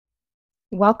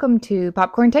Welcome to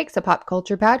Popcorn Takes, a pop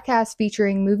culture podcast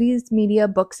featuring movies, media,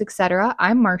 books, etc.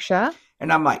 I'm Marcia.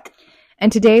 And I'm Mike.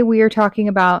 And today we are talking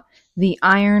about The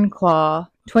Iron Claw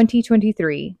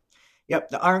 2023. Yep,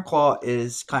 The Iron Claw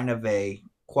is kind of a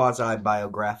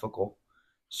quasi-biographical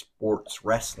sports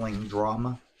wrestling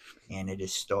drama. And it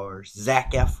stars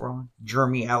Zac Efron,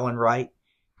 Jeremy Allen Wright,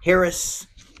 Harris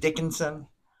Dickinson.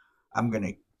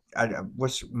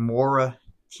 What's Maura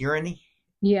Tierney?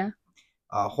 Yeah.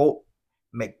 Holt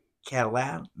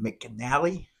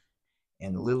McCallany,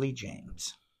 and Lily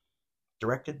James.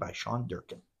 Directed by Sean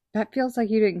Durkin. That feels like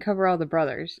you didn't cover all the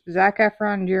brothers. Zac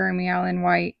Efron, Jeremy Allen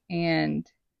White, and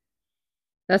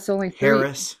that's only three.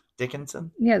 Harris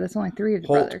Dickinson? Yeah, that's only three of the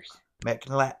Holt brothers.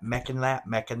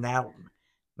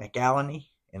 McCallany,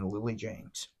 and Lily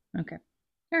James. Okay.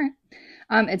 All right.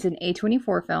 It's an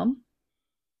A24 film.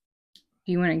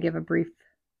 Do you want to give a brief,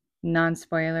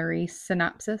 non-spoilery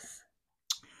synopsis?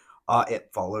 It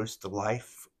follows the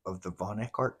life of the Von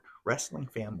Erich wrestling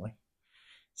family.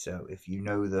 So if you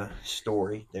know the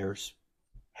story, there's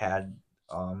had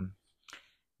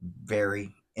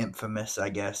very infamous, I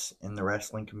guess, in the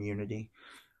wrestling community,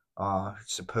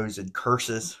 supposed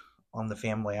curses on the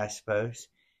family, I suppose.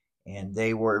 And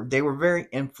they were very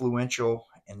influential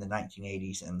in the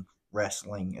 1980s in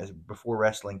wrestling, as before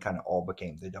wrestling kind of all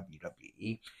became the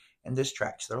WWE, and this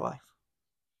tracks their life.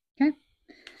 Okay.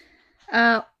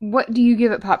 What do you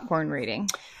give it popcorn rating?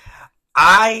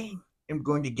 I am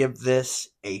going to give this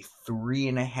a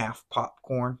 3.5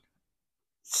 popcorn,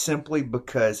 simply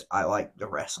because I like the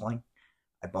wrestling.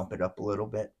 I bump it up a little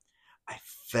bit. I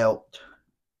felt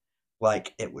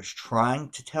like it was trying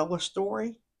to tell a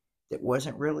story that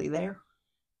wasn't really there.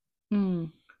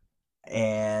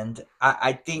 And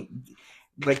I think,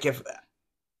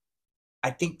 I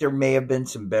think there may have been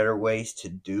some better ways to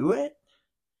do it.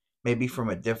 Maybe from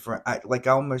a different, I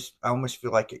almost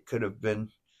feel like it could have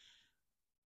been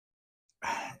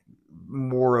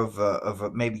more of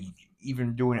a maybe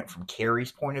even doing it from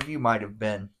Carrie's point of view might have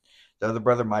been, the other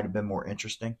brother might have been more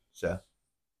interesting. So,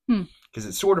 because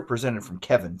it's sort of presented from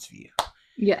Kevin's view.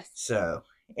 Yes. So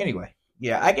anyway,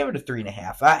 yeah, I give it a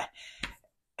 3.5.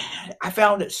 I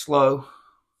found it slow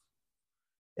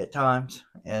at times,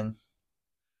 and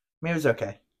I mean, it was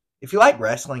okay. If you like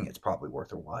wrestling, it's probably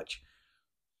worth a watch.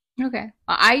 Okay.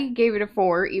 I gave it a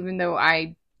 4, even though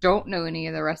I don't know any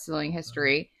of the wrestling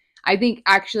history. I think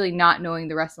actually not knowing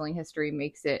the wrestling history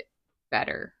makes it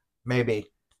better.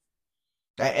 Maybe.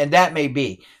 And that may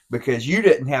be because you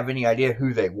didn't have any idea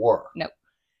who they were. Nope.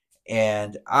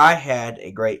 And I had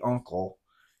a great uncle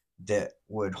that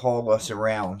would haul us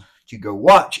around to go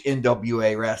watch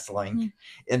NWA wrestling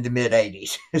in the mid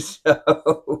 80s.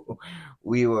 So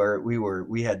we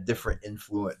had different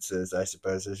influences, I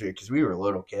suppose, because we were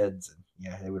little kids, and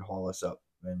yeah, they would haul us up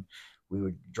and we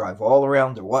would drive all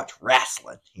around to watch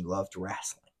wrestling. He loved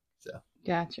wrestling. So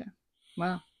gotcha.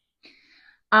 Wow.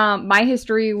 My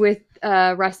history with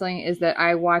wrestling is that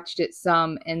I watched it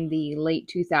some in the late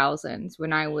 2000s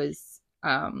when I was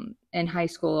in high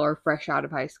school or fresh out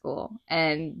of high school.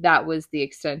 And that was the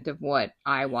extent of what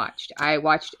I watched. I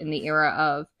watched in the era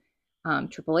of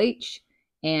Triple H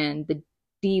and the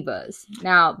Divas.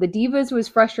 Now, the Divas was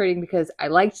frustrating because I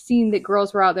liked seeing that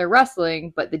girls were out there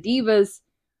wrestling, but the Divas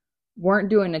weren't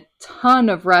doing a ton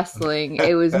of wrestling.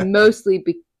 It was mostly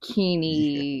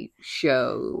bikini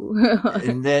show.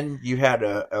 And then you had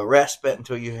a respite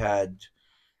until you had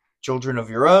children of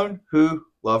your own who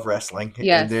love wrestling.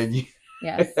 Yes. And then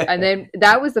yes. And then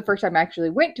that was the first time I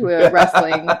actually went to a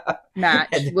wrestling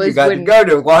match. Was you got to go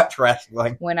to watch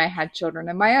wrestling. When I had children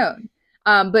of my own.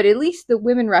 But at least the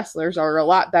women wrestlers are a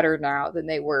lot better now than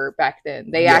they were back then.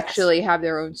 They actually have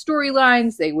their own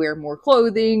storylines. They wear more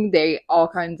clothing. All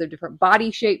kinds of different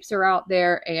body shapes are out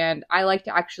there. And I like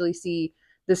to actually see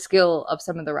the skill of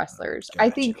some of the wrestlers. Gotcha. I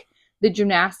think the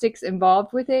gymnastics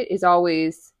involved with it is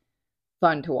always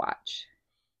fun to watch.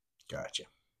 Gotcha.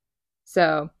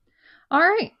 So, all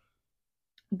right.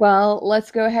 Well, let's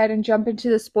go ahead and jump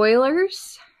into the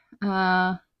spoilers.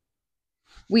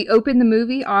 We open the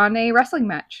movie on a wrestling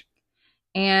match,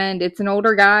 and it's an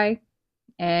older guy,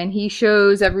 and he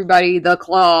shows everybody the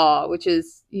claw, which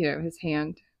is, his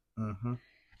hand.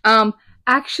 Mm-hmm.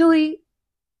 Actually,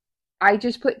 I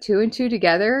just put 2 and 2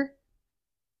 together.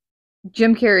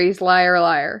 Jim Carrey's Liar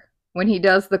Liar, when he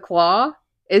does the claw,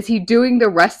 is he doing the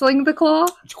wrestling the claw?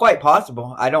 It's quite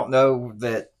possible. I don't know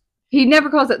that. He never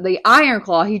calls it the Iron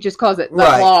Claw. He just calls it the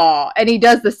claw. And he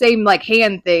does the same,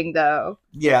 hand thing, though.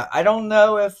 Yeah, I don't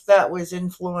know if that was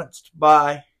influenced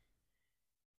by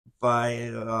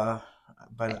the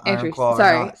Iron Claw.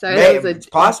 Sorry. It's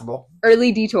possible.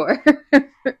 Early detour.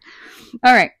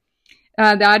 All right.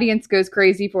 The audience goes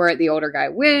crazy for it. The older guy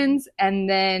wins. And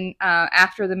then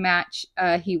after the match,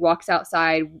 he walks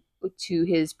outside to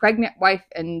his pregnant wife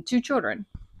and 2 children,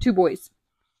 2 boys.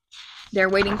 They're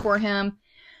waiting for him.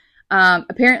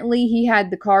 Apparently, he had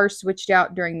the cars switched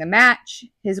out during the match.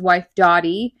 His wife,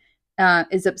 Dottie,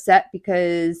 is upset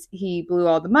because he blew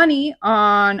all the money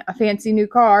on a fancy new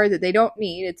car that they don't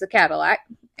need. It's a Cadillac.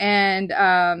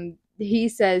 And he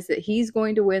says that he's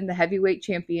going to win the heavyweight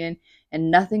champion and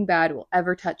nothing bad will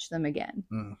ever touch them again.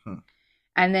 Mm-hmm.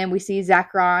 And then we see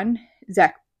Zac Efron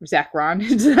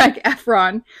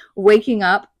waking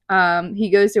up. He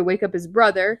goes to wake up his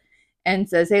brother and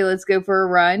says, hey, let's go for a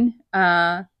run.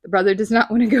 The brother does not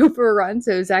want to go for a run,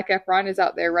 so Zac Efron is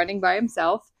out there running by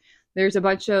himself. There's a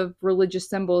bunch of religious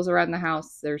symbols around the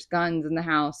house. There's guns in the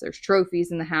house. There's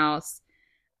trophies in the house.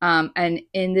 And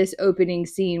in this opening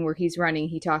scene where he's running,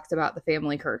 he talks about the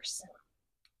family curse.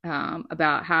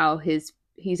 About how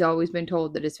he's always been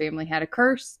told that his family had a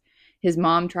curse. His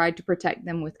mom tried to protect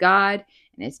them with God,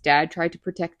 and his dad tried to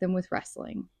protect them with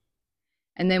wrestling.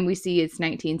 And then we see it's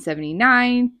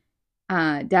 1979,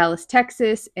 Dallas,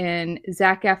 Texas, and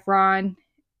Zac Efron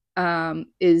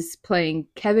is playing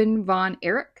Kevin Von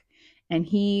Erich, and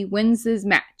he wins his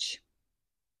match.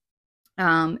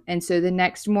 And so the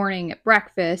next morning at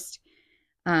breakfast,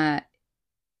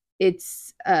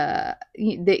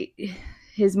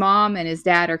 his mom and his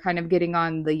dad are kind of getting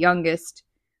on the youngest,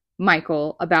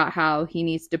 Michael, about how he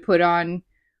needs to put on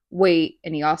weight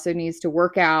and he also needs to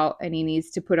work out and he needs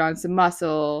to put on some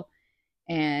muscle.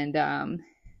 And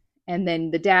then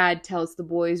the dad tells the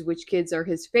boys which kids are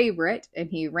his favorite and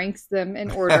he ranks them in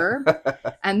order.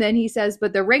 And then he says,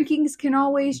 but the rankings can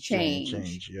always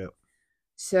change. Yep.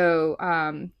 So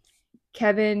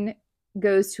Kevin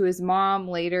goes to his mom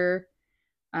later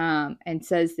and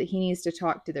says that he needs to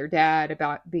talk to their dad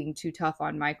about being too tough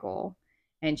on Michael.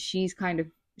 And she's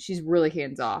really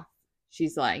hands off.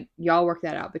 She's like, y'all work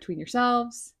that out between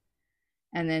yourselves.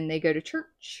 And then they go to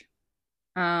church.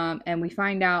 And we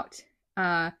find out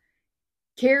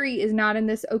Carrie is not in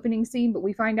this opening scene, but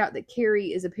we find out that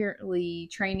Carrie is apparently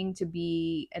training to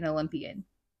be an Olympian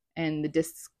and the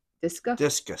discus.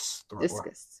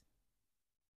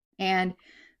 And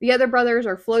the other brothers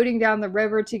are floating down the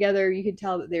river together. You can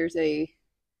tell that there's a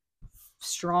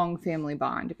strong family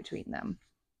bond between them.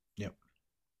 Yep.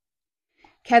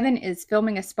 Kevin is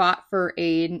filming a spot for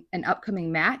an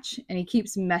upcoming match, and he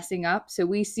keeps messing up. So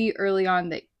we see early on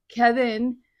that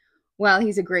Kevin, while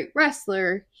he's a great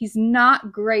wrestler, he's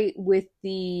not great with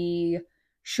the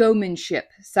showmanship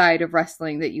side of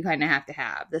wrestling that you kind of have to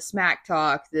have. The smack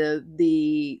talk,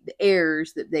 the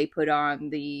airs that they put on,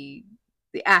 the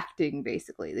acting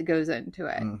basically that goes into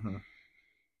it. Mm-hmm.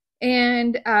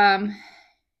 And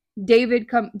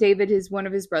David is one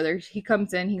of his brothers. He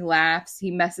comes in, he laughs, he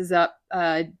messes up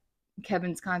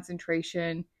Kevin's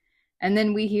concentration, and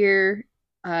then we hear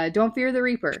Don't Fear the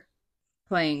Reaper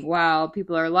playing while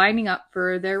people are lining up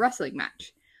for their wrestling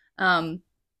match.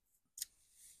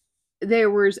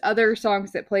 There was other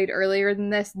songs that played earlier than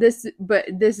but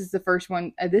this is the first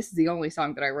one. This is the only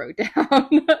song that I wrote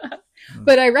down.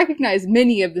 But I recognize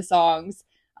many of the songs.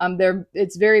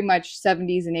 It's very much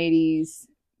 70s and 80s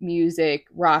music,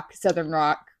 rock, southern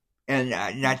rock. And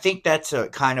I think that's a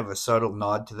kind of a subtle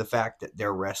nod to the fact that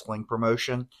their wrestling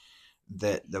promotion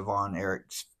that the Von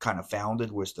Erichs kind of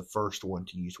founded was the first one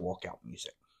to use walkout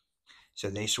music. So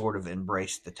they sort of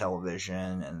embraced the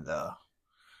television and the...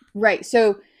 Right.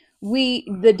 So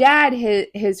the dad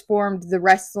has formed the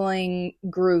wrestling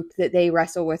group that they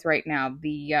wrestle with right now.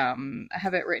 I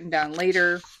have it written down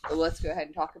later, so let's go ahead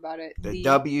and talk about it. The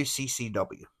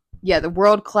WCCW. Yeah, the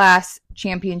World Class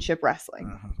Championship Wrestling.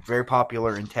 Mm-hmm. Very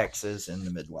popular in Texas and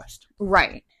the Midwest.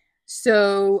 Right.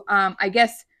 So I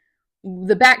guess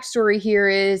the backstory here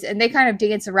is, and they kind of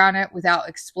dance around it without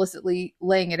explicitly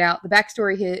laying it out. The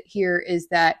backstory here is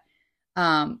that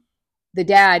the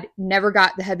dad never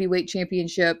got the heavyweight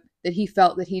championship that he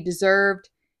felt that he deserved.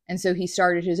 And so he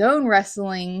started his own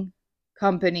wrestling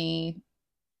company,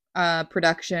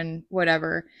 production,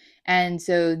 whatever. And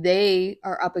so they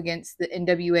are up against the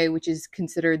NWA, which is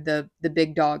considered the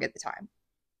big dog at the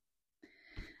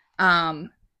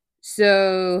time.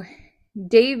 So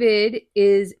David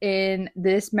is in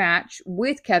this match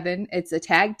with Kevin. It's a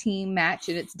tag team match,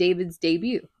 and it's David's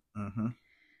debut.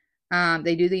 Mm-hmm.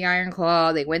 They do the Iron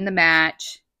Claw. They win the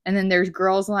match. And then there's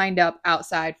girls lined up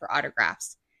outside for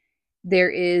autographs. There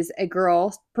is a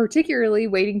girl particularly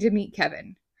waiting to meet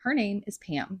Kevin. Her name is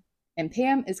Pam. And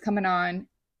Pam is coming on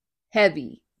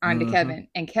heavy onto mm-hmm. Kevin.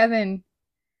 And Kevin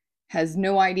has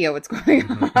no idea what's going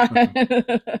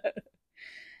on.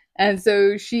 And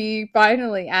so she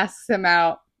finally asks him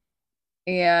out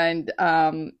and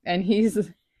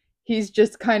he's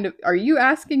just kind of, are you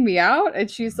asking me out? And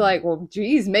she's like, well,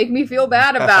 geez, make me feel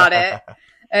bad about it.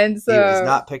 And He was so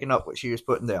not picking up what she was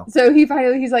putting down. so he's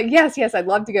like, yes, yes, I'd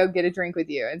love to go get a drink with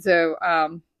you. And so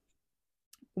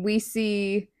we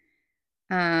see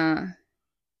uh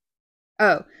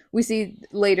oh, we see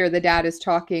later the dad is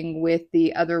talking with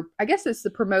the other, I guess it's the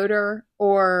promoter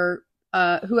or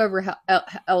whoever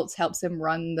else helps him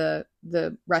run the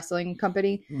wrestling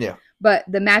company. Yeah. But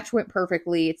the match went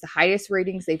perfectly. It's the highest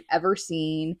ratings they've ever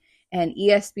seen, and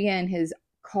ESPN has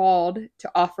called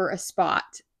to offer a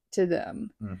spot to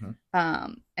them.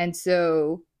 And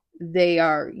so they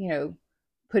are,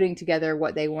 putting together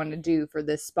what they want to do for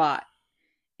this spot.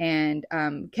 And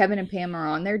Kevin and Pam are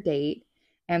on their date,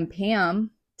 and Pam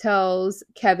tells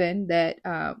Kevin that,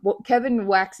 Kevin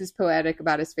waxes poetic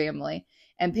about his family,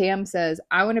 and Pam says,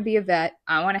 I want to be a vet,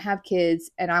 I want to have kids,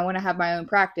 and I want to have my own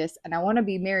practice, and I want to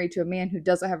be married to a man who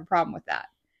doesn't have a problem with that.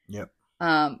 Yep.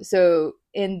 So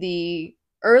in the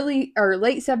early or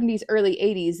late 70s, early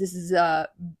 80s, this is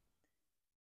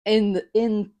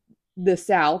in the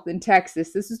South, in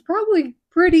Texas, this is probably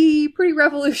pretty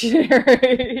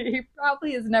revolutionary. He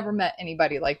probably has never met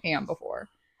anybody like Pam before.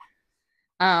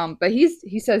 But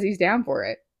he says he's down for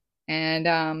it.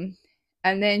 And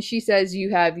then she says,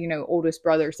 you have, oldest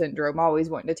brother syndrome, always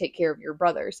wanting to take care of your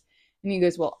brothers. And he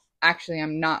goes, well, actually,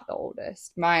 I'm not the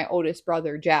oldest. My oldest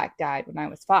brother, Jack, died when I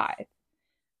was 5.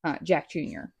 Jack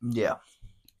Jr. Yeah.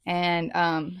 And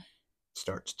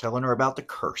starts telling her about the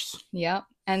curse. Yep.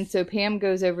 And so Pam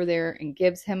goes over there and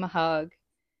gives him a hug.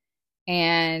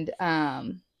 And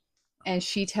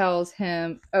she tells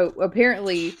him,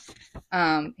 apparently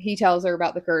he tells her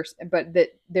about the curse, but that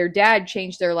their dad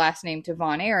changed their last name to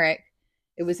Von Erich.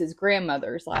 It was his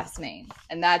grandmother's last name,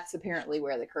 and that's apparently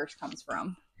where the curse comes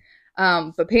from.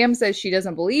 But Pam says she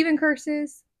doesn't believe in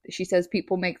curses. She says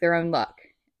people make their own luck.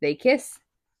 They kiss,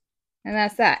 and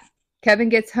that's that. Kevin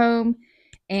gets home,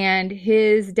 and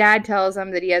his dad tells him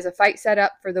that he has a fight set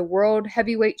up for the world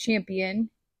heavyweight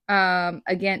champion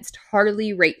against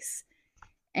Harley Race.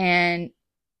 And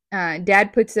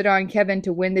Dad puts it on Kevin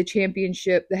to win the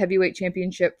championship, the heavyweight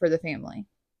championship for the family.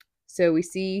 So we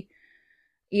see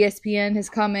ESPN has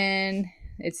come in.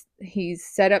 He's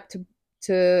set up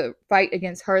to fight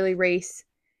against Harley Race.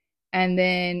 And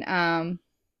then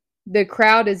the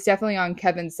crowd is definitely on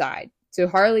Kevin's side. So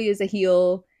Harley is a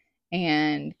heel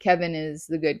and Kevin is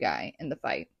the good guy in the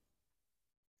fight.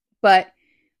 But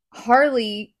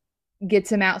Harley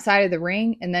gets him outside of the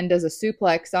ring and then does a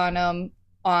suplex on him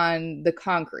on the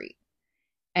concrete.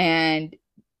 And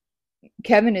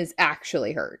Kevin is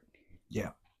actually hurt.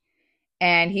 Yeah.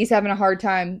 And he's having a hard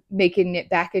time making it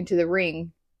back into the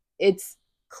ring. It's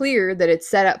clear that it's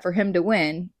set up for him to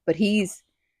win, but he's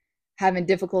having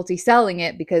difficulty selling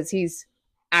it because he's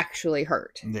actually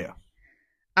hurt. Yeah.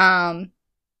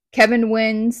 Kevin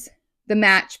wins the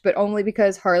match, but only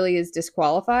because Harley is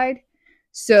disqualified.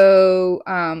 So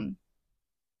I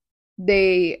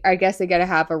guess they got to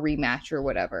have a rematch or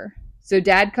whatever. So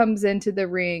Dad comes into the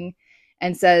ring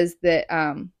and says that,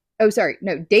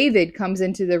 David comes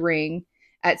into the ring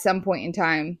at some point in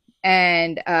time.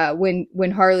 And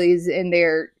when Harley's in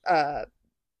there,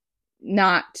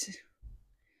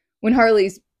 when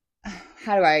Harley's,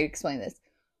 how do I explain this?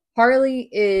 Harley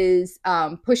is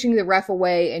pushing the ref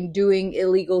away and doing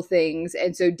illegal things.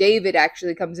 And so David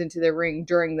actually comes into the ring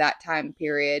during that time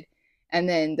period. And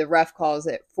then the ref calls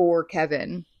it for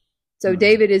Kevin. So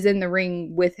David is in the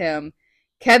ring with him.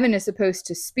 Kevin is supposed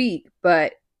to speak,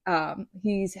 but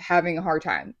he's having a hard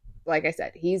time. Like I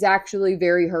said, he's actually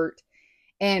very hurt.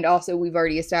 And also, we've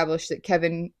already established that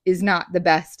Kevin is not the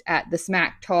best at the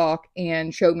smack talk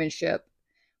and showmanship.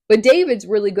 But David's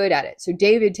really good at it. So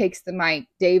David takes the mic.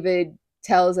 David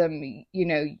tells him,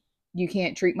 you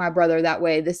can't treat my brother that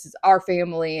way. This is our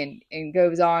family, and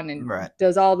goes on and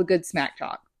does all the good smack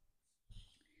talk.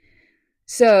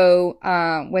 So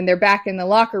when they're back in the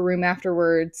locker room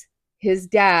afterwards, his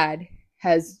dad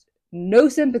has no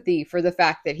sympathy for the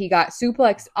fact that he got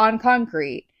suplexed on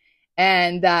concrete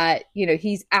and that,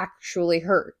 he's actually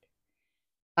hurt.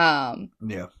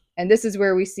 Yeah. And this is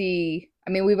where we see,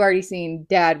 we've already seen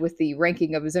Dad with the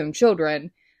ranking of his own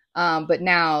children, but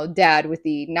now Dad with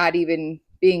the not even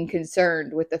being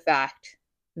concerned with the fact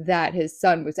that his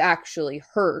son was actually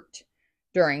hurt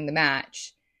during the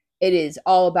match. It is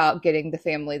all about getting the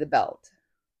family the belt.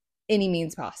 Any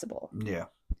means possible. Yeah.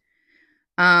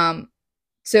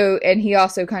 So, and he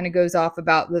also kind of goes off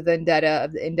about the vendetta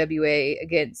of the NWA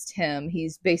against him.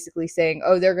 He's basically saying,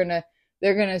 oh, they're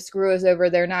gonna screw us over.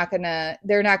 They're not gonna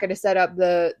set up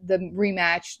the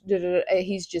rematch.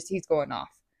 He's going off.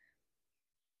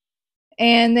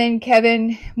 And then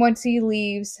Kevin, once he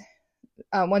leaves,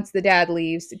 once the dad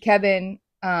leaves, Kevin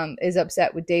is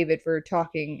upset with David for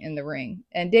talking in the ring.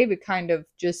 And David kind of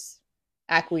just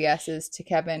acquiesces to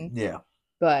Kevin. Yeah.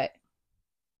 But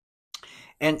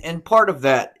and part of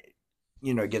that,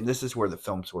 again, this is where the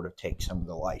film sort of takes some of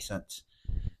the license.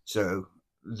 So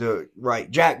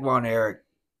Jack Von Erich,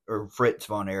 or Fritz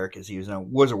Von Erich as he was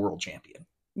known, was a world champion.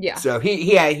 Yeah. So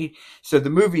so the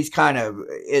movie's kind of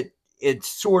it's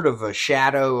sort of a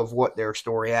shadow of what their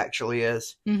story actually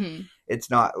is. Mm-hmm. It's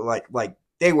not like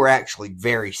they were actually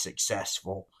very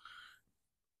successful.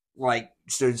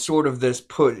 So sort of this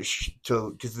push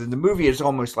because the movie is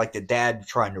almost like the dad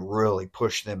trying to really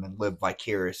push them and live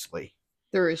vicariously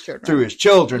through his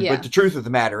children. Yeah. But the truth of the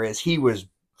matter is, he was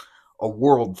a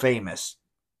world famous.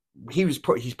 He's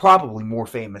probably more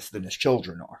famous than his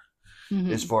children are,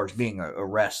 as far as being a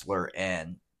wrestler,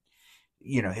 and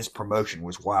his promotion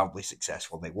was wildly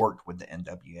successful. They worked with the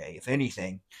NWA. If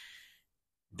anything,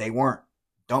 they weren't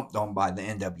dumped on by the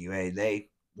NWA. They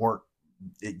weren't,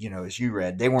 as you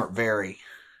read, they weren't very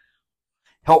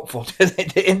helpful to the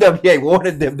NWA.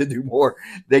 Wanted them to do more.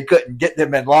 They couldn't get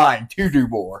them in line to do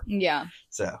more. Yeah.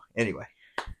 So anyway.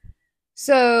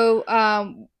 So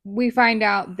we find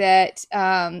out that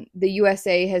the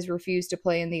USA has refused to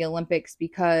play in the Olympics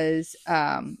because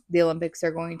the Olympics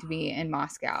are going to be in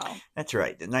Moscow. That's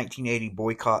right. The 1980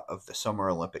 boycott of the Summer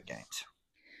Olympic Games.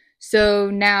 So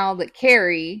now that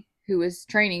Carrie, who was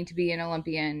training to be an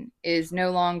Olympian, is no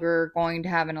longer going to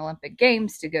have an Olympic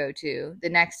Games to go to. The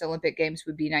next Olympic Games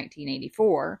would be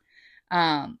 1984.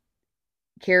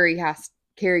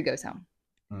 Carrie goes home.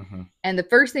 Mm-hmm. And the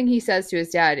first thing he says to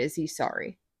his dad is he's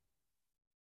sorry.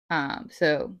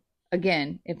 So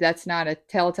again, if that's not a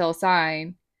telltale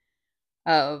sign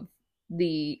of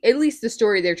at least the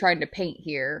story they're trying to paint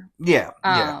here. Yeah.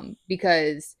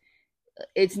 Because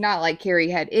it's not like Carrie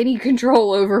had any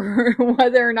control over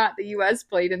whether or not the U.S.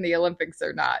 played in the Olympics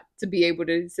or not, to be able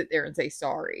to sit there and say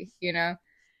sorry,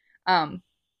 and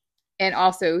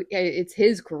also it's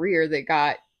his career that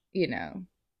got,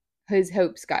 his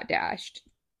hopes got dashed.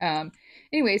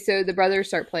 Anyway, so the brothers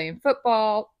start playing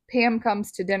football. Pam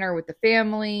comes to dinner with the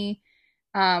family.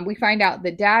 We find out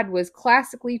that Dad was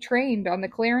classically trained on the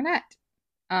clarinet,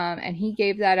 and he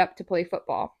gave that up to play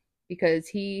football because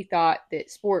he thought that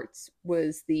sports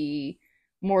was the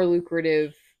more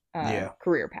lucrative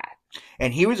career path.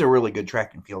 And he was a really good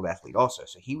track and field athlete also,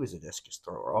 so he was a discus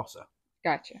thrower also.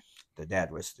 Gotcha. The dad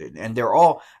was, and they're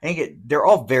all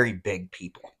very big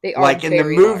people. They are like in the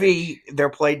movie, large. They're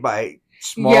played by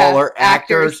smaller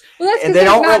actors, well, and they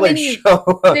don't really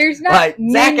show. There's not like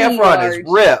Zac Efron is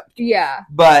ripped, yeah,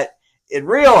 but in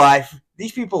real life,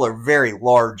 these people are very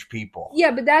large people.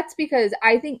 Yeah, but that's because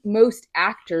I think most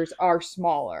actors are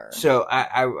smaller. So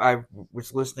I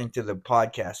was listening to the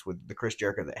podcast with the Chris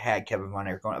Jericho that had Kevin Von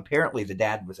Erich on. Apparently, the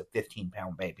dad was a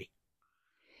 15-pound baby.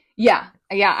 Yeah,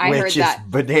 I heard that.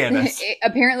 Which is bananas.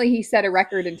 Apparently, he set a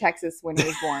record in Texas when he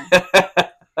was born.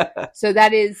 So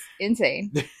that is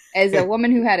insane. As a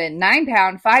woman who had a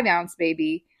 9-pound, 5-ounce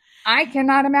baby, I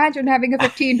cannot imagine having a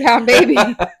 15-pound baby.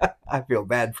 I feel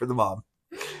bad for the mom.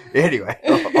 Anyway,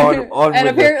 on and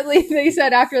apparently they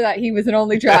said after that he was an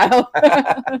only child.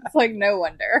 It's like, no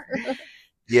wonder.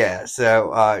 Yeah,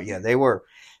 so they were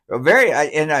very,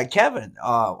 and Kevin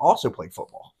also played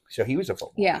football, so he was a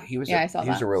football. Yeah, he was. I saw he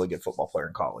was a really good football player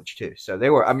in college too. So they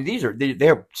were. I mean,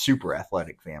 they're super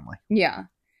athletic family. Yeah.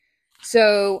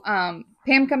 So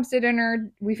Pam comes to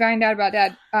dinner. We find out about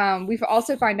Dad. We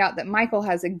also find out that Michael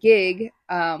has a gig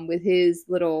with his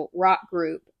little rock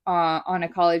group on a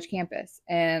college campus,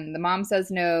 and the mom says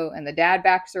no, and the dad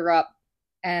backs her up,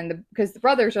 and because the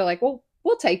brothers are like, well,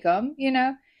 we'll take them,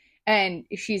 and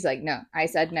she's like, no, I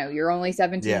said no, you're only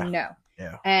 17. No.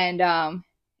 Yeah.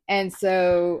 And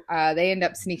so they end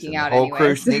up sneaking out. The whole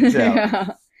crew sneaks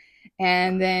out.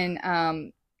 And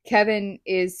then Kevin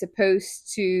is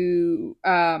supposed to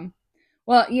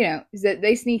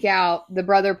they sneak out. The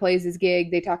brother plays his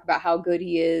gig. They talk about how good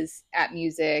he is at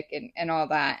music and all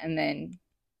that, and then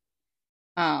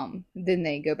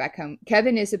they go back home.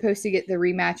 Kevin is supposed to get the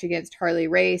rematch against Harley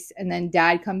Race, and then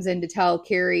Dad comes in to tell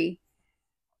Carrie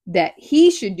that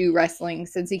he should do wrestling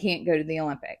since he can't go to the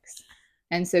Olympics.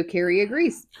 And so Carrie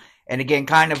agrees. And again,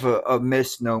 kind of a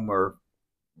misnomer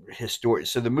history.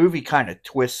 So the movie kind of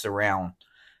twists around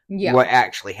what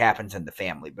actually happens in the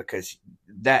family, because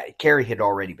that Carrie had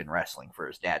already been wrestling for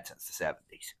his dad since the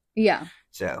 70s. Yeah.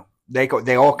 So they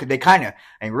kind of,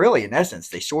 and really in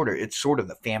essence, it's sort of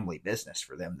the family business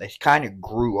for them. They kind of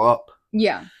grew up.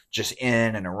 Yeah. Just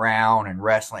in and around and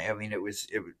wrestling. I mean, it was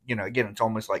again, it's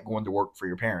almost like going to work for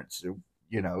your parents. So,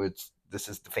 this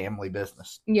is the family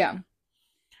business. Yeah.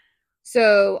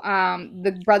 So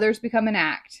the brothers become an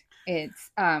act. It's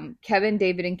Kevin,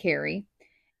 David, and Carrie.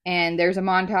 And there's a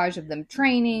montage of them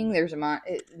training. There's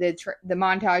the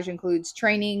montage includes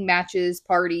training, matches,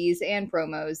 parties, and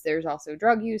promos. There's also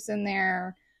drug use in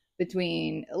there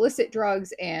between illicit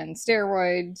drugs and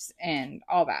steroids and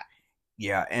all that.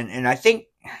 Yeah, and I think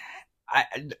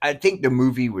the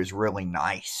movie was really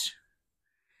nice.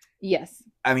 Yes.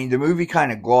 I mean, the movie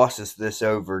kind of glosses this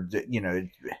over,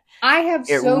 I have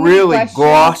it so really many questions.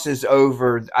 glosses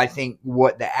over, I think,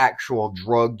 what the actual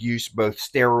drug use, both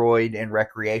steroid and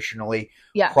recreationally,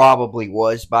 probably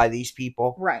was by these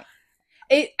people. Right.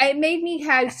 It made me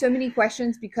have so many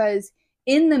questions because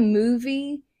in the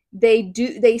movie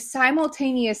they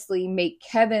simultaneously make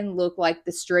Kevin look like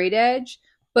the straight edge,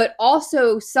 but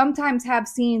also sometimes have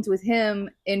scenes with him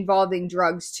involving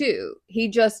drugs too. He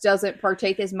just doesn't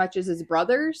partake as much as his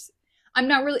brothers. I'm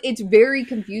not really, it's very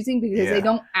confusing because they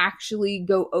don't actually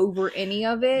go over any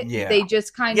of it. Yeah. They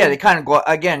just kind of, they kind of,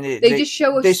 again, they just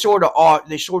show us, they sort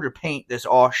of paint this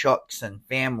aw shucks and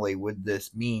family with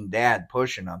this mean dad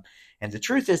pushing them. And the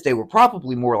truth is they were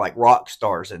probably more like rock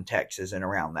stars in Texas and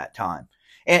around that time.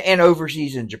 And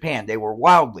overseas in Japan, they were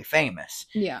wildly famous.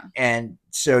 Yeah. And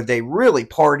so they really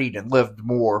partied and lived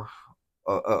more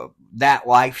that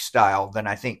lifestyle than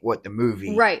I think what the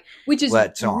movie which is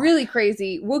really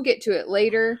crazy. We'll get to it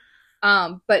later.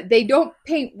 But they don't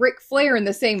paint Ric Flair in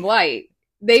the same light.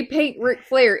 They paint Ric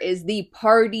Flair as the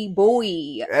party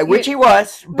boy. Which he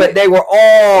was, but they were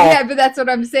all... Yeah, but that's what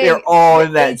I'm saying. They're all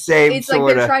in that same It's like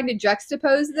they're trying to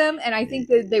juxtapose them, and I think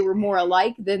that they were more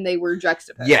alike than they were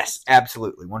juxtaposed. Yes,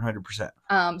 absolutely,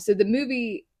 100%. So the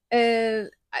movie...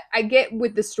 I get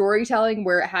with the storytelling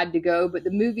where it had to go, but the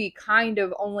movie kind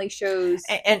of only shows...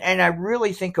 And I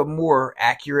really think a more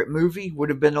accurate movie would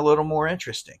have been a little more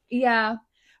interesting. Yeah.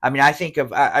 I mean, I think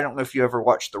of... I don't know if you ever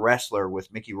watched The Wrestler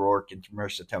with Mickey Rourke and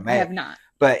Marissa Tomei. I have not.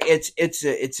 But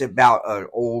it's about an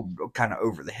old, kind of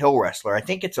over-the-hill wrestler. I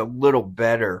think it's a little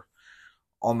better,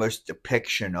 almost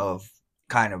depiction of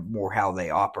kind of more how they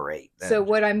operate. So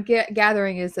what I'm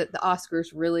gathering is that the Oscars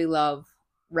really love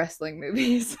wrestling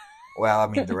movies. Well, I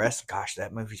mean, that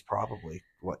movie's probably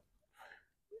what?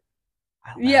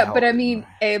 Yeah, but I mean,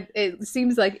 it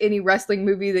seems like any wrestling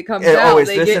movie that comes out. Oh, is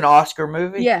this an Oscar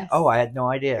movie? Yes. Oh, I had no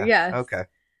idea. Yes. Okay.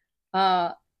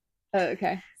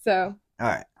 Okay. So. All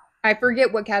right. I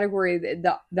forget what category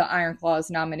the Iron Claw is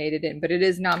nominated in, but it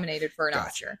is nominated for an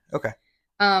Oscar. Okay.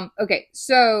 Okay.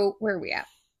 So where are we at?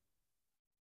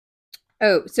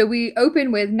 Oh, so we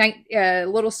open with a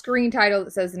little screen title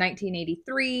that says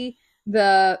 1983.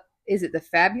 Is it the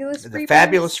Fabulous Freebirds? The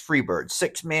Fabulous Freebirds,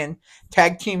 6-man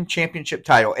tag team championship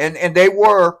title. And they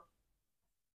were,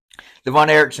 the Von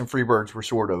Erichsen Freebirds were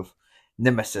sort of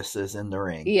nemesises in the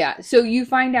ring. Yeah. So you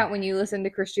find out when you listen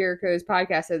to Chris Jericho's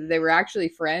podcast that they were actually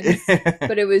friends,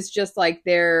 but it was just like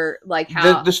their, like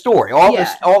how the story, all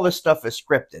this stuff is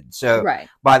scripted. So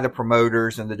by the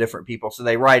promoters and the different people. So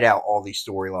they write out all these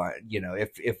storylines. You know,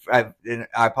 I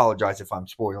apologize if I'm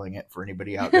spoiling it for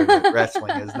anybody out there that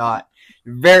wrestling is not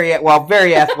very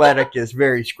athletic is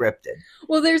very scripted.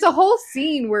 Well, there's a whole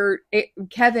scene where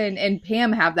Kevin and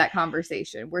Pam have that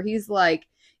conversation where he's like,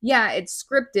 yeah, it's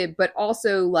scripted, but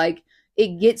also like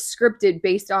it gets scripted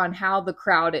based on how the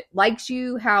crowd likes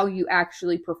you, how you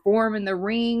actually perform in the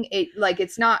ring.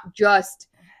 It's not just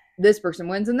this person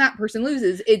wins and that person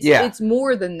loses. It's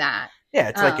more than that. Yeah,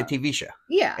 it's like a TV show.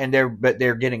 Yeah. And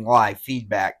they're getting live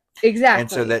feedback. Exactly. And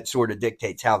so that sort of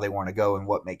dictates how they want to go and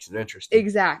what makes it interesting.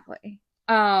 Exactly.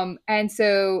 And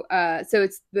so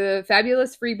it's the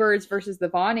Fabulous Freebirds versus the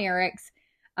Von Erichs.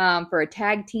 For a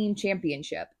tag team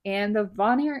championship, and the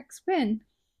Von Erichs win.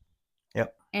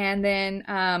 Yep. And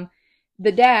then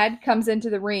the dad comes into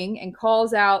the ring and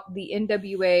calls out the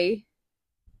NWA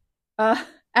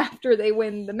after they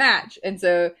win the match, and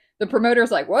so the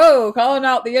promoter's like, "Whoa, calling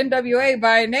out the NWA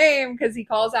by name," because he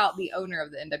calls out the owner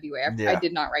of the NWA. I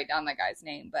did not write down that guy's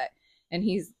name, and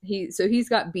he's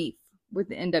got beef with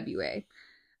the NWA.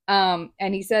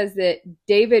 And he says that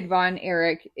David Von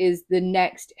Erich is the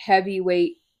next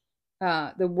heavyweight,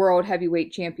 the world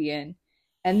heavyweight champion.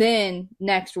 And then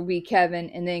next will be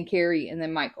Kevin, and then Carrie, and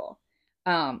then Michael.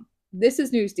 This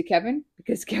is news to Kevin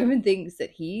because Kevin thinks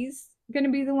that he's going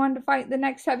to be the one to fight the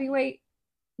next heavyweight,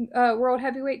 world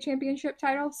heavyweight championship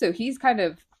title. So he's kind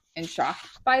of in shock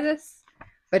by this,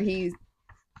 but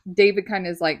David kind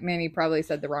of is like, man, he probably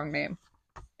said the wrong name.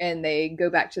 And they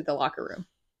go back to the locker room.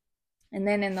 And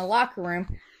then in the locker room,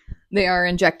 they are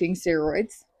injecting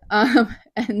steroids.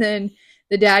 And then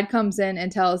the dad comes in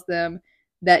and tells them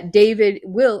that David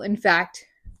will, in fact,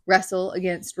 wrestle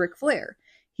against Ric Flair.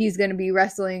 He's going to be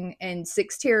wrestling in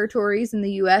 6 territories in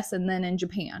the U.S. and then in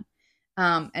Japan.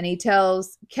 And he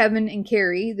tells Kevin and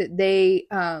Carrie that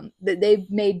they've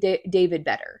made David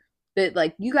better. That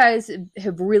like you guys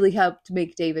have really helped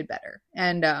make David better.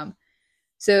 And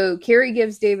so Carrie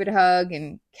gives David a hug,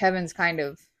 and Kevin's kind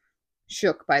of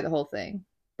shook by the whole thing.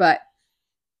 But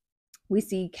we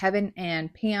see Kevin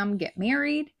and Pam get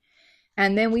married.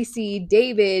 And then we see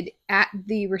David at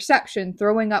the reception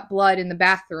throwing up blood in the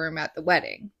bathroom at the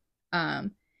wedding.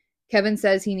 Kevin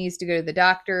says he needs to go to the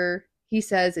doctor. He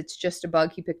says it's just a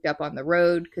bug he picked up on the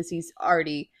road because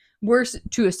we're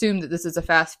to assume that this is a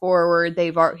fast forward.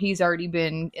 He's already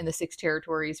been in the 6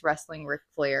 territories wrestling Ric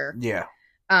Flair. Yeah.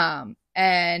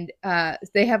 And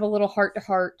they have a little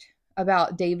heart-to-heart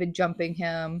about David jumping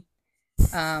him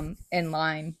in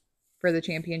line for the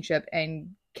championship.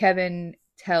 And Kevin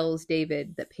tells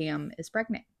David that Pam is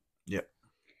pregnant. Yep.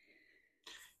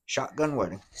 Shotgun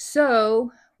wedding.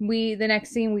 So the next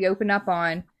scene we open up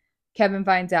on, Kevin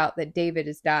finds out that David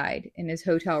has died in his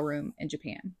hotel room in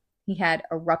Japan. He had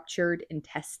a ruptured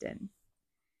intestine.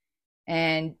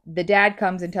 And the dad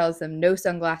comes and tells them no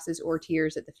sunglasses or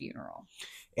tears at the funeral.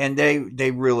 And they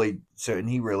really, and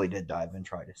he really did die of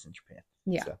enteritis in Japan.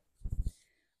 Yeah.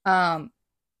 So.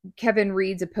 Kevin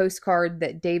reads a postcard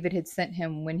that David had sent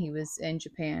him when he was in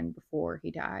Japan before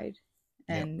he died.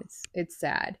 And it's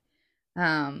sad.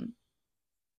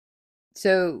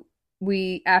 So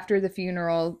after the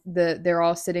funeral, they're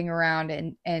all sitting around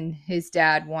and his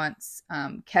dad wants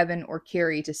Kevin or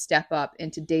Carrie to step up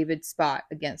into David's spot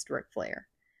against Ric Flair.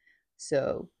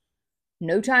 So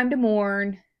no time to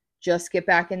mourn, just get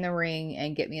back in the ring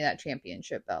and get me that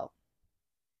championship belt.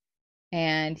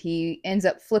 And he ends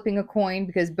up flipping a coin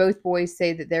because both boys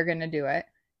say that they're going to do it.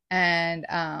 And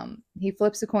he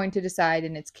flips a coin to decide,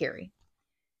 and it's Carrie.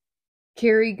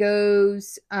 Carrie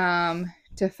goes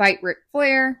to fight Ric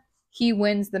Flair. He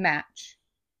wins the match.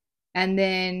 And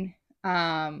then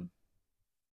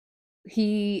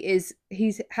he's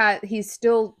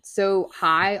still so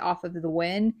high off of the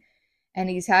win. And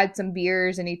he's had some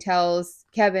beers, and he tells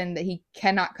Kevin that he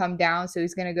cannot come down, so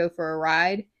he's going to go for a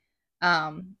ride.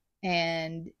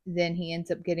 And then he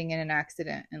ends up getting in an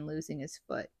accident and losing his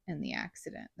foot in the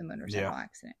motorcycle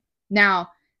accident. Now,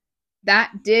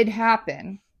 that did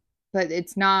happen, but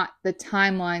it's not the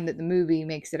timeline that the movie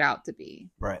makes it out to be.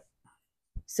 Right.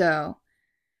 So,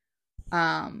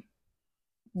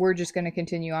 we're just going to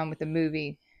continue on with the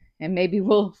movie, and maybe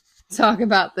we'll talk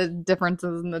about the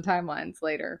differences in the timelines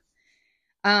later.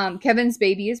 Kevin's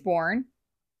baby is born,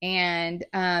 and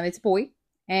it's a boy,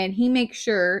 and he makes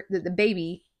sure that the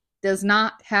baby does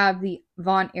not have the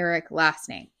Von Erich last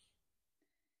name.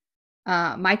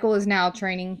 Michael is now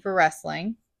training for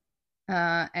wrestling,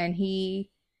 and he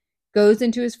goes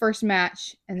into his first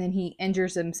match, and then he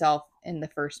injures himself in the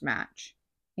first match.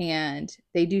 And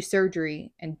they do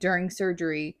surgery, and during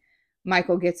surgery,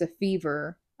 Michael gets a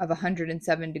fever of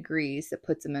 107 degrees that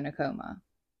puts him in a coma.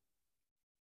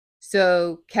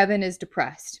 So Kevin is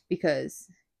depressed because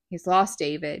he's lost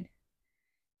David.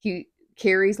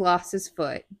 Carrie's lost his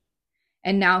foot.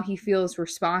 And now he feels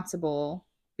responsible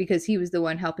because he was the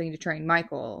one helping to train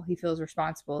Michael. He feels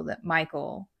responsible that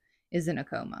Michael is in a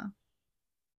coma.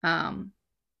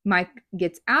 Mike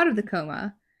gets out of the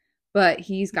coma, but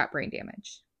he's got brain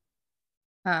damage.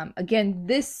 Again,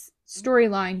 this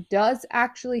storyline did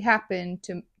actually happen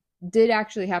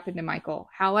to Michael.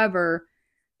 However,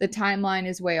 the timeline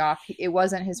is way off. It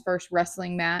wasn't his first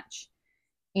wrestling match,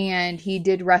 and he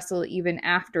did wrestle even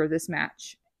after this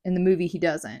match. In the movie, he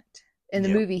doesn't. In the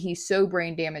movie, he's so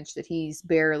brain damaged that he's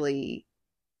barely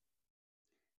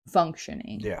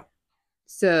functioning. Yeah.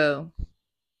 So,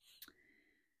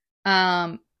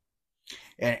 and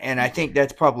I think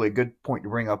that's probably a good point to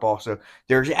bring up also.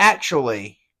 There's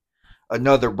actually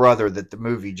another brother that the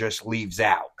movie just leaves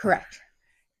out. Correct.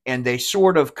 And they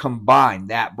sort of combine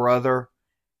that brother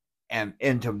and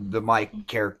into the Mike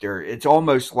character. It's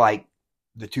almost like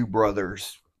the two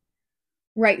brothers,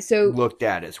 right? So looked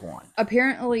at as one.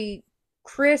 Apparently,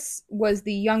 Chris was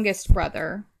the youngest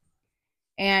brother,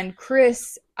 and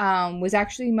Chris was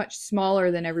actually much smaller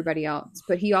than everybody else,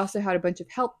 but he also had a bunch of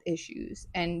health issues.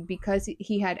 And because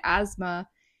he had asthma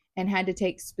and had to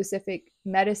take specific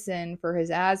medicine for his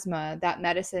asthma, that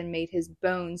medicine made his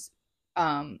bones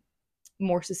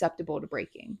more susceptible to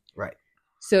breaking. Right.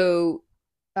 So,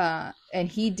 and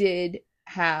he did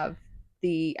have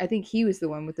I think he was the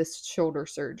one with the shoulder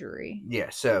surgery.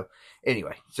 Yeah. So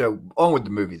anyway, so on with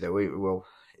the movie though. It'll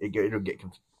get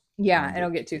confusing. Yeah, it'll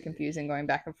get too confusing going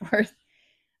back and forth.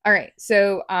 All right.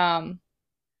 So,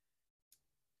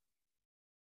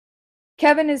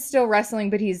 Kevin is still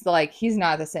wrestling, but he's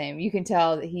not the same. You can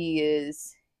tell that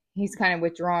he's kind of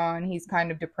withdrawn. He's kind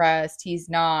of depressed. He's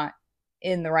not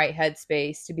in the right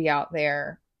headspace to be out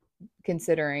there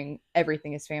considering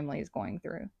everything his family is going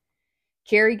through.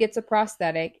 Kerry gets a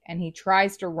prosthetic and he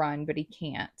tries to run, but he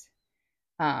can't.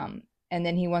 And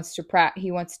then he wants to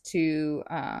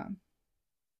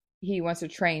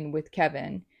train with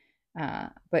Kevin,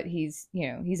 but he's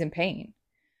in pain.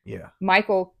 Yeah.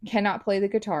 Michael cannot play the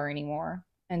guitar anymore,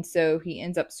 and so he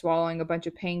ends up swallowing a bunch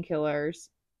of painkillers.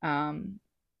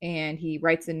 And he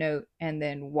writes a note and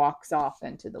then walks off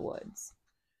into the woods.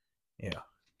 Yeah.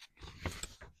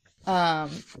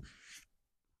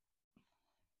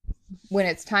 When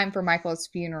it's time for Michael's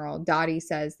funeral, Dottie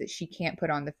says that she can't put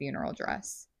on the funeral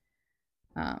dress.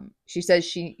 She says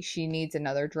she needs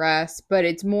another dress, but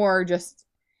it's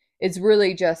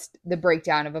really just the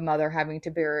breakdown of a mother having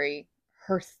to bury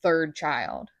her third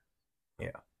child.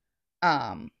 Yeah.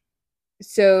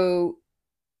 So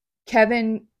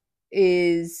Kevin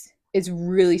is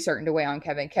really starting to weigh on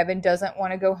Kevin. Kevin doesn't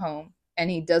want to go home,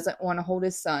 and he doesn't want to hold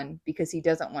his son because he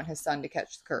doesn't want his son to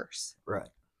catch the curse.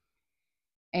 Right.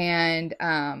 And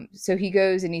so he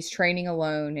goes and he's training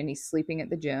alone, and he's sleeping at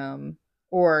the gym,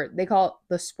 or they call it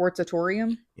the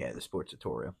sportsatorium. Yeah, the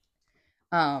sportsatorium.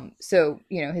 So,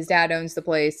 his dad owns the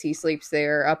place. He sleeps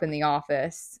there up in the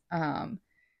office. And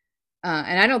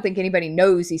I don't think anybody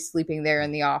knows he's sleeping there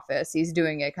in the office. He's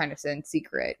doing it kind of in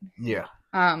secret. Yeah.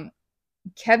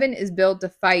 Kevin is billed to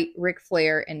fight Ric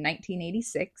Flair in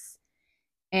 1986.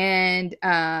 And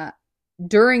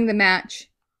during the match,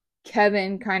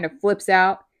 Kevin kind of flips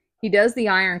out. He does the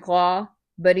Iron Claw,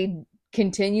 but he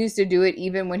continues to do it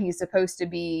even when he's supposed to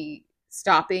be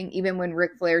stopping, even when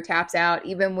Ric Flair taps out,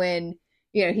 even when,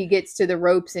 he gets to the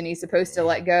ropes and he's supposed to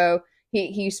let go.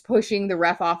 He's pushing the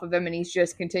ref off of him, and he's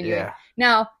just continuing. Yeah.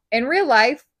 Now, in real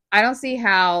life, I don't see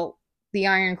how the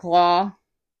Iron Claw,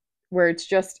 where it's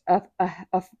just a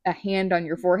hand on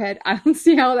your forehead, I don't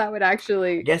see how that would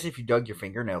actually... I guess if you dug your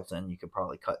fingernails in, you could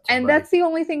probably cut somebody. And that's the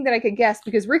only thing that I could guess,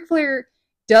 because Ric Flair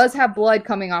does have blood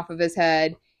coming off of his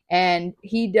head, and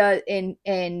he does, and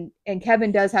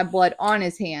Kevin does have blood on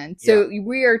his hand. So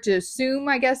we are to assume,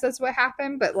 I guess that's what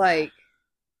happened, but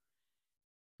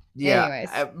yeah. Anyways.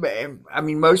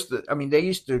 I mean, they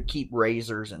used to keep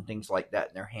razors and things like that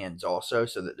in their hands also,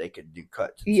 so that they could do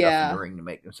cuts and stuff in the ring to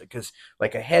make them. Because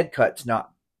a head cut's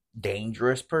not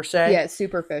dangerous per se. Yeah, it's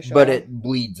superficial, but it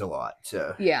bleeds a lot.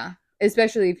 So yeah,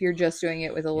 especially if you're just doing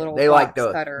it with a little. They like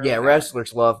the cutter. Yeah,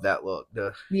 wrestlers love that look.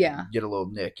 Yeah, get a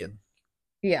little nick in.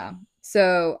 Yeah.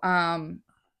 So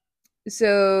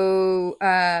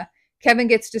Kevin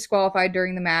gets disqualified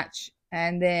during the match,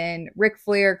 and then Ric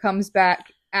Flair comes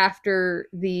back after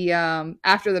the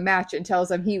match and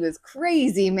tells him he was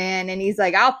crazy, man, and he's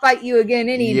like, "I'll fight you again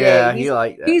any day." Yeah, he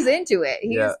like that. He's into it.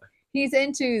 He's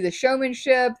into the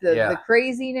showmanship, the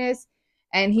craziness,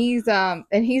 and he's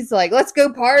like, "Let's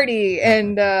go party,"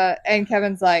 and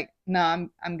Kevin's like, "No,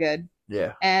 I'm good."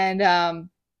 Yeah.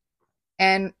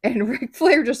 And Ric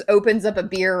Flair just opens up a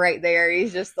beer right there.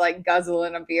 He's just like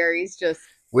guzzling a beer. He's just...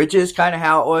 Which is kind of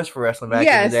how it was for wrestling back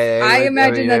in the day. I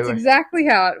imagine that's exactly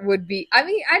how it would be. I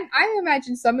mean, I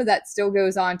imagine some of that still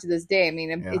goes on to this day. I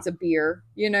mean, it's a beer,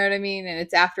 you know what I mean? And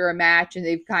it's after a match, and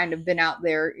they've kind of been out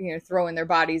there, throwing their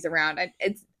bodies around.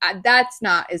 That's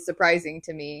not as surprising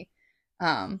to me.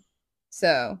 And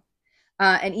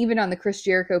even on the Chris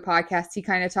Jericho podcast, he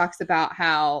kind of talks about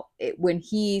how when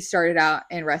he started out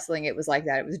in wrestling, it was like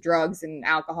that. It was drugs and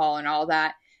alcohol and all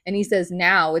that. And he says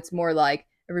now it's more like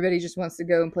everybody just wants to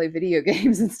go and play video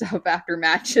games and stuff after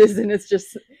matches. And it's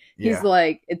just, he's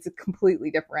like, it's a completely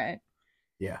different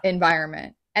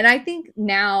environment. And I think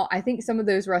some of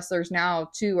those wrestlers now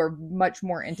too are much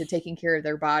more into taking care of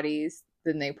their bodies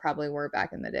than they probably were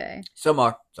back in the day. Some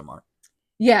are.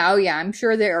 Yeah, oh yeah, I'm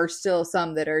sure there are still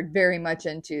some that are very much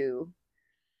into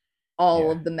all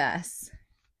of the mess.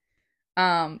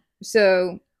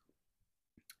 So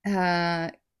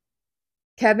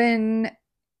Kevin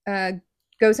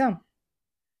goes home,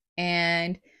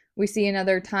 and we see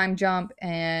another time jump,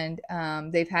 and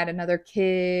they've had another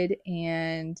kid,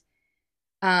 and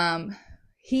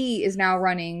he is now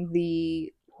running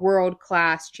the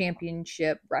world-class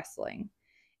championship wrestling.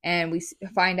 And we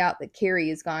find out that Kerry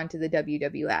has gone to the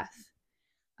WWF.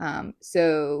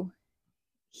 So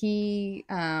he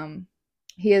goes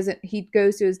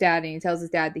to his dad, and he tells his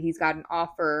dad that he's got an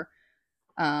offer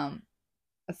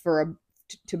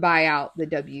to buy out the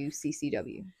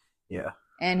WCCW. Yeah.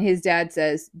 And his dad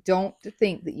says, "Don't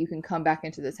think that you can come back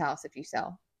into this house if you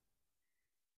sell."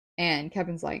 And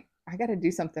Kevin's like, "I got to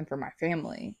do something for my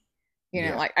family.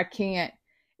 Like, I can't."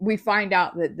 we find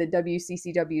out that the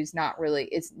WCCW is not really,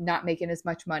 it's not making as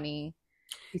much money.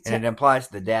 And it implies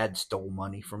the dad stole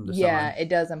money from the son. Yeah, it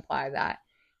does imply that.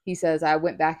 He says, I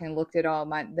went back and looked at all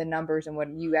the numbers and what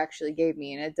you actually gave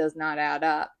me, and it does not add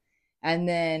up. And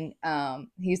then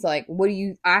he's like,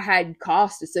 I had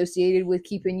costs associated with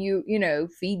keeping you,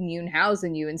 feeding you and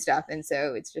housing you and stuff. And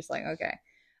so it's just like, okay.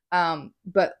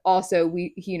 But also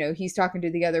he's talking to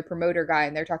the other promoter guy,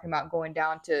 and they're talking about going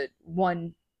down to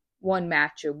one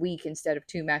match a week instead of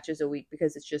 2 matches a week,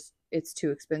 because it's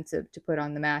too expensive to put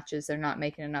on the matches. They're not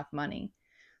making enough money.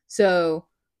 So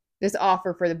this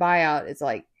offer for the buyout is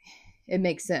like, it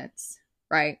makes sense,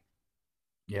 right?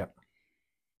 Yep.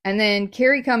 And then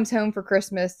Kerry comes home for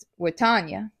Christmas with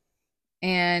Tanya.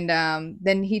 And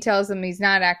then he tells them he's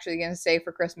not actually going to stay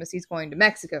for Christmas. He's going to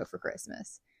Mexico for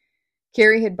Christmas.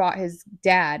 Kerry had bought his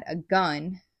dad a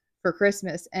gun for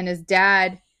Christmas. And his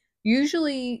dad,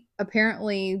 usually,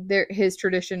 apparently, his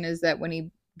tradition is that when he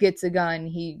gets a gun,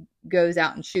 he goes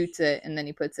out and shoots it, and then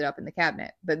he puts it up in the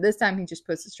cabinet. But this time he just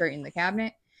puts it straight in the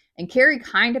cabinet. And Kerry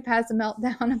kind of has a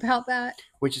meltdown about that.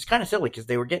 Which is kind of silly, because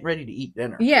they were getting ready to eat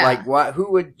dinner. Yeah. Like, why?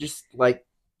 Who would just, like...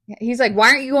 He's like, why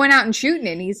aren't you going out and shooting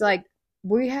it? And he's like,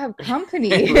 we have company.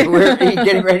 We're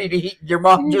getting ready to eat. Your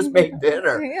mom just made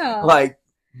dinner. Yeah. Like,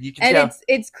 you can tell.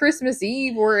 It's Christmas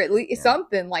Eve, or at least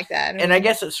something like that. And I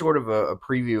guess it's sort of a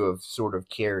preview of sort of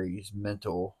Kerry's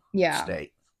mental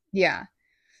state. Yeah.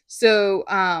 So,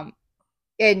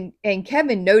 and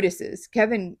Kevin notices.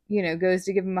 Kevin, goes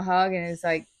to give him a hug and is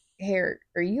like, hey,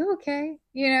 are you okay?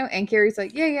 And Kerry's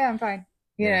like, yeah, I'm fine.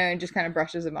 And just kind of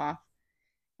brushes him off.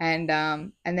 And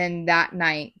then that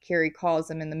night, Kerry calls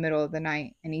him in the middle of the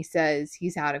night, and he says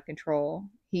he's out of control.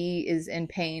 He is in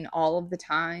pain all of the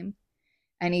time.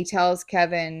 And he tells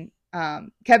Kevin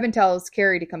tells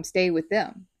Kerry to come stay with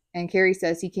them. And Kerry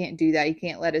says he can't do that. He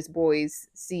can't let his boys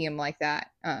see him like that,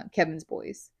 Kevin's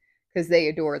boys, because they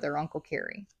adore their Uncle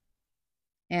Kerry.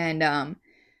 And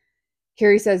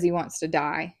Kerry says he wants to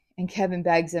die. And Kevin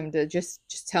begs him to just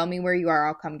tell me where you are.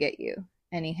 I'll come get you.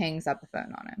 And he hangs up the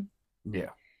phone on him. Yeah.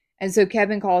 And so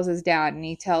Kevin calls his dad, and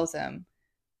he tells him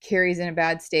Kerry's in a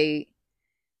bad state.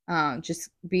 Just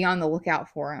be on the lookout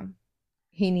for him.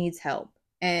 He needs help.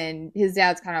 And his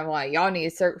dad's kind of like, y'all need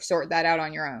to sort that out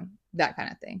on your own. That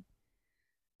kind of thing.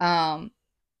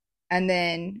 And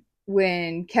then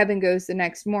when Kevin goes the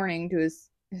next morning to his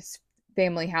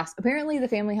family house, apparently the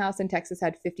family house in Texas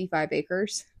had 55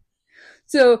 acres.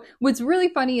 So what's really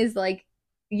funny is like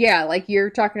you're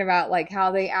talking about like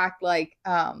how they act like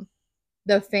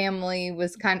the family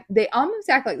was they almost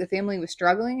act like the family was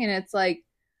struggling, and it's like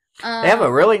they have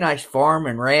a really nice farm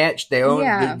and ranch. They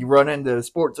own. You run into the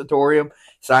sportsatorium,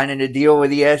 signing a deal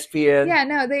with ESPN. Yeah,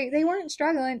 no, they weren't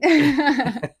struggling.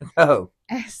 No.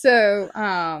 So,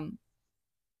 I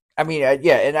mean,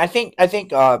 and I think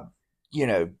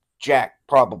Jack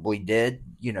probably did.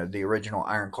 The original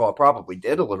Iron Claw probably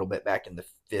did a little bit back in the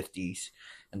 50s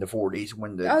and the 40s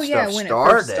when the stuff when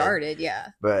started. It first started, yeah.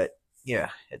 But yeah,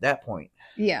 at that point,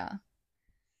 yeah.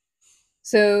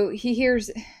 So he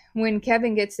hears when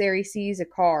Kevin gets there, he sees a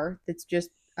car that's just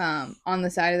on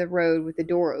the side of the road with the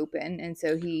door open, and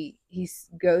so he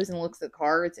goes and looks at the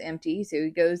car. It's empty, so he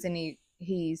goes and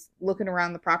he's looking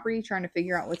around the property trying to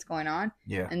figure out what's going on.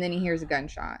 Yeah, and then he hears a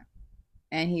gunshot.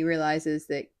 And he realizes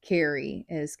that Kerry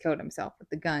has killed himself with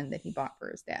the gun that he bought for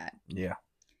his dad. Yeah.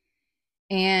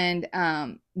 And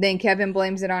then Kevin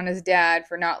blames it on his dad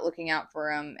for not looking out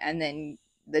for him. And then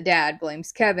the dad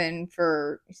blames Kevin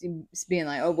for being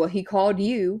like, oh, well, he called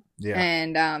you. Yeah.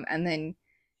 And then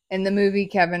in the movie,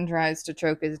 Kevin tries to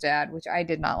choke his dad, which I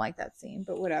did not like that scene,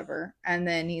 but whatever. And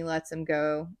then he lets him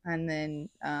go. And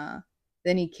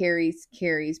then he carries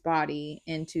Kerry's body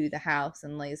into the house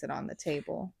and lays it on the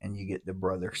table. And you get the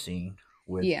brother scene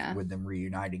with them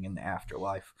reuniting in the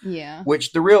afterlife. Yeah.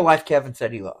 Which the real life Kevin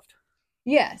said he loved.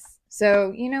 Yes.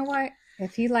 So, you know what?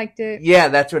 If he liked it. Yeah,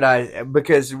 that's what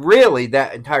because really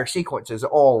that entire sequence is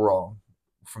all wrong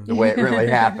from the way it really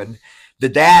happened. The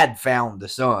dad found the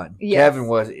son. Yes. Kevin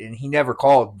and he never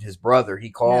called his brother. He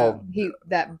called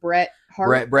that Bret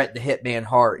Hart. Bret the Hitman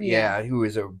Hart, who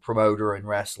is a promoter and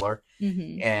wrestler.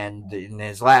 Mm-hmm. And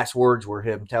his last words were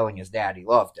him telling his dad he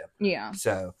loved him. Yeah.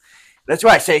 So that's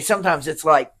why I say sometimes it's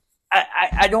like,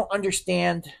 I don't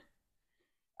understand.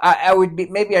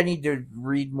 Maybe I need to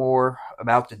read more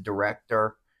about the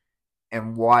director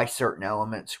and why certain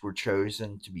elements were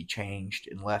chosen to be changed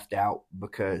and left out,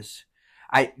 because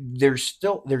there's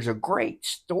a great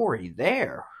story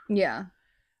there. Yeah.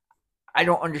 I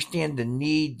don't understand the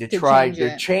need to try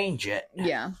to change it.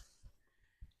 Yeah.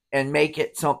 And make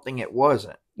it something it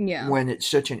wasn't. Yeah. When it's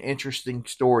such an interesting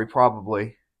story,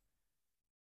 probably.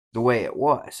 the way it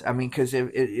was. I mean, because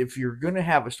if you're going to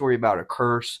have a story about a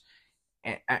curse,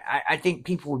 I think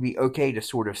people would be okay to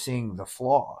sort of seeing the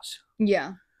flaws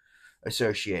Yeah.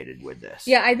 associated with this.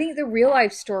 Yeah, I think the real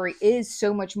life story is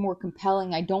so much more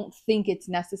compelling. I don't think it's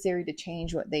necessary to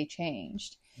change what they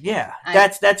changed. Yeah,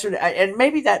 that's and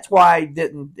maybe that's why I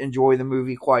didn't enjoy the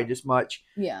movie quite as much.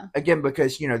 Yeah. Again,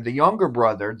 because the younger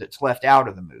brother that's left out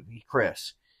of the movie,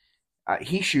 Chris,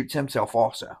 he shoots himself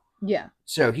also. Yeah.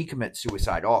 So he commits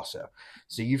suicide also.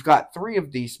 So you've got 3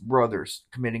 of these brothers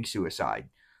committing suicide.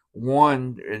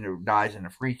 One dies in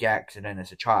a freak accident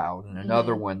as a child, and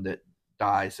another one that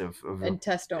dies of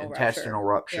intestinal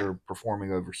rupture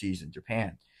performing overseas in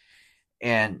Japan.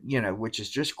 And, which is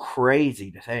just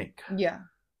crazy to think. Yeah.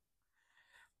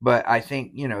 But I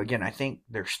think, again, I think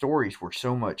their stories were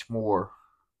so much more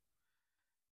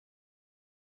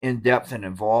in depth and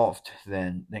involved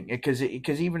than because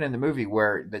even in the movie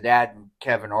where the dad and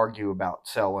Kevin argue about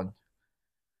selling,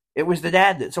 it was the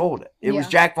dad that sold it. It was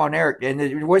Jack Von Erich, and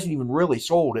it wasn't even really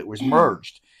sold. It was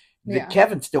merged.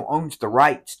 Kevin still owns the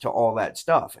rights to all that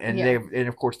stuff, and and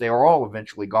of course they are all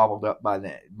eventually gobbled up by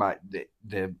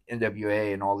the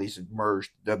NWA and all these merged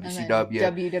WCW,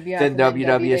 then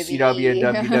WWCW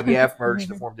and WWF merged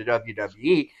to form the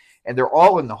WWE, and they're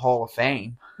all in the Hall of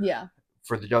Fame. Yeah.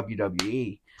 For the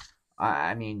WWE,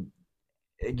 I mean,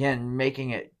 again, making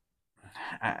it,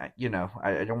 I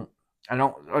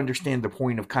don't understand the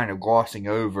point of kind of glossing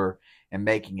over and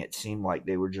making it seem like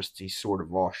they were just these sort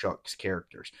of aw shucks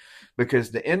characters,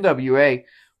 because the NWA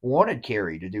wanted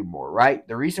Kerry to do more, right?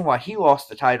 The reason why he lost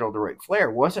the title to Ric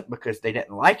Flair wasn't because they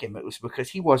didn't like him. It was because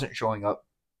he wasn't showing up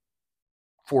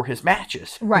for his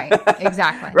matches. Right,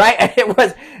 exactly. Right? It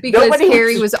was because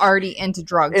Kerry was already into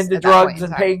drugs. And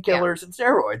painkillers and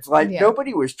steroids. Like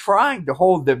nobody was trying to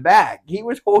hold them back. He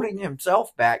was holding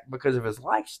himself back because of his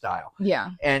lifestyle.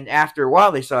 Yeah. And after a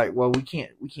while they saw, well, we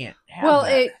can't have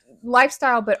that.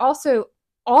 Lifestyle, but also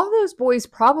all those boys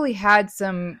probably had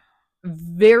some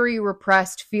very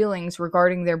repressed feelings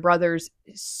regarding their brother's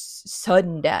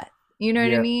sudden death. You know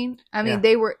what I mean? I mean,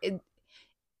 they were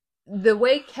the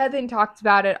way Kevin talked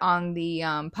about it on the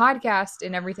podcast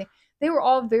and everything, they were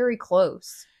all very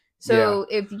close. So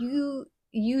if you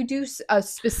do a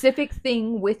specific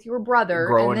thing with your brother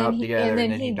and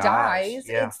then he dies,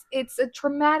 it's a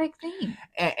traumatic thing.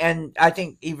 And I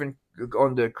think even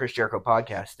on the Chris Jericho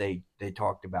podcast, they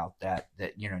talked about that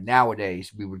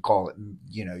nowadays we would call it,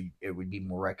 it would be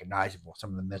more recognizable,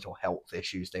 some of the mental health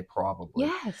issues they probably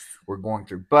were going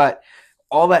through. But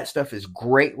all that stuff is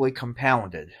greatly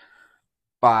compounded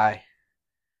by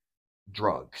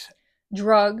drugs,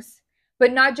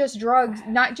 but not just drugs,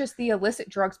 not just the illicit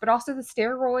drugs, but also the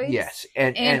steroids. Yes,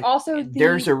 and also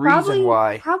there's a reason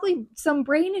why probably some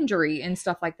brain injury and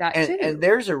stuff like that too. And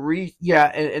there's a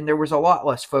and there was a lot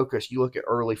less focus. You look at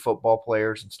early football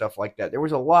players and stuff like that. There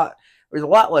was a lot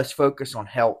less focus on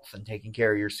health and taking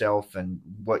care of yourself and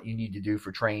what you need to do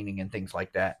for training and things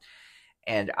like that.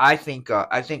 And I think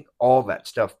all that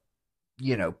stuff,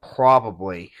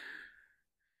 probably,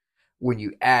 when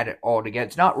you add it all together,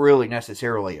 it's not really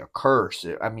necessarily a curse.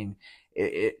 I mean,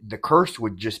 the curse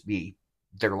would just be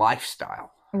their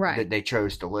lifestyle that they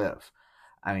chose to live.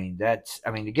 I mean,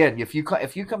 again, if you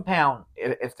compound,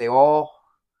 if they all,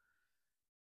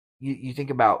 you think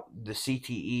about the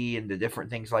CTE and the different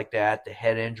things like that, the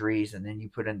head injuries, and then you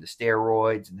put in the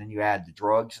steroids, and then you add the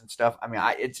drugs and stuff. I mean,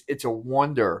 it's a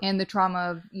wonder. And the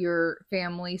trauma of your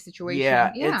family situation.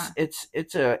 Yeah.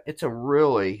 It's a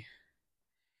really,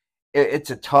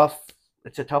 it's a tough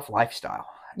lifestyle.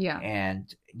 Yeah.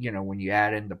 And, when you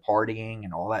add in the partying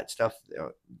and all that stuff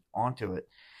onto it,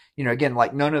 again,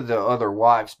 like none of the other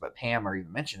wives but Pam are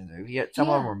even mentioned in the movie. Yet some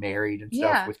of them were married and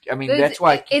stuff. That's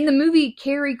why in the movie,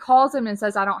 Kerry calls him and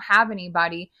says, "I don't have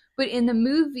anybody." But in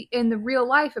the real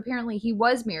life, apparently he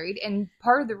was married, and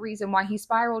part of the reason why he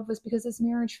spiraled was because his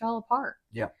marriage fell apart.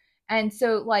 Yeah. And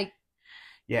so,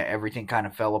 everything kind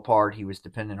of fell apart. He was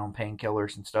dependent on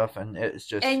painkillers and stuff, and it's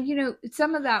just, and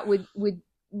some of that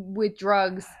with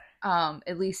drugs,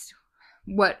 at least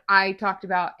what I talked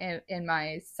about in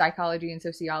my psychology and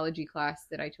sociology class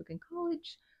that I took in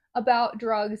college about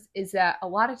drugs is that a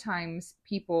lot of times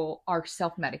people are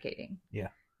self-medicating. Yeah.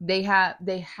 They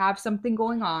have something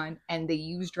going on and they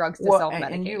use drugs to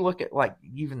self-medicate. And you look at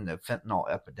even the fentanyl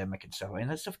epidemic and stuff, and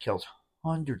that stuff kills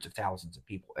hundreds of thousands of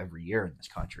people every year in this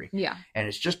country. Yeah. And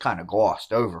it's just kind of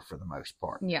glossed over for the most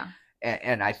part. Yeah.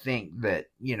 And I think that,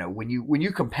 when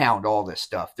you compound all this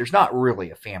stuff, there's not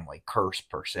really a family curse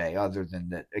per se, other than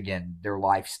that, again, their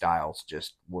lifestyles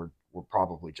just were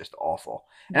probably just awful.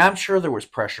 And I'm sure there was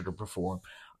pressure to perform.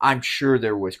 I'm sure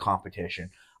there was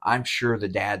competition. I'm sure the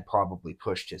dad probably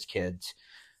pushed his kids.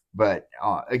 But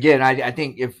again, I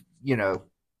think if,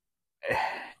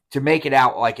 to make it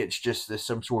out like it's just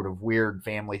some sort of weird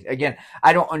family. Again,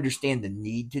 I don't understand the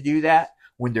need to do that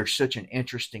when there's such an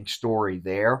interesting story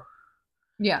there.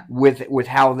 Yeah. With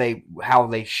how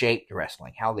they shaped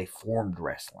wrestling, how they formed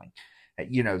wrestling.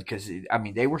 Because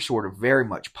they were sort of very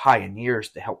much pioneers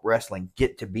to help wrestling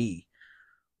get to be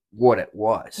what it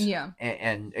was. Yeah.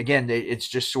 And again, it's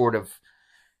just sort of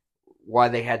why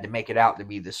they had to make it out to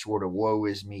be this sort of woe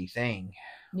is me thing.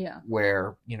 Yeah.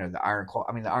 Where, the Iron Claw,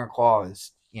 the Iron Claw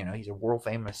is, he's a world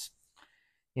famous,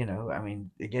 again,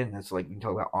 it's like you can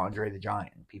talk about Andre the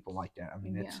Giant and people like that.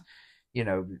 It's,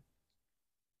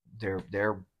 they're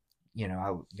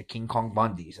the King Kong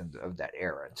Bundys of that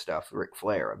era and stuff. Ric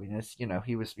Flair. It's,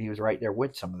 he was right there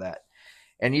with some of that.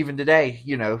 And even today,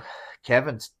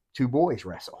 Kevin's two boys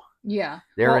wrestle. Yeah.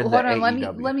 They're in the hold on.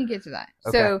 AEW. Let me get to that.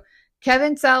 Okay. So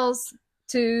Kevin sells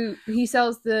the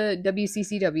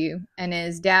WCCW, and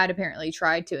his dad apparently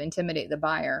tried to intimidate the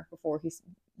buyer before he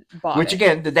bought Which it.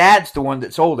 Again, the dad's the one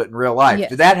that sold it in real life. Yes.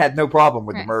 The dad had no problem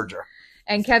with the merger.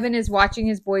 And Kevin is watching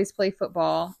his boys play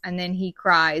football, and then he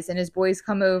cries, and his boys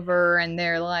come over, and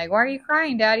they're like, "Why are you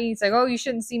crying, Daddy?" He's like, "Oh, you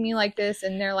shouldn't see me like this."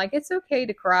 And they're like, "It's okay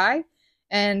to cry."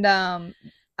 And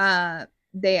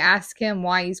they ask him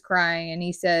why he's crying, and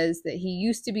he says that he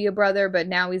used to be a brother, but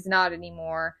now he's not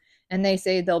anymore. And they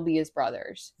say they'll be his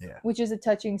brothers, which is a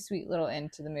touching, sweet little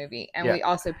end to the movie. And we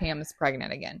also, Pam is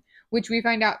pregnant again, which we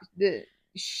find out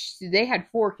they had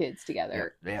 4 kids together.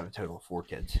 Yeah, they have a total of 4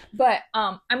 kids. But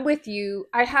I'm with you.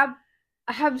 I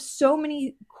have so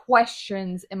many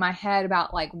questions in my head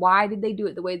about like why did they do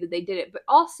it the way that they did it, but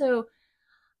also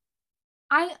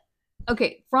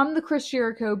from the Chris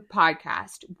Jericho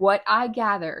podcast, what I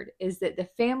gathered is that the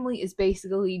family is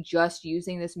basically just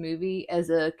using this movie as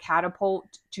a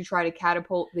catapult to try to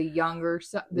catapult the younger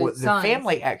sons. The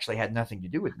family actually had nothing to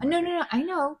do with it. No, I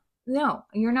know. No,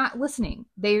 you're not listening.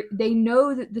 They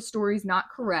know that the story's not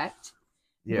correct,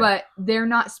 but they're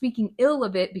not speaking ill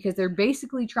of it because they're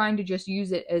basically trying to just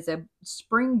use it as a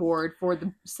springboard for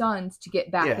the sons to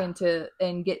get back into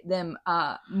and get them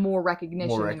more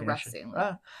recognition in wrestling.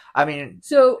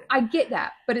 So I get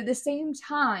that, but at the same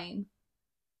time,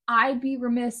 I'd be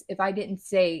remiss if I didn't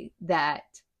say that.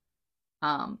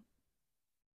 My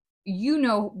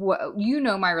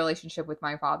relationship with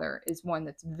my father is one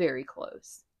that's very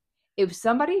close. If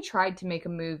somebody tried to make a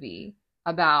movie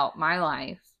about my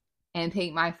life and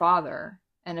paint my father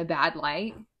in a bad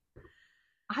light,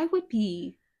 I would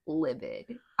be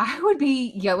livid. I would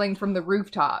be yelling from the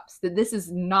rooftops that this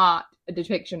is not a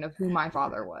depiction of who my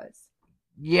father was.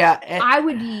 Yeah. I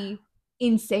would be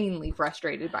insanely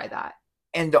frustrated by that.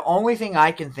 And the only thing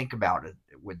I can think about it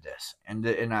with this,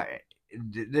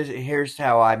 here's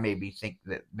how I maybe think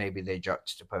that maybe they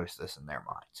juxtapose this in their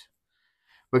minds.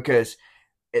 Because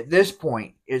at this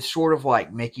point, it's sort of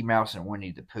like Mickey Mouse and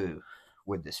Winnie the Pooh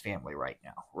with this family right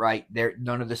now, right?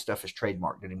 None of this stuff is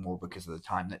trademarked anymore because of the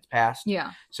time that's passed.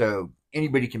 Yeah. So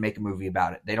anybody can make a movie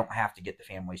about it. They don't have to get the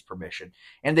family's permission.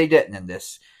 And they didn't in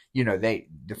this. The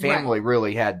family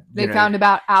really had... They found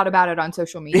out about it on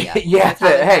social media.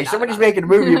 Hey, somebody's making a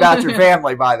movie about your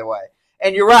family, by the way.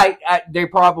 And you're right. They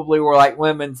probably were like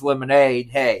Lemon's Lemonade.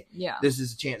 Hey, this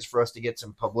is a chance for us to get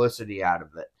some publicity out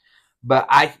of it. But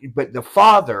the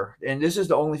father, and this is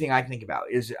the only thing I can think about,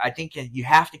 is I think you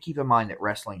have to keep in mind that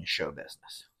wrestling is show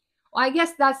business. Well, I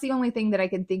guess that's the only thing that I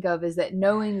can think of is that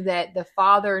knowing that the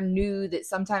father knew that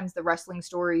sometimes the wrestling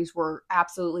stories were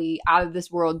absolutely out of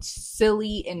this world,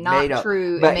 silly and not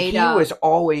true. But he was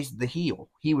always the heel.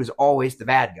 He was always the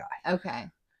bad guy. Okay.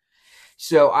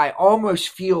 So I almost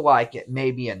feel like it may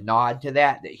be a nod to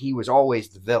that he was always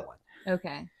the villain.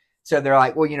 Okay. So they're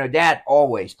like, well, Dad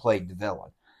always played the villain.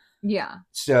 Yeah.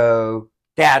 So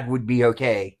Dad would be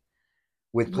okay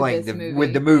with playing the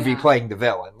movie playing the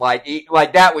villain. Like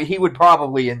that way he would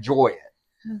probably enjoy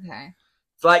it. Okay.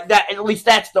 It's like that, at least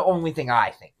that's the only thing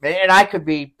I think. And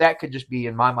that could just be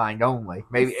in my mind only.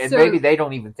 Maybe they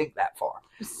don't even think that far.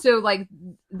 So like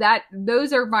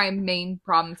those are my main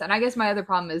problems. And I guess my other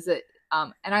problem is that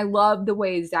and I love the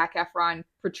way Zac Efron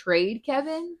portrayed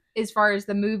Kevin as far as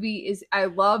the movie is. I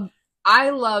love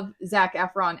Zac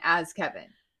Efron as Kevin.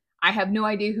 I have no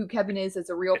idea who Kevin is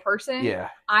as a real person. Yeah.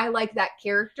 I like that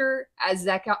character as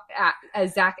Zac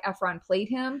Efron played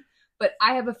him, but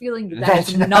I have a feeling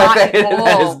that's not at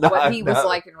all what he was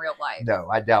like in real life. No,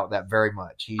 I doubt that very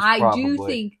much.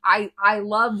 I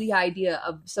love the idea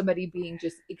of somebody being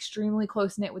just extremely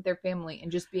close-knit with their family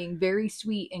and just being very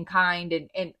sweet and kind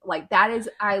and like that is,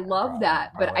 I love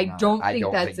that, but I don't think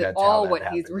that's at all what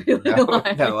he's really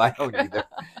like. No, I don't either.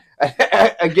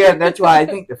 Again, that's why I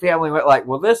think the family went like,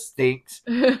 well, this stinks.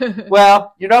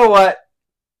 Well, you know what?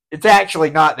 It's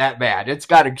actually not that bad. It's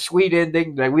got a sweet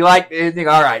ending. We like the ending.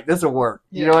 All right, this will work.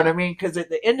 You know what I mean? Because at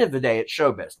the end of the day, it's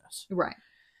show business. Right.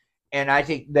 And I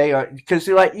think they are, because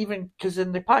they're like, even because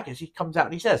in the podcast, he comes out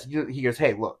and he says, he goes,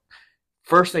 hey, look,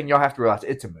 first thing y'all have to realize,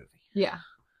 it's a movie. Yeah.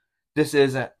 This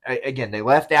isn't, again, they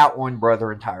left out one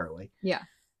brother entirely. Yeah.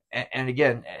 And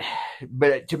again,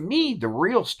 but to me, the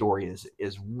real story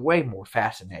is way more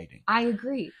fascinating. I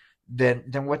agree.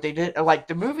 Than what they did. Like,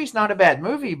 the movie's not a bad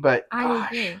movie, but I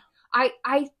agree.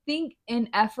 I think in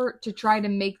effort to try to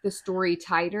make the story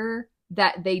tighter,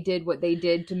 that they did what they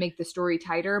did to make the story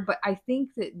tighter, but I think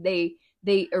that they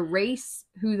erase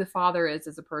who the father is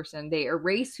as a person. They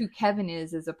erase who Kevin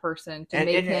is as a person to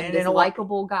make him this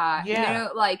likable guy. Yeah. You know,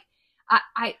 like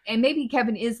and maybe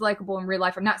Kevin is likable in real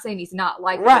life. I'm not saying he's not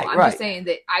likable. Right, I'm just saying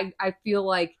that I feel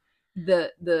like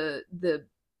the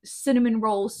cinnamon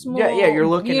roll small. Yeah, you're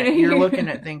looking you're looking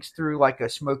at things through like a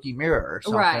smoky mirror or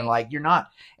something. Right. Like, you're not,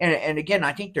 and again,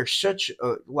 I think there's such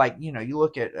like, you know, you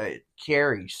look at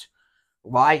Carrie's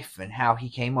life and how he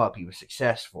came up. He was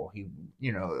successful. He,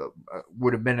 you know,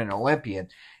 would have been an Olympian,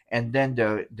 and then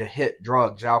to hit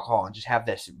drugs, alcohol, and just have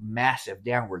this massive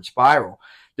downward spiral.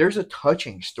 There's a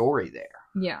touching story there.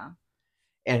 Yeah.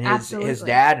 And his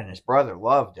dad and his brother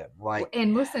loved him. Like,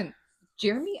 and listen,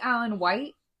 Jeremy Allen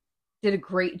White did a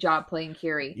great job playing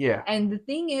Carrie. Yeah. And the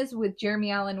thing is with Jeremy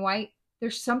Allen White,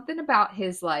 there's something about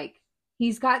his, like,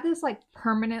 he's got this like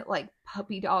permanent like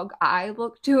puppy dog eye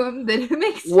look to him that it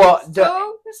makes him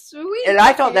so sweet. And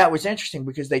I thought that was interesting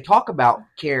because they talk about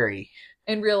Carrie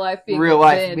in real life being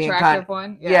being attractive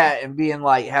one. Yeah, and being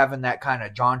like having that kind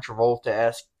of John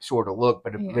Travolta-esque sort of look,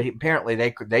 but apparently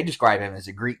they describe him as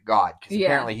a Greek god, because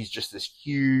apparently he's just this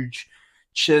huge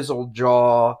chiseled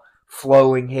jaw,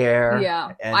 flowing hair.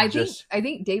 Yeah, and I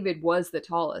think David was the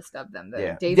tallest of them, though.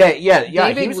 Yeah.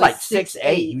 David he was like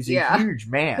 6'8". He was a huge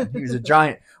man. He was a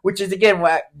giant, which is, again,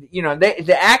 you know,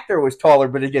 the actor was taller,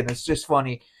 but again, it's just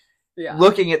funny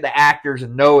looking at the actors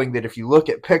and knowing that if you look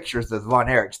at pictures of Von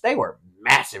Erichs, they were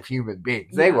massive human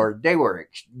beings. They were,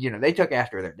 you know, they took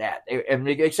after their dad,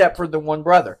 except for the one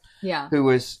brother, who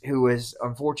was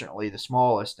unfortunately the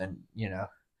smallest, and, you know,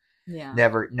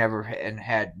 never and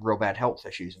had real bad health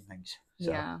issues and things.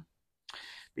 So. Yeah.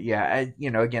 But yeah,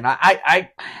 you know, again, I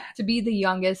to be the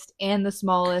youngest and the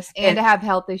smallest and to have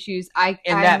health issues,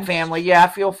 that family, I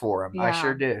feel for him. I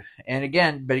sure do. And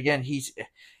again, he's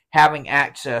having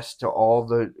access to all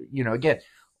the, you know, again,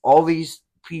 all these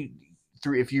people.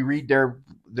 If you read a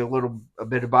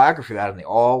bit of biography about them, they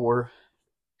all were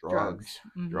drugs,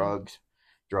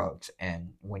 drugs,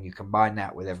 and when you combine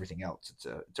that with everything else, it's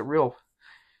a real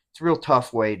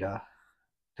tough way to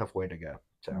go.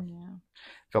 So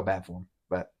feel bad for him,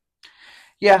 but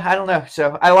yeah, I don't know.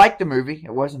 So I liked the movie.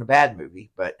 It wasn't a bad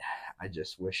movie, but I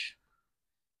just wish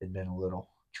it'd been a little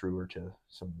truer to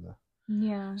some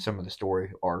of the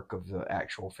story arc of the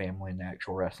actual family and the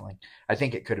actual wrestling. I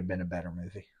think it could have been a better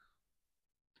movie.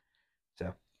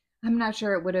 So I'm not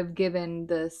sure it would have given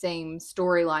the same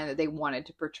storyline that they wanted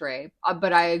to portray,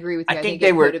 but I agree with you. I think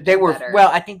they were better. Well,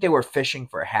 I think they were fishing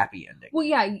for a happy ending. Well,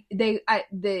 yeah,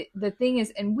 the thing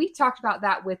is, and we talked about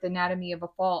that with Anatomy of a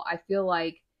Fall. I feel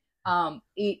like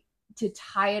to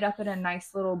tie it up in a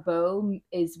nice little bow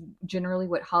is generally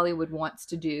what Hollywood wants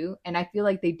to do, and I feel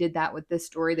like they did that with this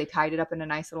story. They tied it up in a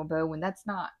nice little bow when that's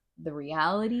not the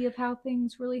reality of how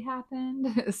things really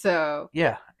happened. So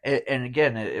yeah, and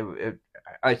again,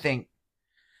 I think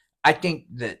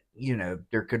that, you know,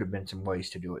 there could have been some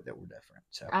ways to do it that were different.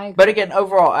 So, but again,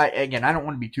 overall, I don't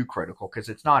want to be too critical, because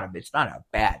it's not a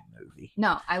bad movie.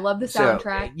 No, I love the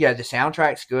soundtrack. So, yeah, the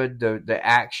soundtrack's good. The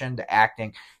action, the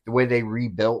acting, the way they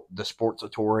rebuilt the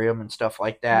sportsatorium and stuff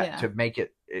like that to make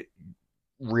it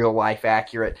real life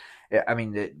accurate. I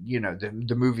mean,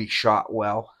 the movie shot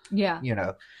well. Yeah, you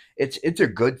know, it's a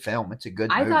good film. It's a good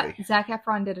movie. I thought Zac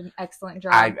Efron did an excellent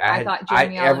job. I thought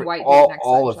Jeremy Allen White did an excellent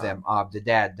all of job. them.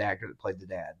 The actor that played the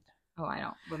dad. Oh, I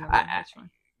don't remember which one.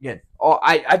 Yeah,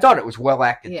 I thought it was well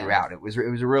acted throughout. It was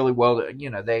a really well. You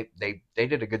know, they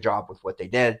did a good job with what they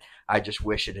did. I just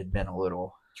wish it had been a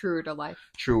little truer to life.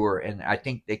 Truer, and I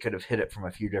think they could have hit it from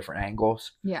a few different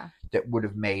angles. Yeah, that would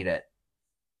have made it.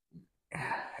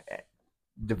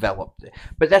 Developed it,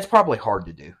 but that's probably hard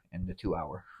to do in the 2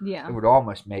 hour. Yeah, it would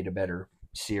almost made a better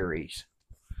series.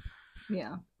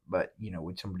 Yeah, but you know,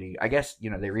 with somebody, I guess, you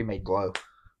know, they remade Glow,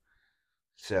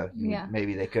 So Yeah.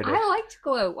 maybe they could have. I liked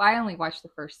Glow. I only watched the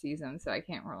first season, so I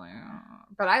can't really.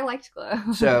 But I liked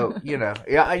Glow. So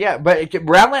yeah. But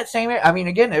around that same, I mean,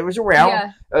 again, it was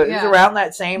around. It was around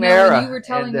that same era. When you were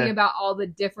telling me about all the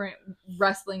different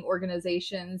wrestling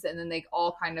organizations, and then they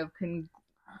all kind of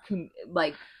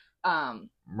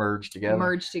merged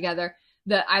together.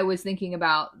 That I was thinking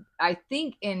about. I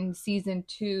think in season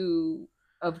 2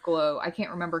 of Glow, I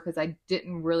can't remember because I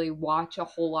didn't really watch a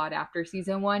whole lot after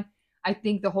season 1. I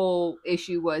think the whole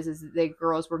issue was the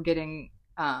girls were getting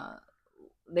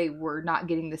they were not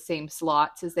getting the same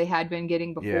slots as they had been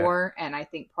getting before, and I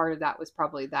think part of that was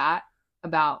probably that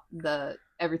about the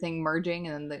everything merging,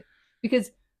 and because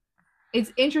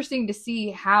it's interesting to see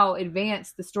how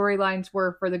advanced the storylines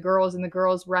were for the girls and the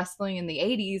girls wrestling in the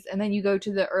 80s, and then you go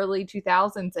to the early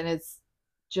 2000s and it's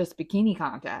just bikini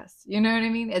contests. You know what I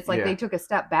mean? It's like they took a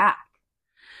step back.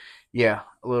 Yeah,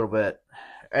 a little bit.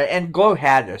 And Glow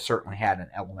certainly had an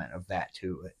element of that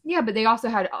to it. Yeah, but they also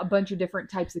had a bunch of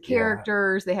different types of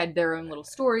characters. They had their own little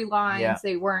storylines. Yeah.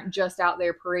 They weren't just out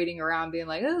there parading around being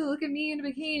like, oh, look at me in a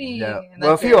bikini. No.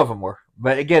 Well, a few of them were.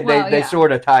 But again, they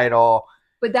sort of tie it all.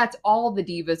 But that's all the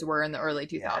divas were in the early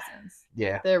 2000s.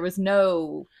 Yeah. There was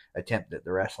no attempt at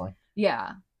the wrestling.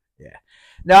 Yeah. Yeah.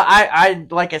 No, I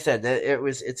like I said,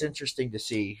 it's interesting to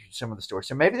see some of the stories.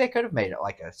 So maybe they could have made it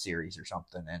like a series or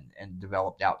something and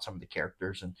developed out some of the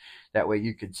characters, and that way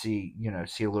you could see a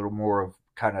little more of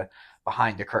kind of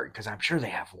behind the curtain, because I'm sure they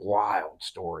have wild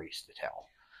stories to tell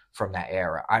from that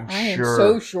era. I am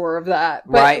so sure of that.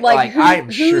 But right? like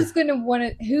who's gonna want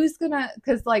it? Who's gonna?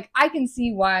 Because like I can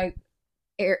see why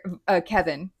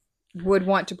Kevin would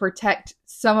want to protect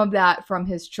some of that from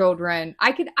his children.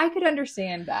 I could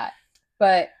understand that.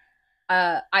 But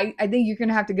I think you're going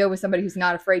to have to go with somebody who's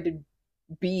not afraid to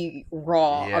be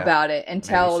raw about it and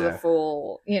tell the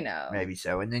full, Maybe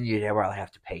so. And then you'd probably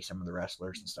have to pay some of the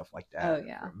wrestlers and stuff like that. Oh,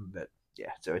 yeah. But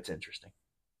yeah, so it's interesting.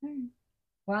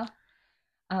 Well,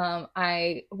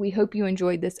 we hope you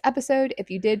enjoyed this episode. If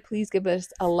you did, please give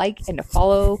us a like and a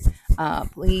follow.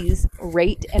 Please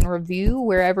rate and review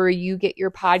wherever you get your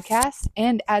podcasts.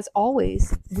 And as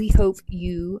always, we hope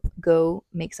you go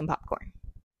make some popcorn.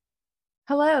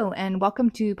 Hello, and welcome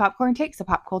to Popcorn Takes, a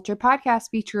pop culture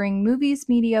podcast featuring movies,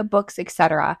 media, books,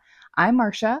 etc. I'm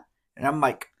Marcia. And I'm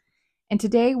Mike. And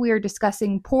today we are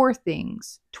discussing Poor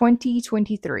Things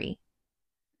 2023.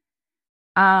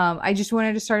 I just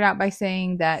wanted to start out by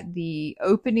saying that the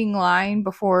opening line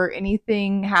before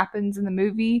anything happens in the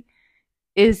movie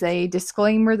is a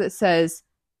disclaimer that says,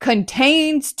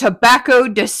 contains tobacco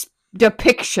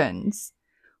depictions,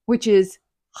 which is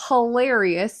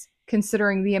hilarious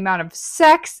considering the amount of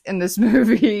sex in this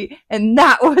movie, and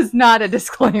that was not a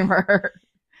disclaimer.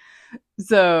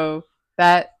 So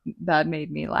that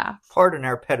made me laugh. Pardon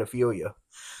our pedophilia.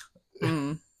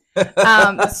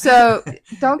 So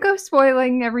don't go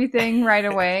spoiling everything right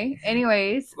away.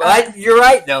 Anyways, you're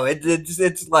right though.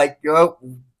 It's like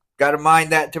gotta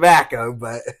mind that tobacco,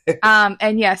 but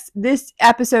and yes, this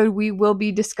episode we will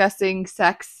be discussing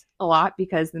sex a lot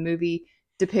because the movie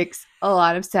depicts a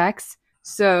lot of sex.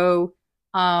 So,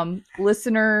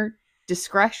 listener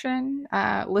discretion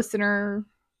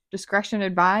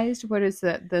advised. What is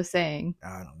the saying?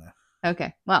 I don't know.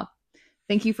 Okay. Well,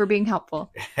 thank you for being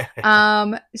helpful.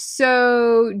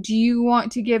 So do you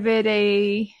want to give it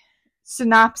a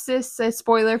synopsis, a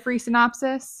spoiler-free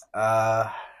synopsis?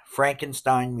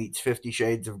 Frankenstein meets 50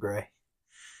 Shades of Grey.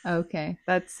 Okay.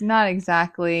 That's not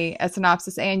exactly a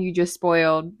synopsis, and you just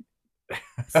spoiled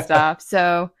stuff.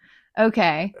 So,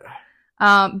 okay.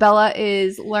 Bella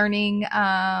is learning,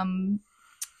 a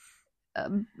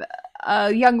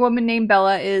young woman named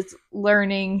Bella is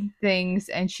learning things,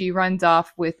 and she runs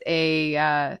off with a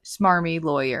smarmy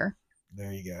lawyer.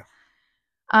 There you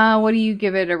go. What do you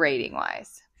give it a rating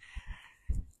wise?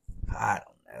 I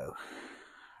don't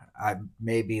know.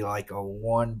 Maybe like a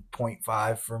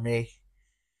 1.5 for me.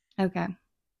 Okay.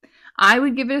 I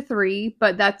would give it a 3,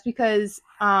 but that's because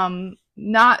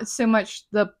not so much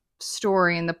the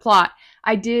story and the plot.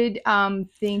 I did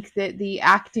think that the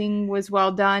acting was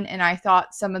well done, and I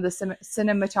thought some of the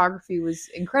cinematography was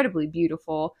incredibly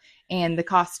beautiful, and the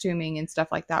costuming and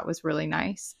stuff like that was really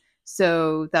nice.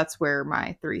 So that's where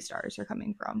my 3 stars are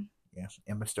coming from. Yes,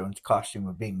 Emma Stone's costume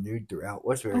of being nude throughout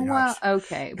was very nice. Well,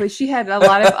 okay, but she had a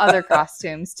lot of other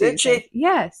costumes too. Did she?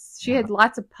 Yes, she had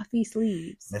lots of puffy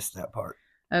sleeves. Missed that part.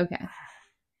 Okay.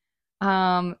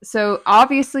 So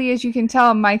obviously, as you can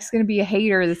tell, Mike's going to be a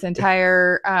hater this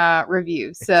entire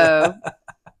review. So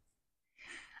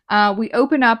we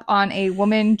open up on a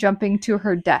woman jumping to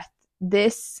her death.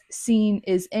 This scene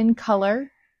is in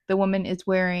color.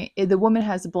 The woman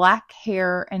has black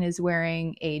hair and is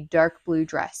wearing a dark blue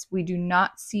dress. We do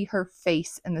not see her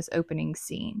face in this opening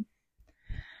scene.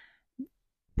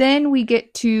 Then we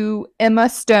get to Emma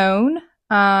Stone,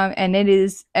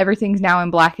 and everything's now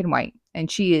in black and white, and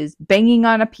she is banging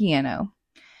on a piano.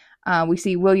 We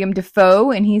see William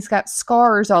Dafoe, and he's got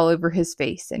scars all over his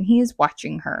face, and he is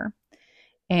watching her.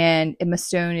 And Emma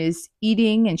Stone is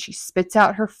eating, and she spits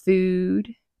out her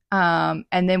food.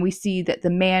 And then we see that the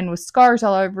man with scars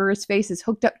all over his face is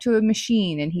hooked up to a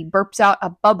machine, and he burps out a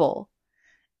bubble.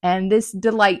 And this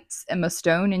delights Emma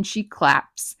Stone, and she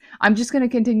claps. I'm just going to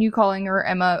continue calling her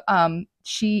Emma.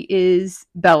 She is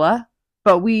Bella,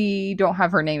 but we don't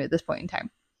have her name at this point in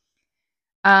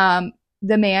time.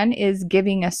 The man is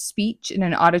giving a speech in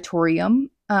an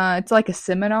auditorium. It's like a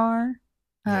seminar.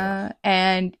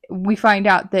 And we find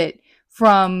out that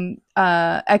from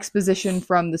exposition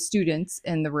from the students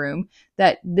in the room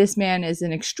that this man is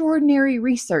an extraordinary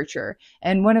researcher.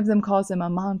 And one of them calls him a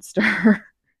monster.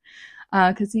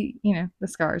 Because the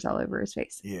scars all over his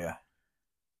face. Yeah.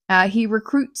 He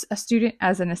recruits a student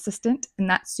as an assistant, and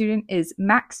that student is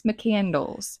Max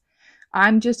McCandles.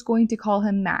 I'm just going to call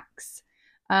him Max.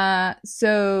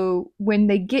 So when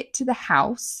they get to the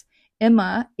house,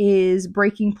 Emma is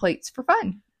breaking plates for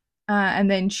fun. And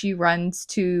then she runs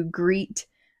to greet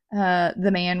the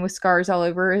man with scars all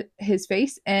over his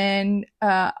face. And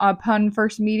upon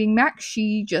first meeting Max,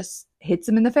 she just hits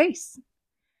him in the face.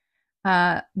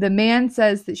 The man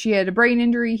says that she had a brain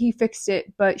injury. He fixed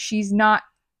it, but she's not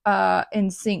in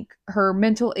sync. Her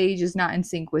mental age is not in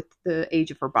sync with the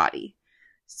age of her body.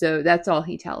 So that's all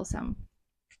he tells him.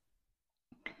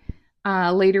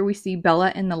 Later we see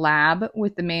Bella in the lab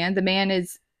with the man. The man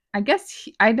is, I guess,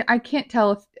 I can't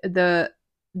tell if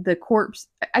the corpse,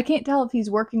 I can't tell if he's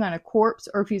working on a corpse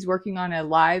or if he's working on a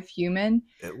live human.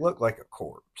 It looked like a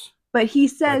corpse. But he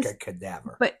says, like a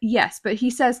cadaver. But he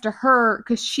says to her,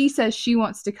 because she says she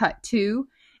wants to cut too,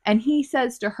 and he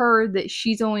says to her that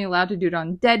she's only allowed to do it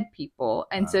on dead people,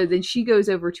 and so then she goes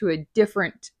over to a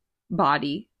different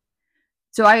body.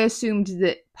 So I assumed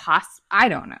that I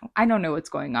don't know what's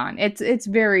going on. It's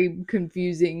very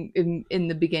confusing in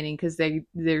the beginning because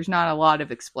there's not a lot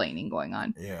of explaining going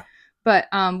on. Yeah. But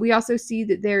we also see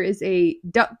that there is a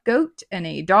duck goat and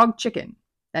a dog chicken.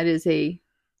 That is a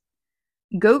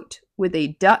goat with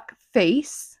a duck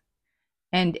face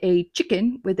and a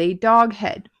chicken with a dog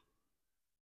head.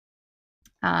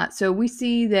 So we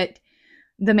see that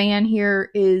the man here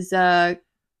is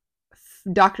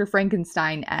Dr.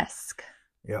 Frankenstein-esque.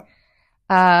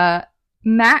 Yeah.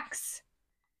 Max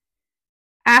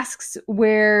asks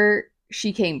where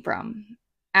she came from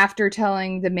after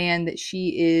telling the man that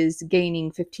she is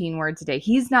gaining 15 words a day.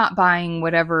 He's not buying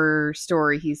whatever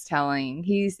story he's telling.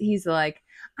 He's like,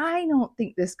 I don't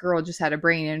think this girl just had a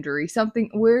brain injury.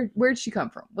 Where'd she come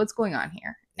from? What's going on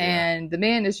here? Yeah. And the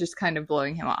man is just kind of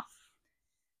blowing him off.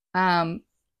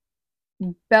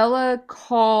 Bella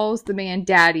calls the man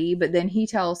daddy, but then he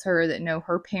tells her that no,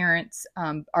 her parents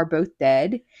are both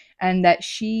dead, and that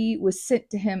she was sent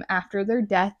to him after their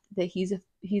death, that he's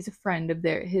a friend of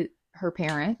her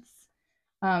parents,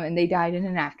 and they died in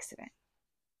an accident.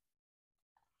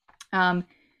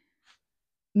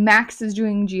 Max is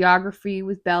doing geography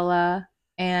with Bella,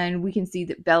 and we can see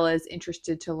that Bella is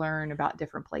interested to learn about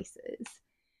different places.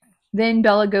 Then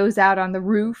Bella goes out on the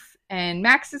roof, and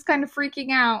Max is kind of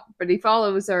freaking out, but he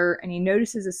follows her, and he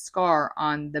notices a scar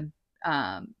on the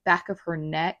back of her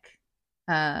neck,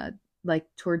 like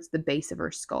towards the base of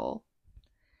her skull.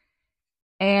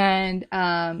 And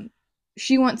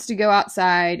she wants to go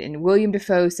outside, and William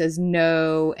Dafoe says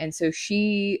no, and so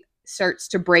she starts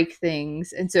to break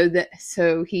things, and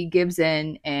so he gives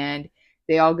in, and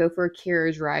they all go for a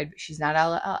carriage ride, but she's not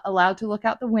allowed to look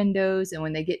out the windows. And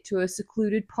when they get to a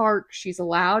secluded park, she's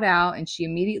allowed out, and she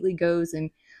immediately goes and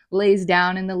lays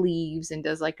down in the leaves and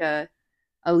does like a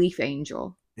leaf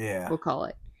angel. Yeah, we'll call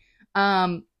it.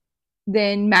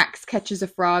 Then Max catches a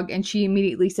frog, and she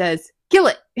immediately says, "Kill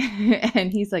it!"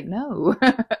 And he's like, "No."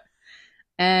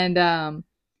 And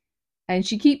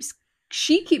she keeps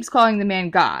calling the man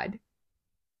God.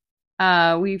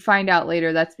 We find out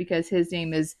later that's because his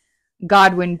name is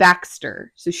Godwin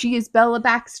Baxter. So she is Bella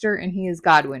Baxter and he is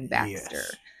Godwin Baxter.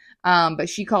 Yes. But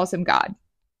she calls him God.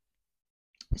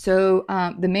 So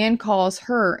the man calls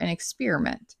her an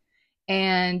experiment.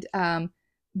 And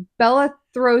Bella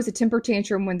throws a temper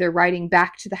tantrum when they're riding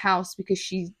back to the house because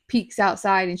she peeks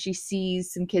outside and she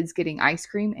sees some kids getting ice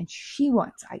cream and she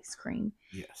wants ice cream.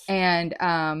 Yes. And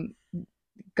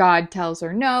God tells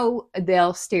her, no,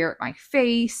 they'll stare at my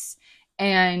face.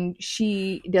 and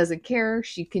she doesn't care.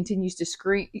 She continues to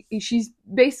scream. She's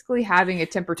basically having a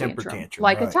temper tantrum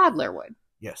like right. a toddler would.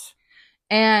 Yes.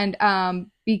 And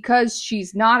because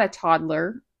she's not a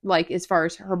toddler, like as far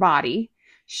as her body,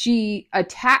 she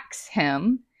attacks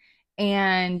him,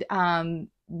 and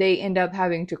they end up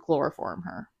having to chloroform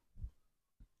her.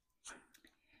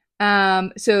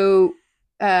 So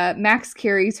Max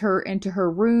carries her into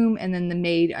her room, and then the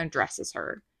maid undresses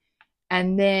her.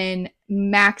 And then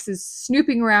Max is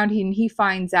snooping around, and he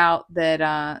finds out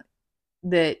that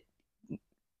that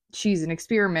she's an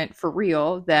experiment for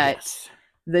real, that Yes.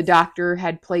 the doctor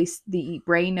had placed the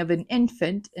brain of an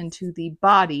infant into the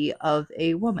body of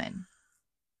a woman.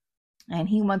 And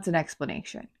he wants an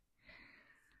explanation.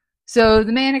 So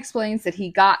the man explains that he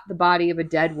got the body of a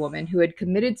dead woman who had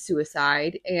committed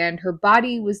suicide, and her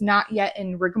body was not yet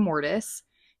in rigor mortis.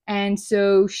 And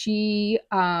so he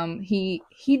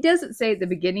doesn't say at the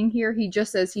beginning here, he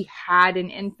just says he had an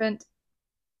infant,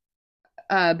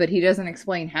 but he doesn't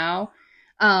explain how.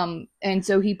 And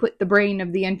so he put the brain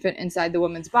of the infant inside the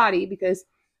woman's body, because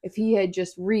if he had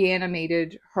just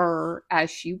reanimated her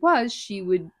as she was, she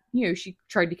would, she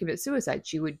tried to commit suicide,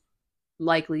 she would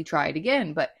likely try it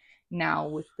again. But now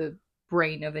with the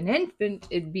brain of an infant,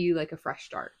 it'd be like a fresh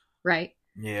start, right?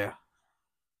 Yeah.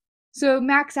 So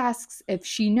Max asks if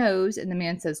she knows, and the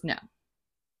man says no.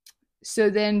 So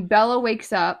then Bella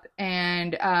wakes up,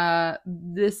 and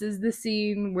this is the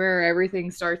scene where everything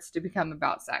starts to become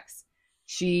about sex.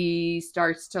 She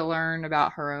starts to learn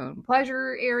about her own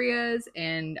pleasure areas,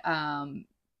 and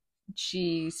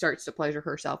she starts to pleasure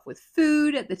herself with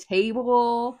food at the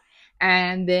table,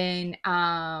 and then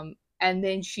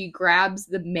she grabs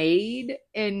the maid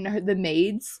in the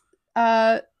maid's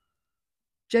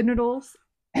genitals.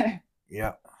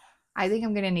 Yeah. I think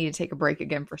I'm gonna need to take a break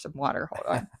again for some water.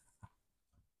 Hold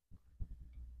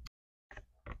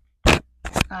on.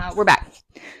 We're back.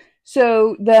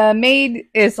 So the maid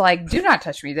is like, "Do not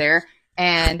touch me there,"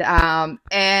 and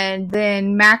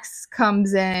then Max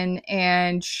comes in,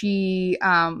 and she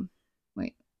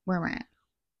wait, where am I at?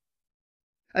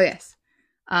 Oh yes,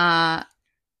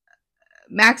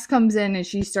 Max comes in, and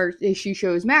she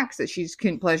shows Max that she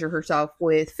can pleasure herself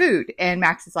with food, and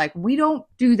Max is like, "We don't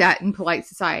do that in polite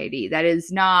society. That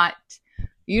is not,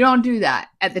 you don't do that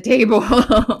at the table."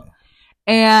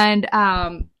 And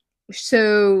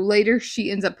so later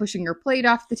she ends up pushing her plate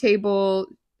off the table,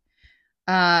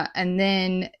 and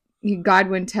then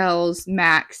Godwin tells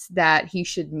Max that he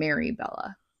should marry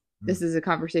Bella. This is a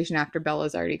conversation after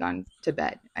Bella's already gone to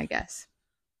bed, I guess.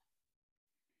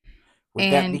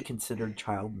 Would that be considered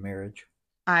child marriage?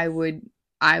 I would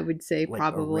say like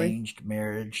probably arranged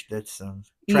marriage. That's some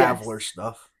traveler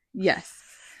stuff. Yes.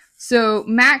 So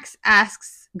Max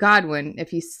asks Godwin if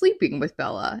he's sleeping with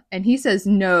Bella, and he says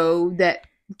no, that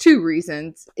 2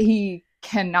 reasons. He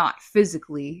cannot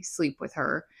physically sleep with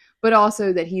her, but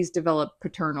also that he's developed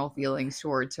paternal feelings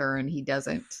towards her, and he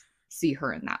doesn't see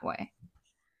her in that way.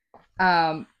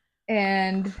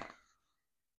 And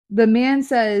the man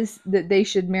says that they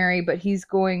should marry, but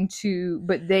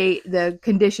the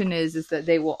condition is that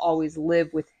they will always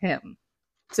live with him.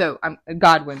 So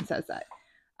Godwin says that.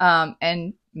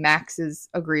 And Max is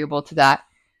agreeable to that.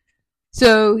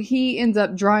 So he ends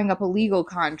up drawing up a legal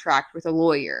contract with a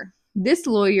lawyer. This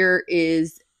lawyer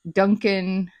is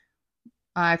Duncan,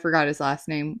 I forgot his last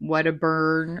name,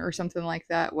 Wedderburn or something like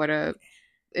that.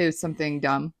 It was something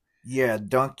dumb. Yeah,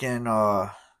 Duncan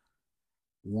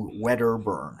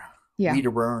Wedderburn. Yeah.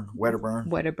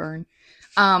 Wedderburn.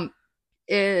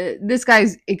 This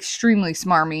guy's extremely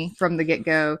smarmy from the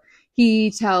get-go.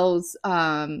 He tells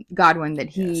Godwin that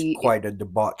he's quite a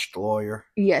debauched lawyer.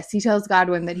 Yes, he tells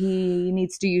Godwin that he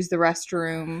needs to use the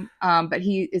restroom, but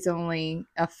it's only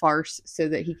a farce so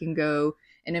that he can go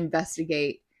and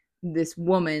investigate this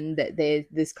woman that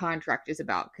this contract is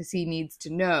about, because he needs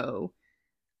to know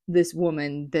this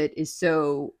woman that is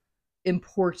so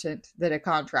important that a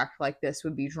contract like this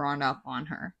would be drawn up on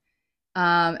her.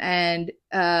 And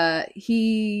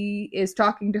he is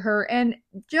talking to her and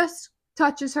just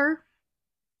touches her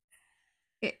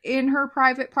in her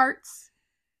private parts.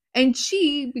 And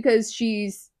she, because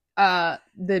she's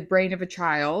the brain of a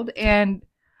child, and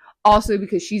also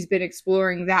because she's been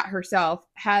exploring that herself,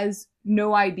 has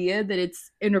no idea that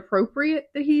it's inappropriate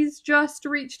that he's just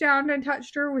reached down and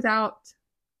touched her without.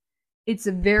 It's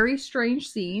a very strange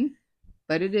scene,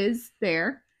 but it is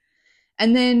there.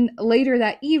 And then later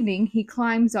that evening, he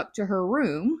climbs up to her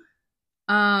room,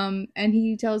 and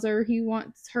he tells her he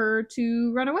wants her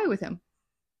to run away with him.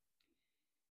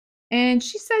 And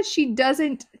she says she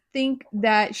doesn't think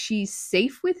that she's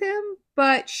safe with him,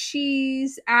 but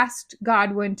she's asked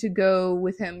Godwin to go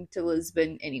with him to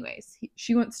Lisbon anyways.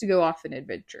 She wants to go off an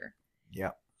adventure.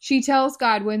 Yeah. She tells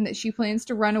Godwin that she plans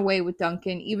to run away with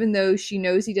Duncan, even though she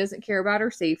knows he doesn't care about her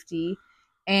safety.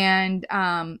 And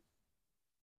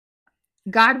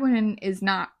Godwin is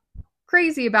not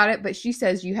crazy about it, but she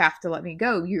says, you have to let me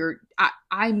go. If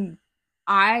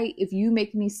you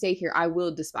make me stay here, I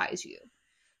will despise you.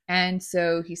 And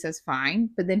so he says,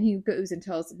 fine. But then he goes and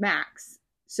tells Max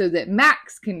so that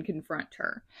Max can confront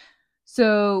her.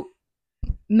 So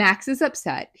Max is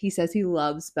upset. He says he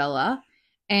loves Bella.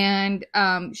 And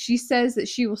she says that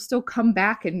she will still come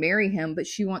back and marry him, but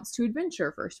she wants to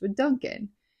adventure first with Duncan.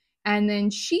 And then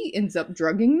she ends up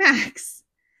drugging Max.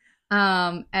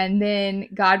 And then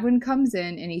Godwin comes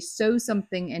in and he sews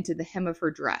something into the hem of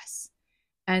her dress.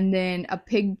 And then a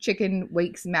pig chicken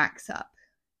wakes Max up.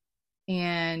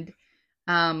 And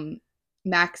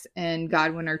Max and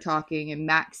Godwin are talking, and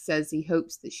Max says he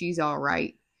hopes that she's all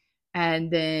right.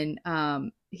 And then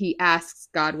he asks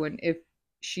Godwin if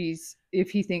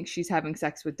he thinks she's having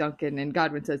sex with Duncan, and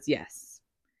Godwin says yes.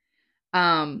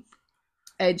 And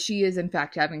she is in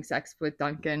fact having sex with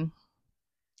Duncan.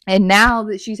 And now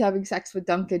that she's having sex with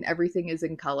Duncan, everything is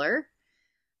in color.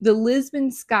 The Lisbon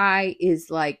sky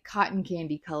is like cotton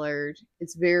candy colored.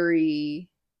 It's very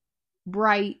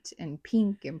bright and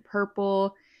pink and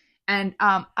purple. And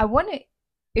I want to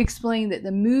explain that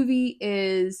the movie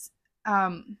is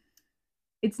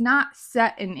it's not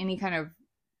set in any kind of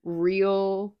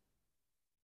real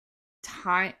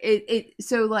time.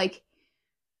 So like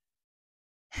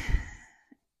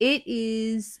it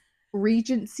is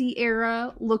Regency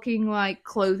era looking like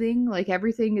clothing. Like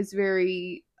everything is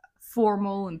very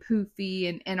formal and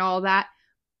poofy and all that.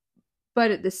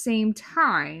 But at the same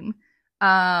time,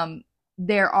 it's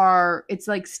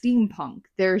like steampunk.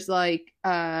 There's like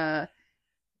well,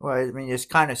 I mean, it's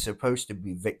kind of supposed to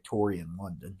be Victorian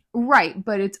London, right?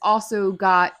 But it's also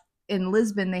got, in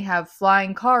Lisbon they have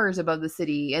flying cars above the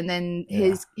city, and then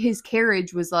his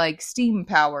carriage was like steam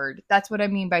powered. That's what I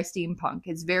mean by steampunk.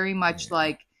 It's very much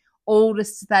like old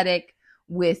aesthetic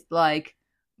with like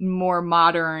more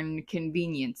modern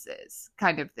conveniences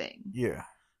kind of thing. Yeah.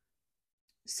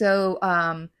 So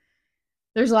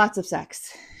there's lots of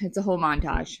sex. It's a whole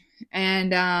montage.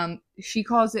 And she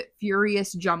calls it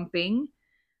furious jumping.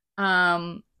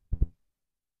 The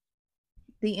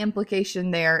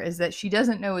implication there is that she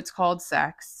doesn't know it's called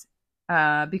sex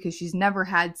because she's never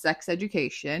had sex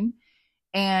education.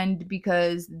 And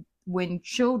because when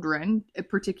children,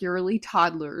 particularly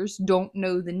toddlers, don't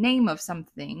know the name of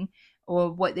something,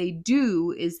 or what they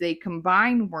do is they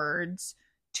combine words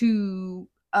to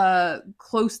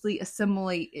closely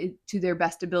assimilate it to their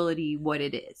best ability what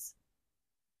it is.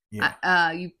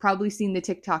 Yeah. You've probably seen the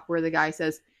TikTok where the guy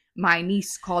says, my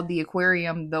niece called the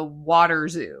aquarium the water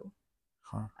zoo.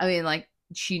 Huh. I mean, like,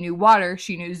 she knew water,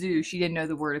 she knew zoo, she didn't know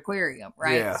the word aquarium,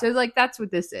 right? Yeah. So, like, that's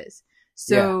what this is.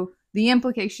 So, the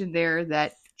implication there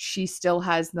that she still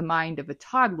has the mind of a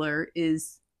toddler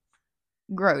is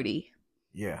grody.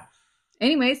 Yeah.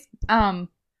 Anyways,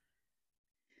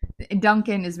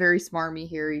 Duncan is very smarmy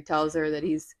here. He tells her that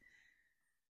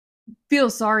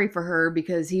feels sorry for her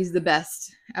because he's the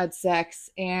best at sex.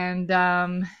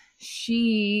 And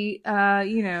she,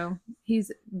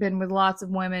 he's been with lots of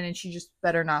women and she just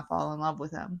better not fall in love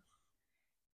with him.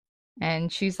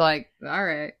 And she's like, all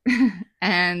right.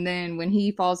 And then when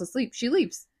he falls asleep, she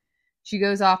leaves. She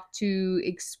goes off to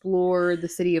explore the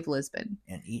city of Lisbon.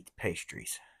 And eat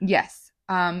pastries. Yes.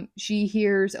 She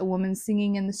hears a woman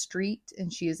singing in the street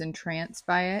and she is entranced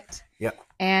by it. Yep.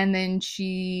 And then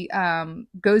she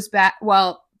goes back.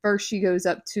 Well, first she goes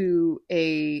up to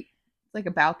a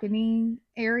balcony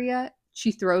area.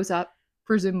 She throws up,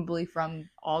 presumably from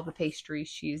all the pastries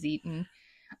she's eaten.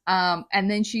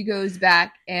 And then she goes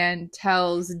back and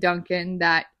tells Duncan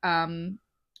that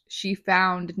she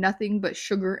found nothing but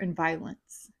sugar and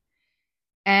violence.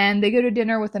 And they go to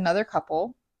dinner with another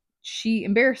couple. She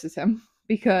embarrasses him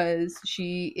because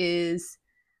she is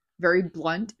very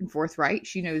blunt and forthright.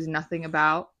 She knows nothing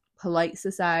about polite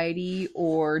society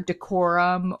or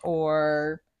decorum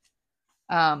or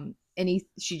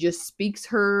she just speaks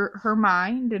her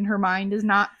mind, and her mind is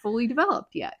not fully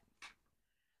developed yet.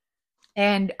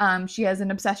 And she has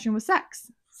an obsession with sex.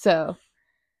 So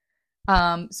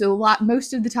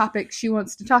most of the topics she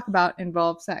wants to talk about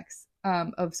involve sex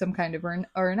of some kind of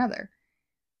or another.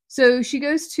 So she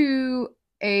goes to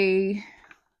they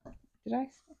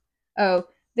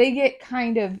get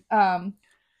kind of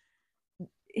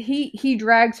he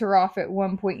drags her off at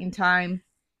one point in time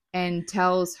and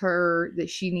tells her that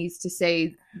she needs to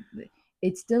say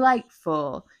it's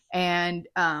delightful, and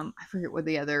I forget what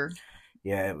the other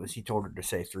Yeah, it was. He told her to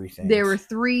say 3 things. There were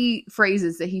 3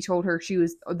 phrases that he told her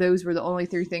those were the only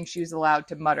 3 things she was allowed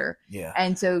to mutter. Yeah.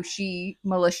 And so she,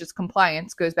 malicious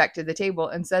compliance, goes back to the table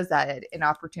and says that at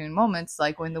inopportune moments,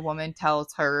 like when the woman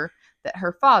tells her that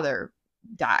her father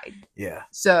died. Yeah.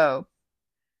 So,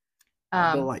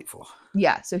 delightful.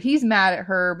 Yeah, so he's mad at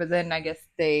her, but then I guess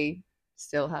they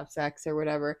still have sex or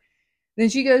whatever. Then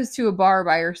she goes to a bar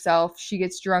by herself. She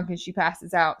gets drunk and she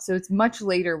passes out. So it's much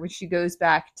later when she goes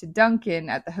back to Duncan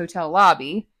at the hotel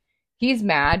lobby. He's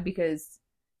mad because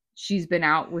she's been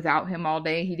out without him all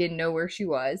day. He didn't know where she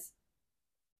was.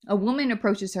 A woman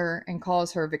approaches her and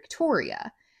calls her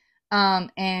Victoria.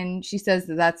 And she says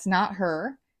that that's not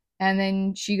her. And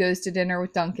then she goes to dinner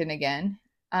with Duncan again.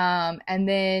 And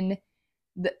then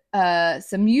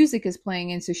some music is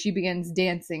playing, and so she begins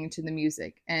dancing to the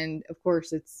music. And of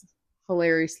course, it's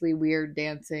hilariously weird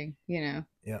dancing, you know.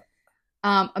 Yeah.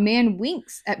 A man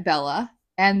winks at Bella,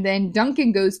 and then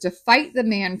Duncan goes to fight the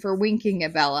man for winking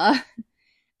at Bella.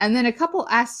 And then a couple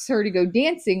asks her to go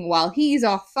dancing while he's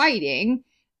off fighting.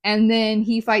 And then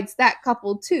he fights that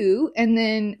couple too. And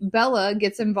then Bella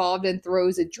gets involved and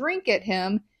throws a drink at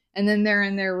him. And then they're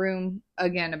in their room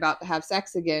again, about to have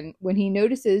sex again, when he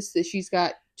notices that she's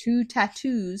got 2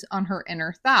 tattoos on her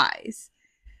inner thighs.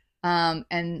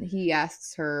 And he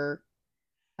asks her,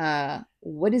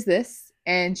 what is this?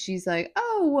 And she's like,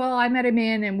 oh, well, I met a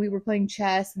man and we were playing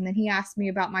chess. And then he asked me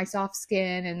about my soft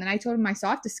skin. And then I told him my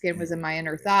softest skin was in my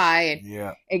inner thigh.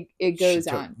 And it goes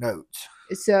on. Notes.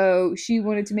 So she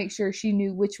wanted to make sure she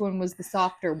knew which one was the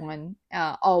softer one,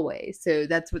 always. So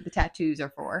that's what the tattoos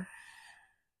are for.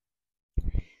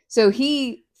 So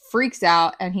he freaks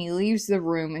out and he leaves the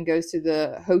room and goes to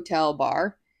the hotel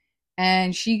bar.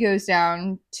 And she goes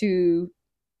down to,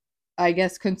 I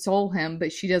guess, console him,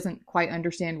 but she doesn't quite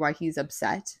understand why he's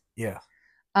upset. Yeah.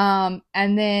 And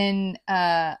then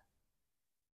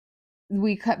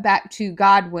we cut back to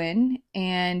Godwin,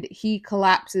 and he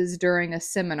collapses during a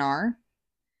seminar.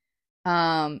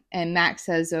 And Max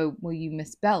says, oh, well, you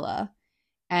miss Bella.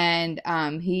 And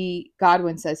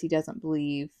Godwin says he doesn't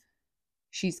believe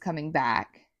she's coming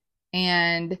back.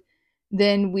 And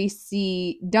then we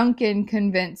see Duncan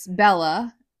convince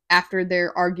Bella, after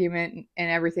their argument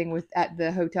and everything at the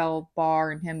hotel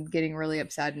bar and him getting really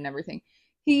upset and everything.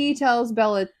 He tells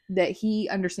Bella that he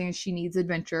understands she needs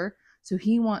adventure, so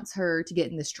he wants her to get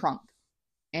in this trunk.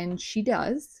 And she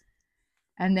does.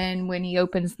 And then when he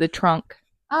opens the trunk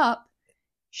up,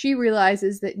 she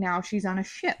realizes that now she's on a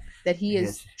ship, that he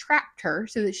has trapped her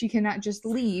so that she cannot just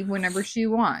leave whenever she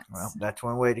wants. Well, that's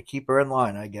one way to keep her in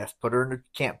line, I guess.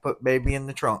 Can't put baby in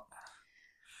the trunk.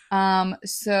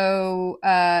 So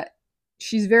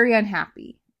she's very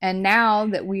unhappy. And now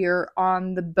that we are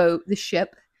on the boat, the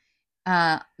ship,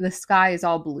 the sky is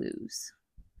all blues.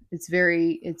 It's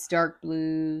dark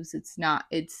blues. It's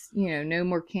no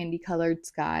more candy colored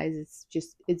skies.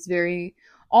 It's very,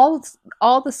 all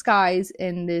the skies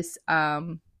in this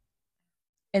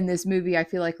movie, I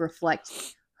feel like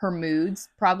reflect her moods,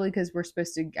 probably because we're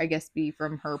supposed to, I guess, be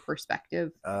from her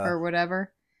perspective or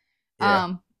whatever.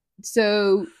 Yeah.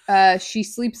 So she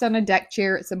sleeps on a deck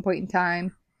chair at some point in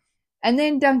time. And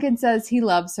then Duncan says he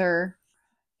loves her.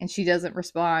 And she doesn't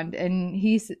respond. And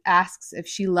he asks if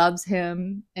she loves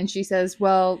him. And she says,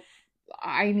 well,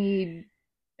 I need...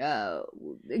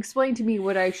 explain to me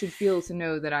what I should feel to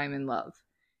know that I'm in love.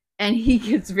 And he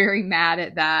gets very mad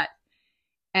at that.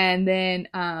 And then...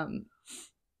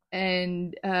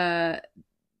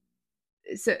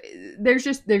 so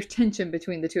there's tension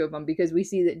between the two of them. Because we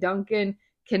see that Duncan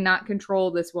cannot control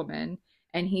this woman,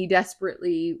 and he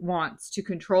desperately wants to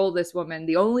control this woman,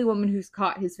 the only woman who's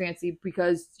caught his fancy,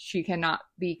 because she cannot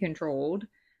be controlled,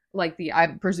 like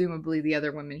presumably the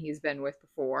other women he's been with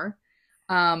before.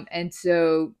 And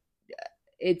so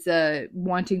it's a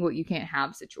wanting what you can't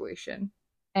have situation.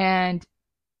 And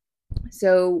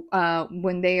so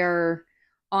when they are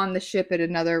on the ship at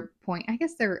another point, I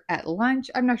guess they're at lunch,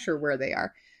 I'm not sure where they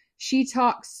are, she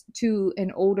talks to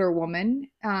an older woman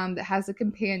that has a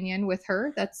companion with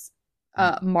her. That's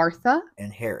Martha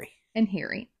and Harry.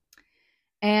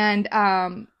 And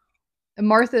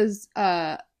Martha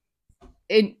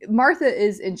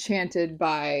is enchanted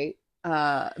by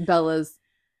Bella's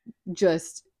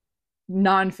just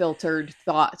non-filtered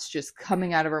thoughts just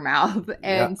coming out of her mouth.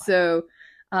 And so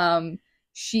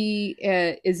she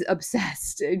is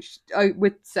obsessed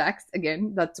with sex.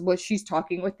 Again, that's what she's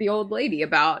talking with the old lady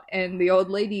about. And the old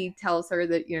lady tells her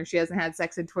that, she hasn't had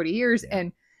sex in 20 years. Yeah.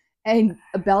 And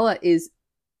Bella is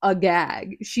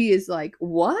agag. She is like,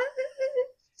 what?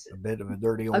 A bit of a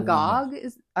dirty old agog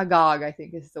woman. Agog, I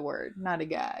think is the word, not a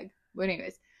gag. But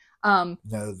anyways. No,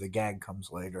 the gag comes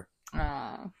later.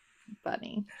 Ah,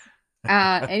 funny.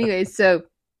 Anyway,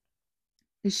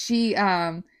 she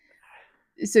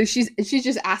she's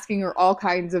just asking her all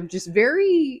kinds of just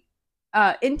very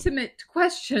intimate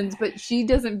questions, but she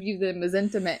doesn't view them as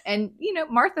intimate. And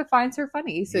Martha finds her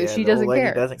funny, so Yeah, she the old doesn't lady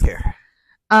care. doesn't care.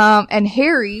 And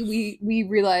Harry, we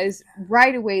realize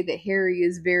right away that Harry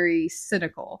is very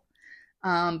cynical.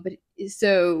 But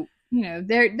so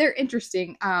they're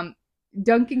interesting.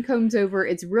 Duncan comes over.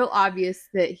 It's real obvious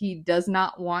that he does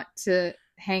not want to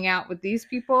hang out with these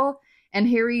people. And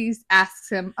Harry asks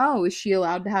him, "Oh, is she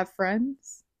allowed to have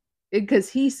friends?" Because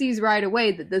he sees right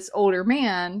away that this older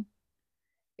man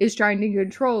is trying to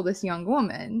control this young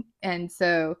woman. And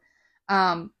so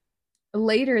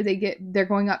later they're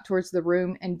going up towards the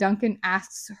room, and Duncan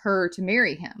asks her to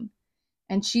marry him.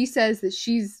 And she says that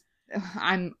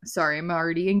I'm sorry, I'm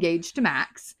already engaged to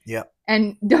Max. Yep.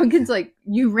 And Duncan's like,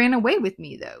 "You ran away with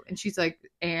me though." And she's like,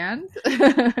 "And?"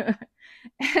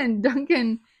 And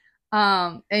Duncan,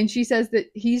 and she says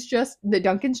that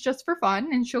Duncan's just for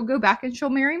fun, and she'll go back and she'll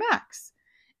marry Max.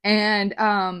 And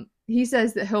he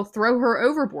says that he'll throw her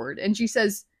overboard. And she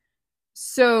says,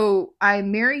 "So I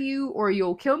marry you or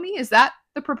you'll kill me? Is that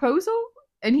the proposal?"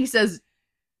 And he says,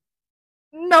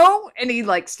 "No." And he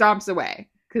like stomps away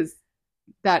because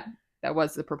that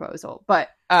was the proposal. But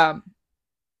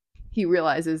he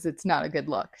realizes it's not a good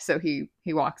look, so he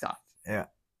walks off. Yeah.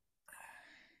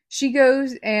 She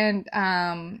goes and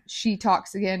she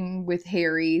talks again with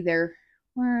Harry. They're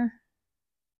on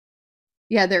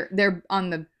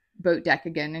the boat deck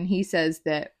again, and he says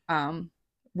that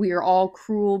we are all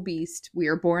cruel beasts. We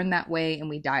are born that way and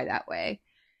we die that way.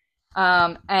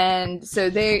 And so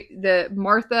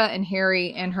Martha and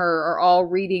Harry and her are all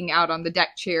reading out on the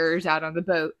deck chairs out on the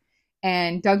boat.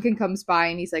 And Duncan comes by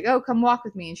and he's like, "Oh, come walk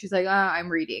with me." And she's like, "I'm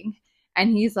reading."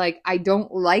 And he's like, "I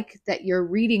don't like that you're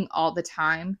reading all the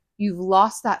time. You've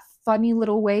lost that funny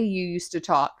little way you used to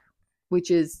talk," which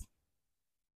is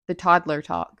the toddler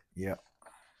talk. Yeah.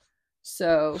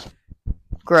 So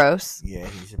gross. Yeah,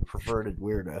 he's a perverted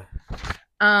weirdo.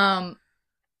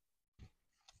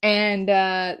 And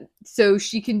so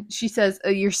she says,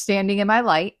 "You're standing in my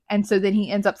light." And so then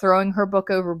he ends up throwing her book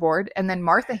overboard. And then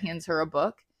Martha hands her a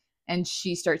book and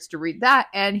she starts to read that.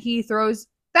 And he throws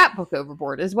that book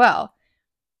overboard as well.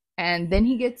 And then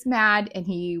he gets mad and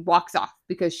he walks off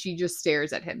because she just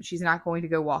stares at him. She's not going to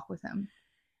go walk with him.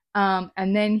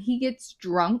 And then he gets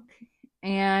drunk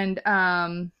and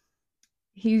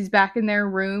he's back in their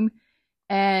room.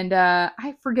 And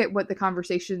I forget what the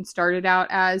conversation started out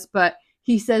as, but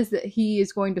he says that he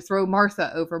is going to throw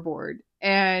Martha overboard.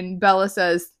 And Bella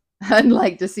says, "I'd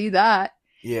like to see that."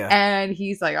 Yeah. And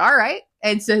he's like, "All right."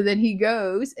 And so then he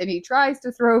goes and he tries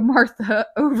to throw Martha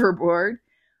overboard.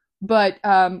 But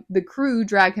the crew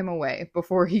drag him away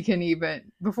before he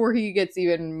gets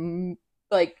even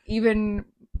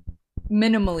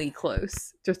minimally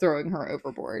close to throwing her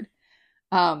overboard.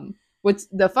 What's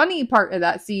the funny part of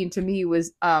that scene to me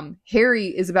was Harry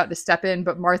is about to step in,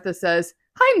 but Martha says,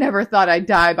 "I never thought I'd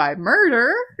die by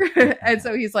murder." And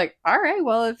so he's like, "All right,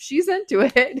 well, if she's into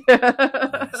it."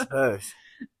 I suppose.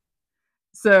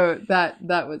 So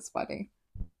that was funny.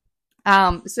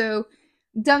 So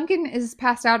Duncan is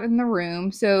passed out in the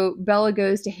room. So Bella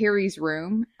goes to Harry's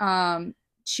room.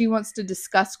 She wants to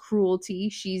discuss cruelty.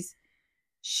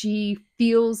 She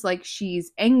feels like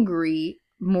she's angry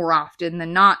more often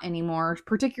than not anymore,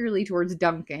 particularly towards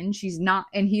Duncan. She's not,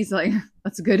 and he's like,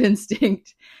 "That's a good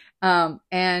instinct."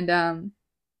 And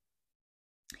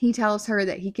he tells her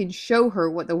that he can show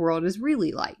her what the world is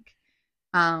really like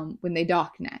when they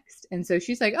dock next. And so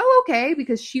she's like, "Oh, okay,"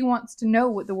 because she wants to know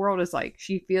what the world is like.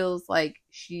 She feels like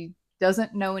she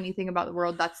doesn't know anything about the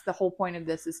world. That's the whole point of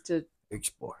this, is to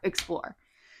explore.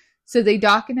 So they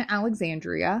dock into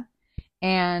Alexandria,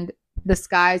 and the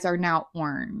skies are now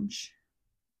orange.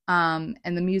 And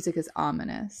the music is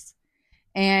ominous.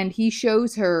 And he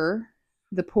shows her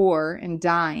the poor and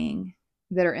dying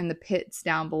that are in the pits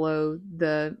down below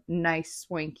the nice,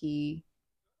 swanky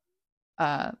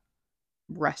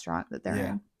restaurant that they're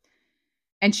in.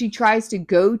 And she tries to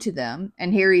go to them,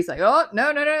 and Harry's like, "Oh,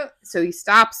 no." So he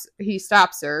stops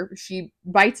her. She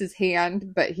bites his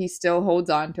hand, but he still holds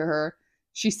on to her.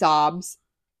 She sobs.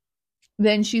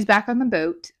 Then she's back on the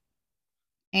boat,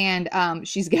 and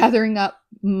she's gathering up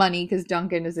money because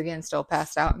Duncan is again still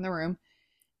passed out in the room.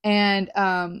 And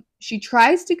she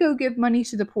tries to go give money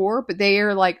to the poor, but they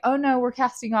are like, "Oh no, we're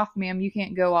casting off, ma'am. You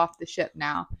can't go off the ship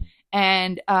now."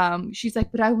 And she's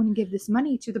like, "But I want to give this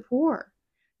money to the poor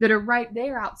that are right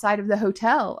there outside of the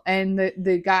hotel." And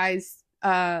the guys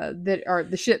that are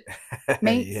the ship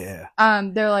mates,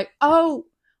 they're like, "Oh,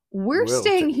 we're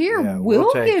staying here. Yeah,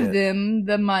 we'll take give it. them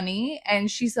the money.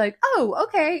 And she's like, oh,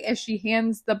 okay. As she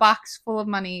hands the box full of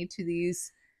money to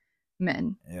these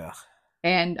men. Yeah.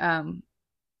 And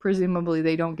presumably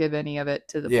they don't give any of it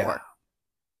to the Yeah. poor.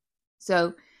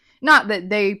 So, not that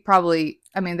they probably,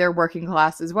 I mean, they're working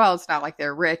class as well. It's not like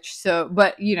they're rich. So,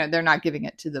 but, you know, they're not giving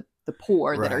it to the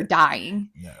poor that are dying.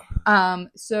 No.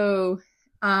 So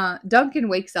Duncan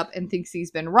wakes up and thinks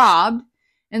he's been robbed.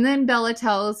 And then Bella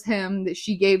tells him that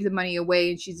she gave the money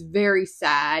away and she's very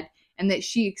sad and that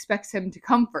she expects him to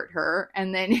comfort her.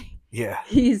 And then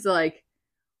he's like,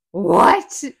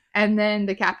 what? And then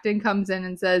the captain comes in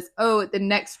and says, oh, at the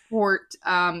next port,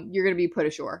 you're going to be put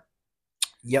ashore.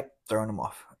 Yep, throwing him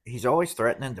off. He's always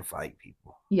threatening to fight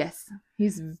people. Yes,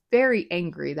 he's very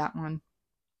angry, that one.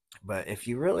 But if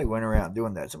you really went around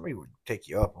doing that, somebody would take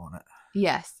you up on it.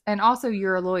 Yes, and also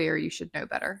you're a lawyer, you should know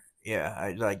better.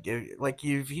 Yeah,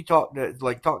 if you talk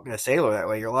to a sailor that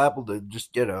way, you're liable to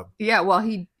just get a. Yeah, well,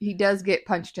 he does get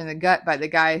punched in the gut by the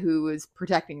guy who was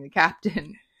protecting the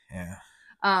captain. Yeah.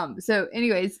 So,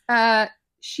 anyways,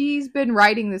 she's been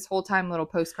writing this whole time little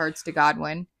postcards to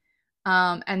Godwin,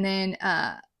 and then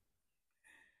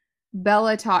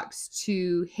Bella talks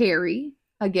to Harry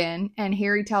again, and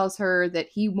Harry tells her that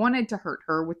he wanted to hurt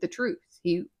her with the truth.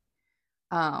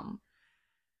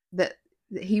 That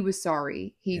he was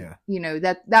sorry. You know,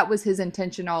 that was his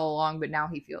intention all along, but now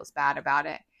he feels bad about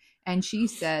it. And she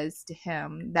says to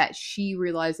him that she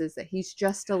realizes that he's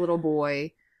just a little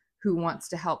boy who wants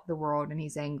to help the world and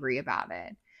he's angry about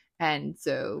it. And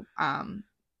so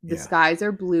the skies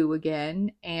are blue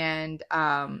again, and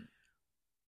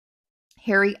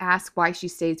Harry asks why she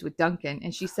stays with Duncan,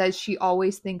 and she says she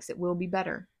always thinks it will be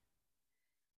better.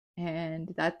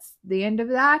 And that's the end of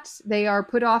that. They are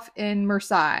put off in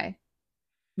Marseille.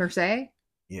 Marseille?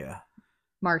 Yeah.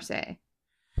 Marseille.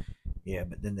 Yeah,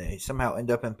 but then they somehow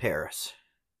end up in Paris.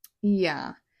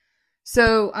 Yeah.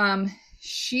 So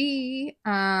she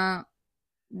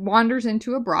wanders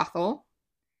into a brothel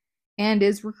and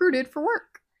is recruited for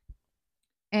work.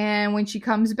 And when she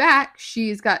comes back,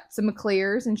 she's got some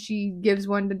eclairs and she gives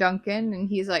one to Duncan. And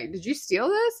he's like, did you steal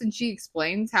this? And she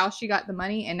explains how she got the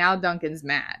money. And now Duncan's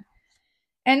mad.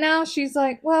 And now she's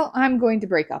like, well, I'm going to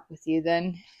break up with you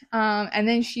then. And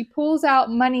then she pulls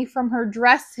out money from her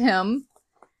dress hem.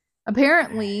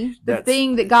 Apparently, the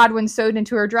thing that Godwin sewed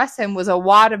into her dress hem was a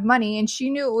wad of money. And she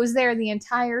knew it was there the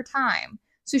entire time.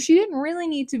 So she didn't really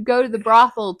need to go to the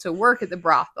brothel to work at the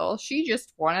brothel. She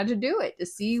just wanted to do it to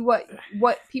see what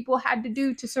people had to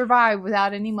do to survive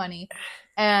without any money.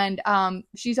 And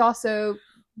she's also,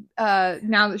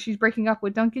 now that she's breaking up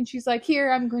with Duncan, she's like, here,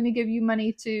 I'm going to give you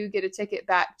money to get a ticket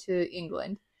back to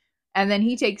England. And then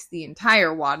he takes the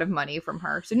entire wad of money from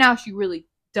her. So now she really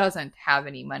doesn't have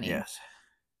any money. Yes.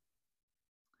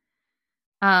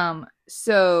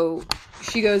 So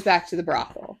she goes back to the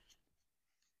brothel.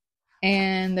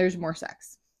 And there's more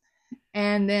sex.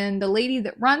 And then the lady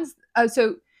that runs,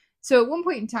 so at one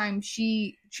point in time,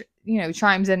 she,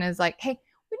 chimes in and is like, hey,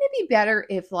 wouldn't it be better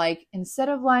if, like, instead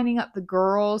of lining up the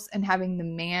girls and having the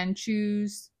man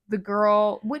choose the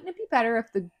girl, wouldn't it be better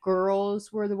if the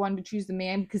girls were the one to choose the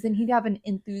man? Because then he'd have an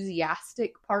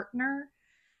enthusiastic partner.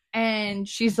 And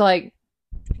she's like,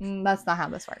 that's not how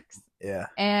this works. Yeah.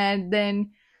 And then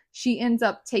she ends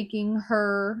up taking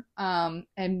her,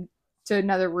 and to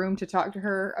another room to talk to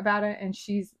her about it, and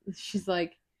she's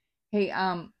like, hey,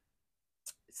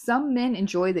 some men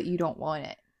enjoy that you don't want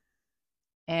it,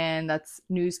 and that's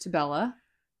news to Bella.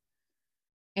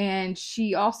 And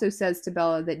she also says to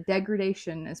Bella that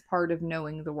degradation is part of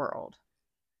knowing the world.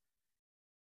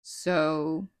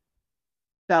 So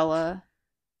Bella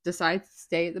decides to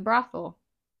stay at the brothel.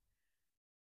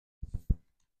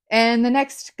 And the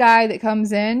next guy that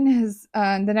comes in is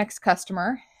the next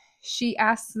customer. She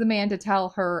asks the man to tell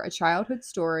her a childhood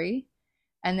story,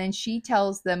 and then she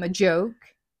tells them a joke,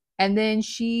 and then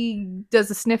she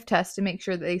does a sniff test to make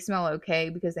sure that they smell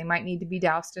okay because they might need to be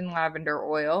doused in lavender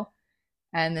oil,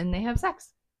 and then they have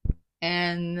sex.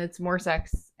 And it's more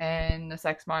sex and a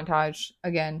sex montage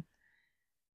again.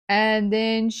 And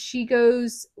then she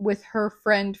goes with her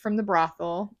friend from the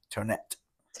brothel. Tonette,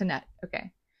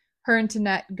 okay. Her and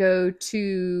Tonette go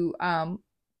to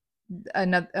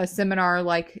a seminar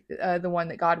like the one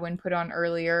that Godwin put on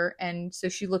earlier, and so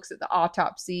she looks at the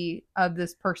autopsy of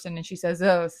this person and she says,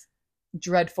 oh, it's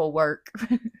dreadful work.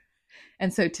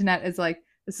 And so Tonette is like,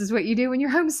 this is what you do when you're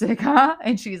homesick, huh?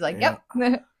 And she's like, yep.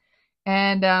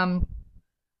 And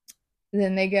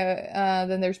then they go,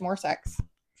 then there's more sex,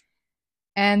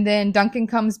 and then Duncan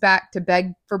comes back to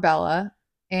beg for Bella,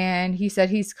 and he said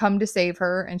he's come to save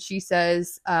her, and she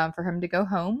says for him to go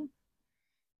home.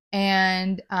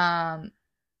 And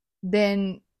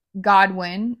then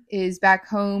Godwin is back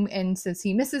home, and since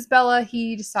he misses Bella,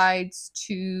 he decides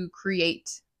to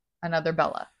create another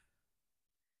Bella.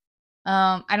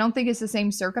 I don't think it's the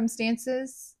same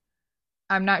circumstances.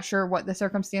 I'm not sure what the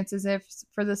circumstances is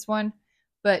for this one,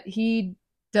 but he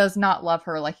does not love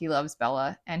her like he loves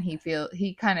Bella, and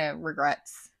he kind of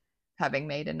regrets having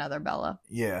made another Bella.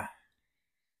 Yeah.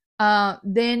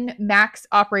 Then Max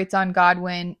operates on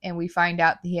Godwin, and we find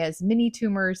out that he has many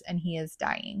tumors and he is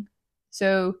dying.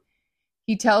 So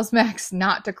he tells Max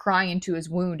not to cry into his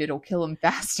wound; it'll kill him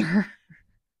faster.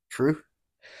 True.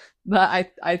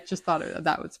 But I just thought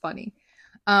that was funny.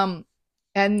 And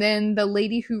then the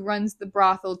lady who runs the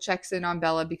brothel checks in on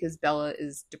Bella because Bella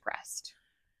is depressed,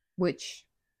 which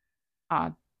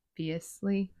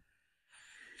obviously.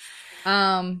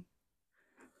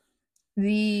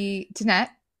 The Tanette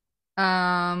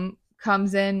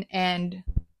comes in, and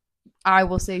I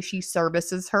will say she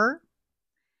services her.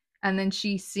 And then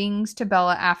she sings to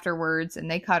Bella afterwards, and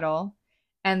they cuddle.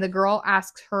 And the girl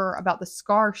asks her about the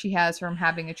scar she has from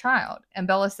having a child. And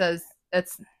Bella says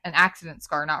it's an accident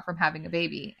scar, not from having a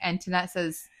baby. And Tanette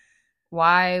says,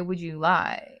 why would you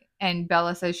lie? And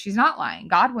Bella says she's not lying.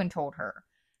 Godwin told her.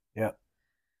 Yep.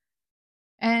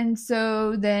 And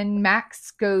so then Max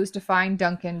goes to find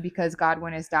Duncan because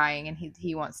Godwin is dying, and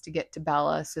he wants to get to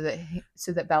Bella so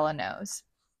that Bella knows.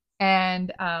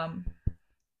 And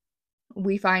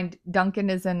we find Duncan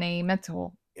is in a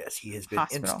mental Yes, he has been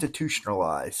hospital.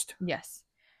 Institutionalized. Yes.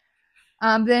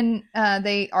 Then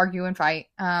they argue and fight,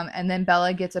 and then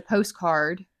Bella gets a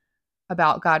postcard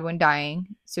about Godwin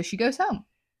dying, so she goes home,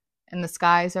 and the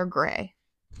skies are gray.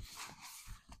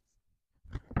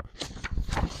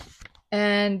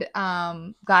 And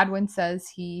Godwin says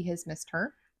he has missed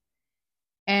her.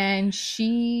 And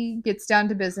she gets down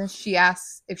to business. She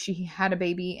asks if she had a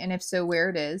baby, and if so, where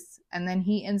it is. And then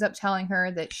he ends up telling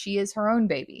her that she is her own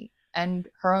baby and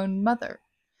her own mother.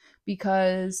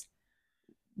 Because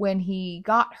when he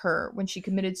got her, when she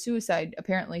committed suicide,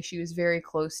 apparently she was very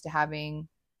close to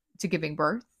giving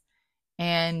birth.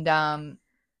 And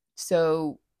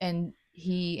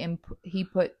he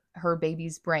put her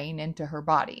baby's brain into her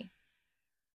body.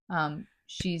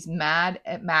 She's mad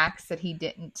at Max that he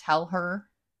didn't tell her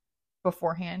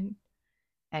beforehand,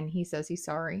 and he says he's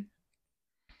sorry.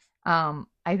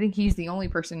 I think he's the only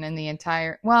person in the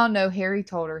entire... Well, no, Harry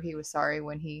told her he was sorry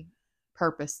when he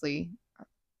purposely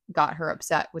got her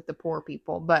upset with the poor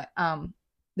people, but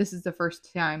this is the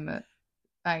first time that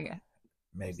I guess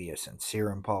maybe a sincere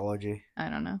apology. I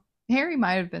don't know. Harry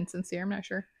might have been sincere, I'm not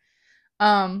sure.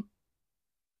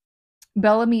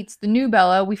 Bella meets the new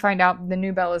Bella. We find out the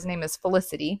new Bella's name is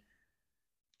Felicity.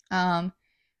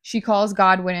 She calls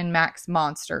Godwin and Max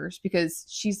monsters because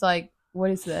she's like, what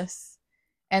is this?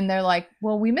 And they're like,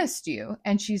 well, we missed you.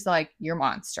 And she's like, you're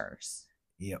monsters.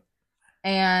 Yep.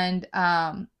 And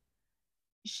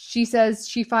she says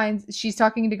she's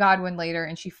talking to Godwin later,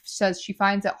 and she says she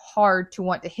finds it hard to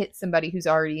want to hit somebody who's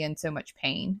already in so much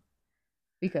pain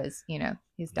because,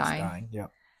 he's dying.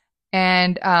 Yep.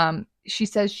 And she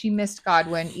says she missed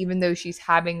Godwin, even though she's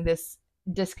having this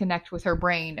disconnect with her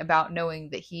brain about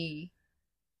knowing that he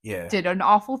did an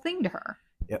awful thing to her.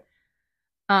 Yep.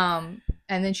 And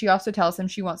then she also tells him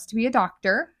she wants to be a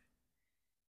doctor.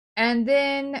 And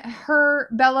then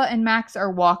Bella and Max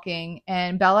are walking,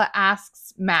 and Bella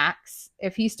asks Max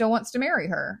if he still wants to marry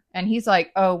her. And he's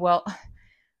like, oh, well,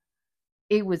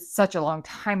 it was such a long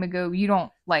time ago. You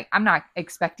don't I'm not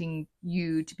expecting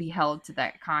you to be held to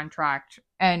that contract.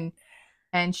 And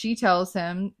she tells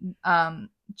him,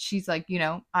 she's like,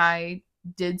 I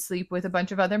did sleep with a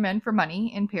bunch of other men for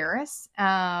money in Paris.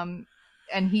 And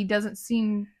he doesn't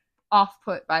seem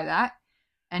off-put by that.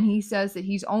 And he says that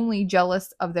he's only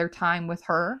jealous of their time with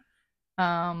her,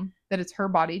 that it's her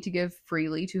body to give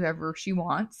freely to whoever she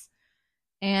wants.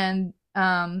 And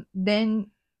then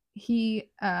she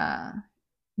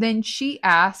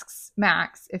asks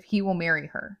Max if he will marry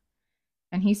her.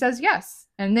 And he says yes.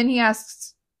 And then he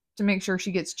asks to make sure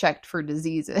she gets checked for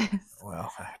diseases.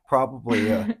 Well, probably.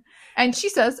 And she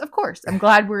says, of course. I'm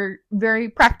glad we're very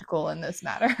practical in this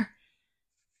matter.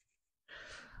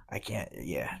 I can't,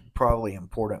 probably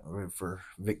important for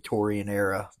Victorian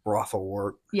era brothel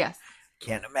work. Yes.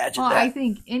 Can't imagine that. I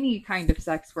think any kind of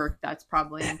sex work, that's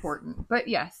probably important. But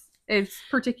yes, it's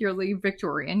particularly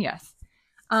Victorian, yes.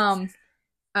 So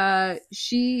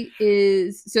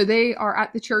they are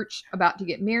at the church about to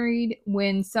get married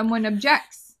when someone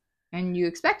objects, and you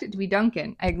expect it to be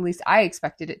Duncan. At least I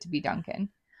expected it to be Duncan.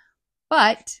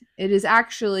 But it is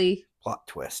actually plot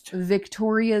twist.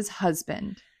 Victoria's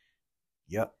husband.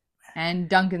 Yep. And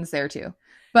Duncan's there too.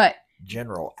 But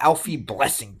General Alfie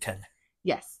Blessington.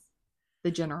 Yes,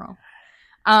 the general.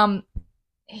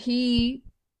 He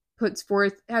puts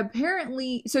forth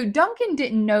apparently. So Duncan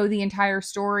didn't know the entire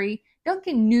story.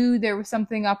 Duncan knew there was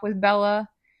something up with Bella,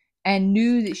 and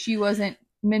knew that she wasn't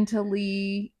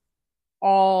mentally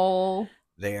all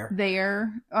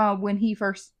there when he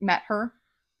first met her.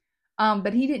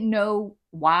 But he didn't know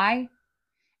why.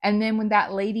 And then when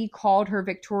that lady called her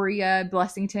Victoria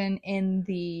Blessington in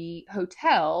the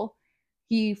hotel,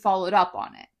 he followed up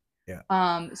on it.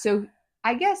 Yeah. So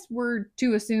I guess we're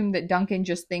to assume that Duncan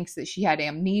just thinks that she had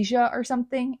amnesia or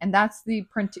something. And that's the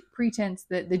pretense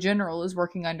that the general is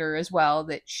working under as well,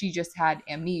 that she just had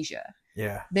amnesia.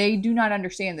 Yeah. They do not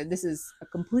understand that this is a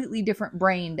completely different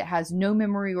brain that has no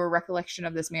memory or recollection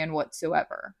of this man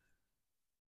whatsoever.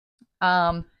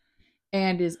 And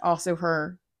is also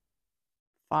her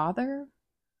father.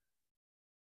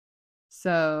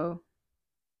 So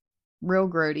real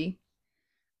grody.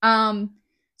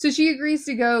 So she agrees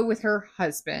to go with her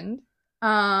husband.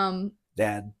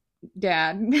 Dad.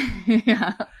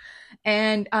 Yeah.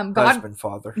 And husband,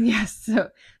 father. Yes. So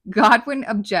Godwin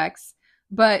objects,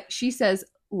 but she says,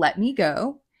 "Let me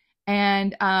go."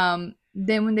 And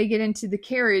then when they get into the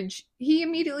carriage, he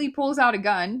immediately pulls out a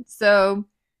gun. So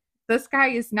this guy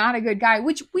is not a good guy,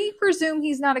 which we presume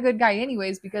he's not a good guy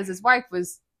anyways, because his wife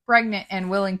was pregnant and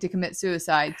willing to commit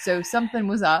suicide. So something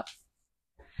was up.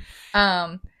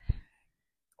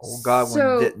 Old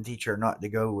Godwin didn't teach her not to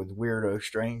go with weirdo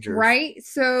strangers. Right?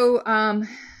 So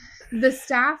the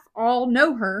staff all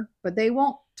know her, but they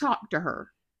won't talk to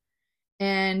her.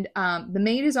 And the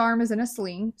maid's arm is in a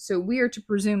sling, so we are to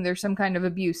presume there's some kind of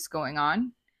abuse going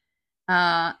on.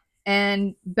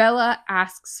 And Bella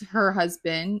asks her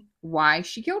husband why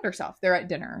she killed herself. They're at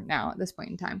dinner now at this point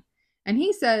in time. And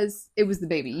he says, it was the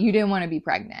baby. You didn't want to be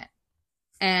pregnant.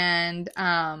 And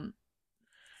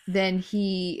then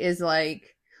he is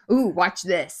like, ooh, watch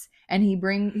this. And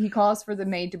he calls for the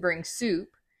maid to bring soup.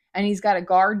 And he's got a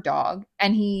guard dog.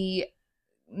 And he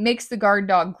makes the guard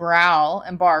dog growl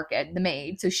and bark at the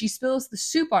maid. So she spills the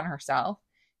soup on herself.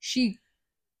 She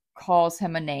calls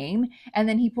him a name. And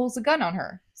then he pulls a gun on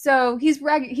her. So he's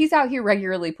out here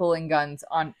regularly pulling guns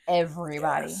on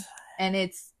everybody. Yes. And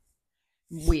it's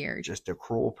weird. Just a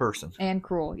cruel person. And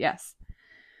cruel, yes.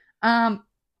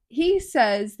 He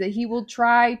says that he will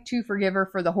try to forgive her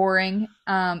for the whoring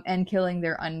and killing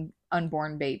their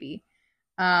unborn baby.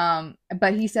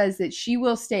 But he says that she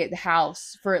will stay at the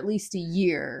house for at least a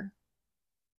year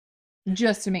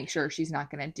just to make sure she's not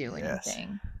going to do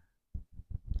anything. Yes.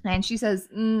 And she says,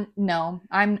 no,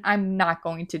 I'm not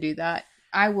going to do that.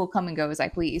 I will come and go as I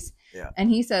please. Yeah. And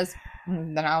he says,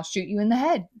 then I'll shoot you in the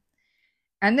head.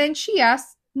 And then she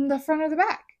asks, the front or the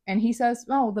back? And he says,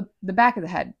 oh, the back of the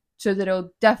head. So that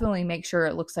it'll definitely make sure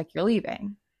it looks like you're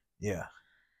leaving. Yeah.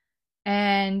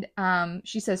 And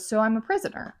she says, so I'm a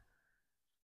prisoner.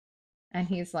 And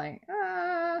he's like,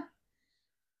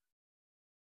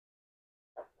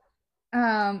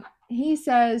 he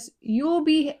says, you'll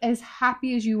be as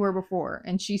happy as you were before.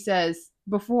 And she says,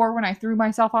 before when I threw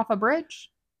myself off a bridge.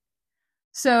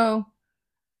 So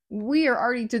we are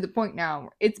already to the point now.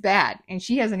 It's bad. And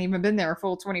she hasn't even been there a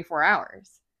full 24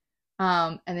 hours.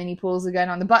 And then he pulls a gun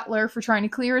on the butler for trying to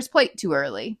clear his plate too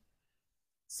early.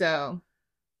 So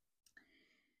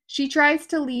she tries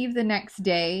to leave the next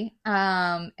day,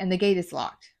 and the gate is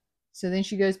locked. So then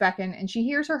she goes back in and she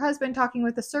hears her husband talking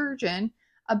with the surgeon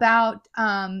about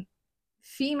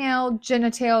female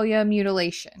genitalia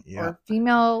mutilation. Yeah. Or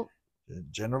female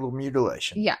genital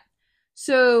mutilation. Yeah.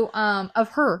 So of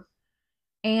her.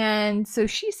 And so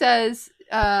she says,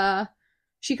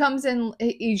 she comes in,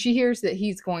 she hears that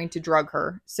he's going to drug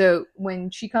her. So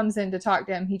when she comes in to talk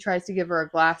to him, he tries to give her a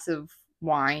glass of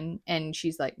wine, and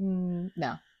she's like,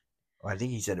 no. Well, I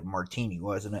think he said a martini,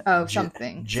 wasn't it? Oh,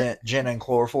 something. Gin and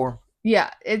chloroform?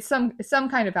 Yeah, it's some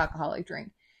kind of alcoholic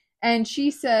drink. And she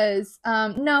says,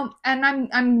 no, and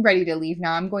I'm ready to leave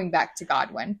now. I'm going back to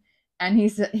Godwin. And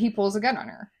he pulls a gun on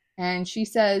her. And she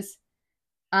says,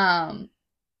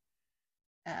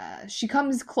 she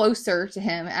comes closer to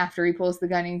him after he pulls the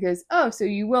gun and goes, oh, so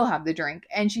you will have the drink.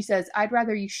 And she says, I'd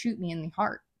rather you shoot me in the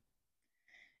heart.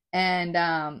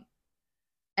 And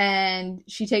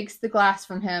she takes the glass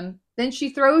from him. Then she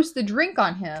throws the drink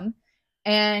on him,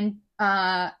 and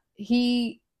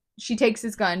she takes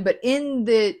his gun, but in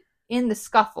the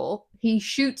scuffle, he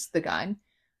shoots the gun,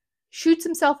 shoots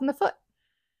himself in the foot.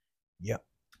 Yep.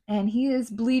 And he is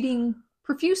bleeding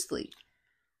profusely.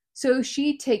 So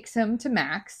she takes him to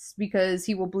Max because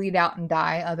he will bleed out and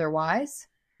die otherwise.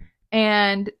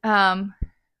 And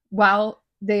while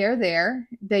they are there,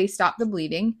 they stop the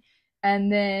bleeding.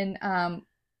 And then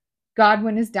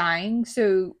Godwin is dying,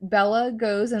 so Bella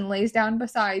goes and lays down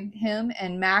beside him,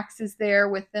 and Max is there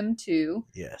with them too.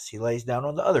 Yes, he lays down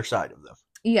on the other side of them.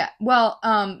 Yeah, well,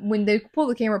 when they pull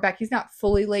the camera back, he's not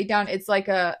fully laid down. It's like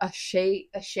a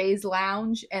chaise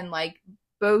lounge, and like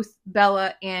both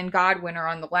Bella and Godwin are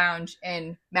on the lounge,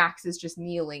 and Max is just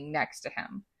kneeling next to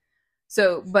him.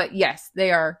 So, but yes,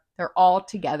 they're all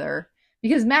together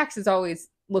because Max has always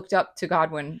looked up to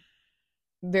Godwin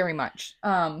very much.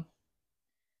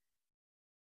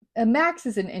 Max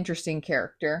is an interesting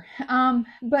character.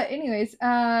 But anyways,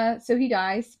 so he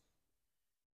dies.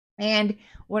 And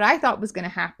what I thought was going to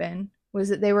happen was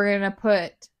that they were going to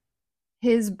put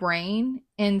his brain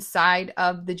inside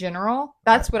of the general.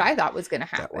 That's what I thought was going to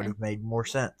happen. That would have made more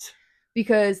sense.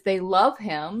 Because they love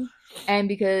him and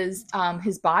because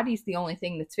his body's the only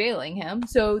thing that's failing him.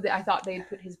 So I thought they'd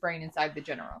put his brain inside the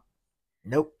general.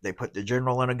 Nope, they put the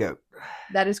general in a goat.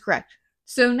 That is correct.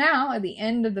 So now at the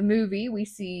end of the movie, we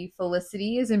see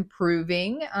Felicity is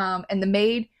improving, and the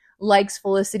maid likes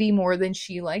Felicity more than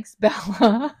she likes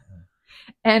Bella.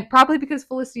 And probably because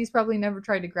Felicity's probably never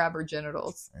tried to grab her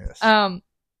genitals. Yes.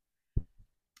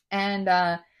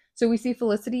 So we see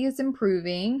Felicity is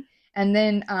improving, and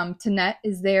then Tanette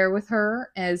is there with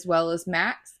her as well as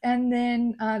Max, and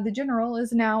then the general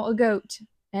is now a goat,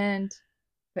 and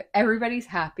everybody's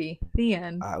happy. The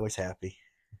end. I was happy.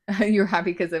 You're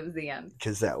happy because it was the end.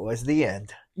 Because that was the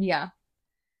end. Yeah.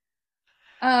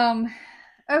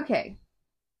 Okay.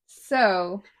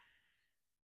 So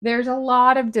there's a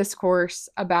lot of discourse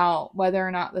about whether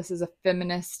or not this is a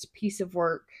feminist piece of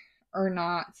work or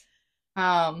not.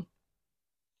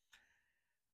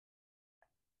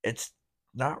 It's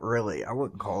not really. I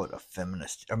wouldn't call it a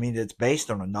feminist. I mean, it's based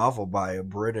on a novel by a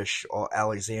British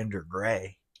Alexander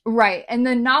Gray. Right. And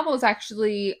the novel is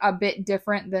actually a bit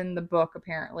different than the book,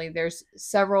 apparently. There's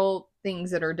several things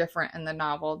that are different in the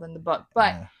novel than the book.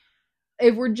 But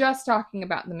if we're just talking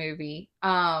about the movie,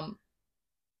 I,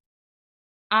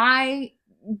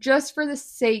 just for the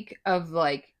sake of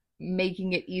like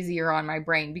making it easier on my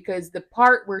brain, because the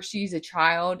part where she's a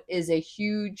child is a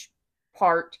huge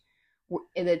part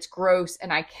that's gross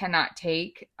and I cannot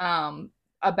take,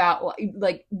 about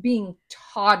like being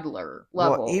toddler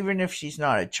level. Well, even if she's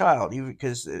not a child, even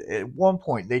because at one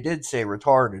point they did say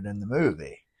retarded in the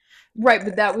movie, right?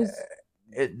 But that was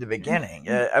at the beginning.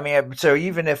 I mean, so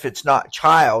even if it's not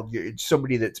child, it's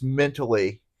somebody that's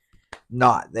mentally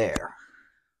not there,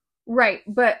 right?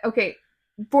 But okay,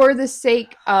 for the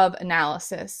sake of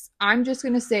analysis, I'm just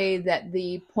going to say that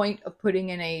the point of putting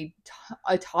in a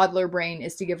toddler brain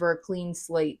is to give her a clean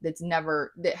slate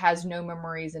that has no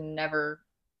memories and never.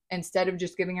 Instead of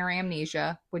just giving her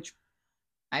amnesia, which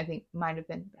I think might have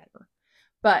been better.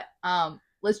 But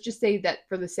let's just say that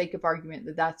for the sake of argument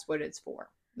that that's what it's for.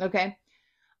 Okay?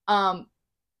 I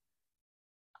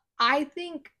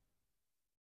think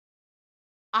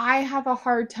I have a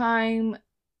hard time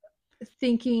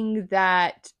thinking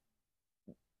that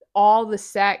all the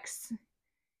sex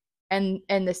and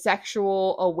the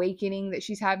sexual awakening that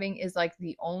she's having is like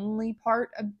the only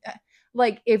part of...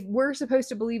 Like, if we're supposed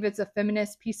to believe it's a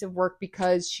feminist piece of work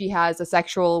because she has a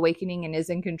sexual awakening and is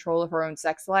in control of her own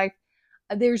sex life,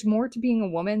 there's more to being a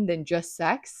woman than just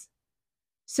sex.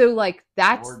 So, like,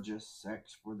 that's... Or just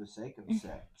sex for the sake of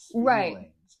sex. Right.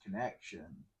 Feelings, connection.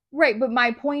 Right, but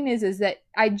my point is that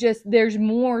there's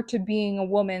more to being a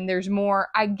woman. There's more...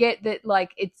 I get that,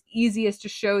 like, it's easiest to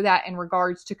show that in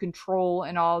regards to control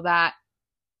and all that.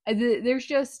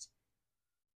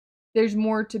 There's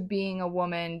more to being a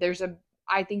woman.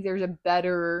 I think there's a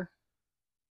better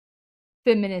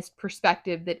feminist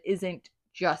perspective that isn't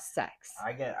just sex.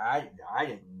 I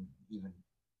didn't even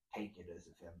take it as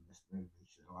a feminist movie,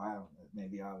 so I don't know.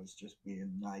 Maybe I was just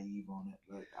being naive on it,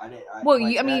 but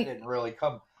that didn't really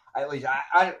come. At least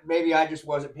maybe I just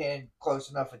wasn't paying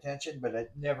close enough attention, but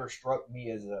it never struck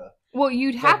me as a... Well,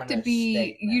 you'd have to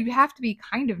be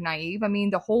kind of naive. I mean,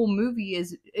 the whole movie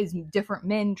is different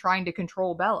men trying to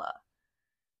control Bella.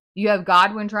 You have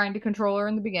Godwin trying to control her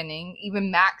in the beginning, even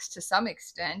Max to some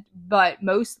extent, but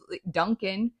mostly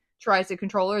Duncan tries to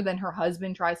control her, then her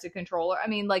husband tries to control her. I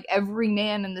mean, like, every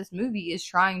man in this movie is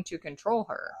trying to control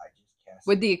her,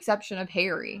 with the exception of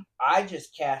Harry. I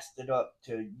just cast it up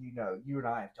to, you and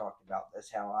I have talked about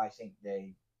this, how I think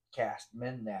they cast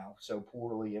men now so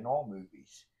poorly in all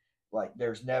movies. Like,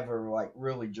 there's never, like,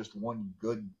 really just one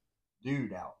good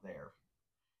dude out there.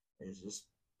 It's just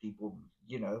people,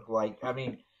 like, I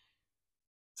mean...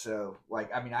 So,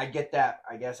 like, I mean, I get that.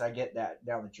 I guess I get that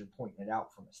now that you're pointing it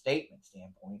out from a statement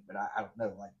standpoint, but I don't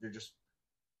know. Like, they're just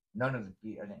none of the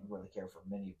people. I didn't really care for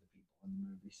many of the people in the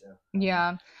movie. So,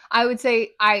 yeah, I would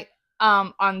say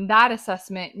on that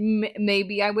assessment,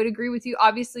 maybe I would agree with you.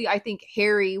 Obviously, I think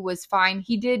Harry was fine.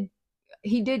 He did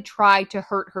try to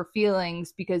hurt her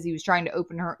feelings because he was trying to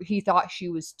open her. He thought she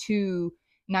was too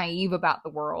naive about the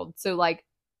world. So like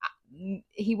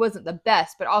he wasn't the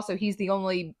best, but also he's the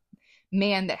only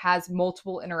man that has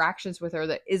multiple interactions with her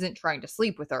that isn't trying to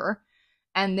sleep with her.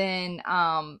 And then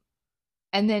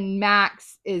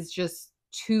Max is just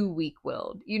too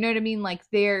weak-willed. You know what I mean? Like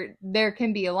there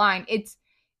can be a line. It's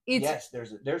yes,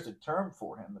 there's a term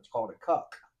for him. It's called a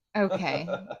cuck. Okay.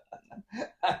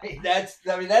 I mean that's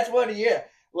what he is.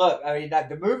 Look, I mean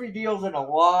the movie deals in a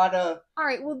lot of all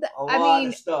right. Well,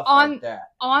 of stuff on like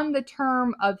that. On the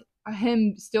term of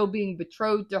him still being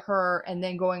betrothed to her and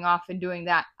then going off and doing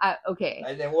that. Okay.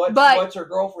 And then what's her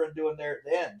girlfriend doing there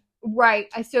at the end? Right.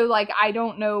 So like I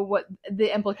don't know what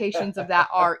the implications of that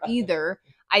are either.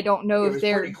 I don't know if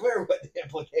they're pretty clear what the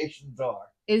implications are.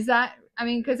 Is that? I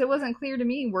mean, because it wasn't clear to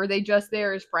me. Were they just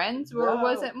there as friends, or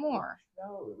was it more?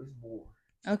 No, it was more.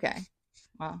 Okay.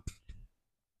 Wow.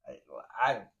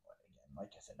 I don't. Again, like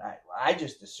I said, I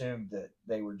just assumed that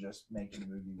they were just making a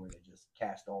movie where they just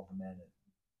cast all the men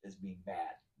as being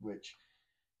bad. Which,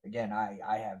 again,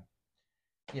 I have.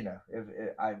 You know, if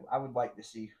I would like to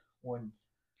see one.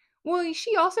 Well,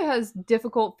 she also has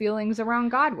difficult feelings around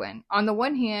Godwin. On the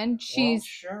one hand, she's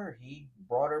sure he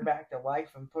brought her back to life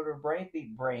and put her brain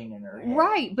in her head.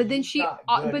 Right, but then she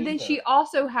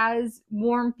also has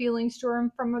warm feelings to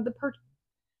him from the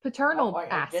paternal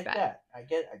aspect. I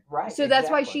get that. Right. So that's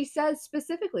why she says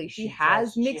specifically she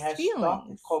has mixed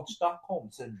feelings. It's called Stockholm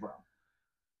syndrome.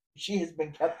 She has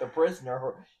been kept a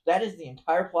prisoner. That is the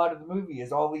entire plot of the movie.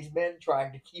 Is all these men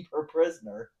trying to keep her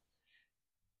prisoner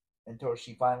until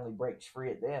she finally breaks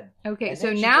free at the end. Okay,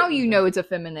 so now you know it's a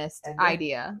feminist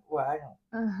idea. Well, I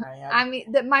don't. I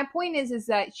mean, my point is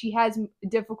that she has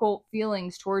difficult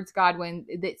feelings towards Godwin.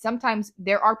 That sometimes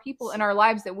there are people in our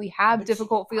lives that we have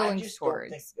difficult feelings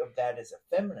towards. I just don't think of that as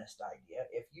a feminist idea.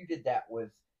 If you did that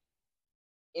with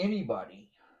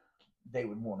anybody, they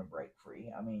would want to break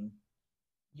free. I mean,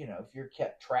 you know, if you're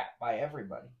kept trapped by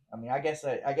everybody. I mean, I guess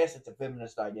it's a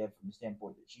feminist idea from the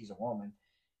standpoint that she's a woman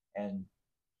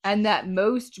and that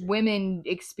most women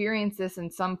experience this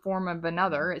in some form of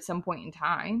another at some point in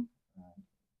time.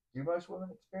 Do most women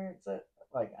experience it?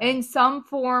 Like in some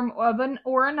form of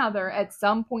or another at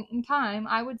some point in time?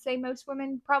 I would say most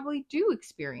women probably do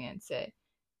experience it.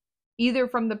 Either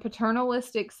from the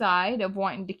paternalistic side of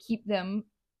wanting to keep them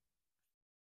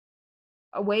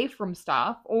away from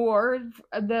stuff, or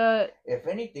if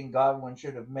anything, Godwin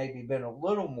should have maybe been a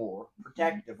little more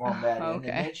protective on that end,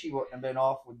 and then she wouldn't have been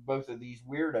off with both of these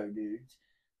weirdo dudes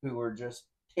who are just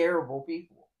terrible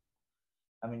people.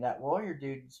 I mean, that lawyer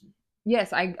dude's...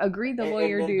 Yes, I agree the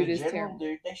lawyer dude is terrible.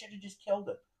 Dude, they should have just killed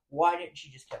him. Why didn't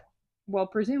she just kill him? Well,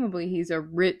 presumably he's a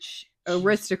rich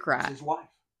aristocrat. She's his wife.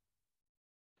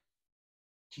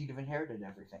 She'd have inherited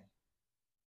everything.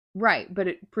 Right, but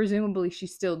presumably she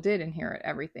still did inherit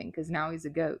everything because now he's a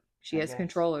goat. She has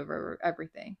control over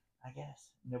everything. I guess.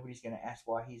 Nobody's going to ask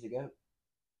why he's a goat.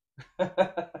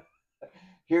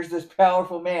 Here's this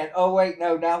powerful man. Oh, wait,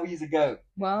 no, now he's a goat.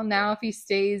 Well, now if he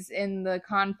stays in the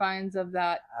confines of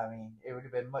that... I mean, it would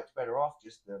have been much better off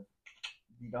just to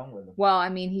be done with him. Well, I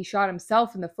mean, he shot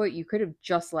himself in the foot. You could have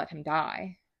just let him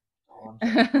die. All I'm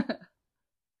saying.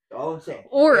 All I'm saying.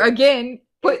 Or, again...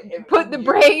 Put the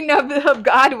brain of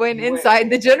Godwin inside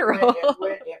the general.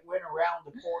 It went around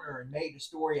the corner and made a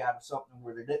story out of something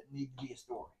where there didn't need to be a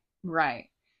story. Right.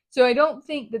 So I don't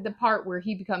think that the part where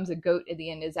he becomes a goat at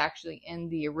the end is actually in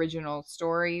the original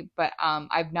story. But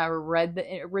I've never read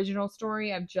the original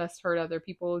story. I've just heard other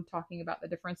people talking about the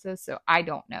differences. So I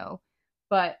don't know.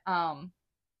 But I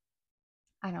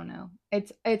don't know.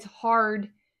 It's hard.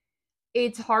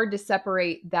 It's hard to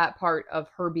separate that part of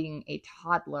her being a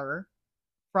toddler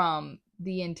from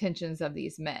the intentions of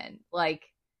these men. Like,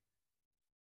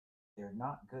 they're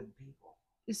not good people.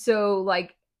 So,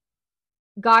 like,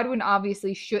 Godwin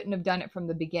obviously shouldn't have done it from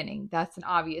the beginning. That's an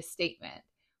obvious statement.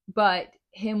 But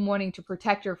him wanting to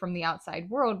protect her from the outside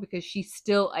world because she's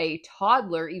still a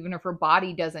toddler, even if her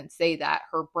body doesn't say that,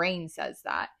 her brain says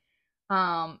that,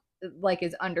 like,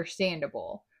 is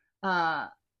understandable. I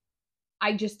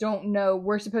just don't know.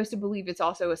 We're supposed to believe it's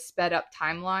also a sped up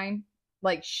timeline.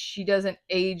 Like, she doesn't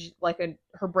age like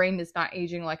her brain is not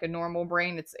aging like a normal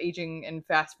brain. It's aging in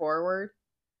fast forward.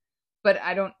 But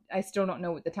I still don't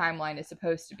know what the timeline is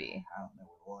supposed to be. I don't know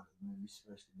what a lot of the movie's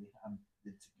supposed to be.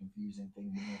 It's a confusing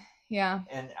thing to me. Yeah.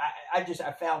 And I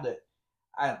found it,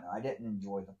 I don't know, I didn't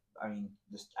enjoy I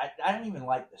don't even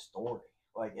like the story.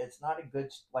 Like, it's not a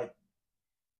good,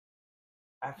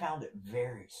 I found it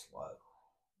very slow.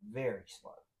 Very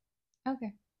slow.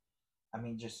 Okay. I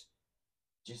mean, just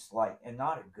like, and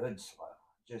not a good slow.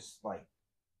 Just like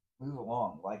move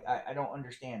along. Like I don't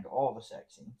understand all the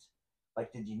sex scenes.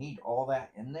 Like, did you need all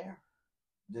that in there?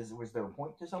 Was there a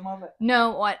point to some of it?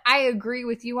 No, what I agree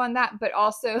with you on that, but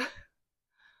also Was it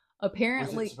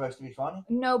apparently supposed to be funny?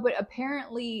 no, but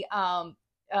apparently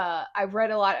I've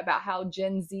read a lot about how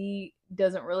Gen Z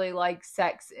doesn't really like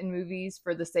sex in movies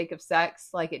for the sake of sex,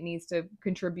 like it needs to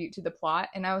contribute to the plot.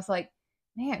 And I was like,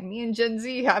 man, me and Gen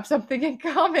Z have something in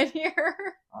common here.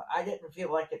 I didn't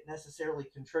feel like it necessarily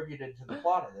contributed to the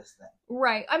plot of this thing.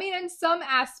 Right. I mean, in some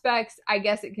aspects, I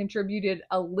guess it contributed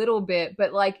a little bit,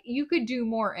 but like you could do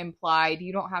more implied.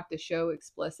 You don't have to show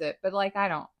explicit, but like I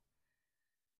don't.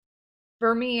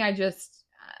 For me, I just,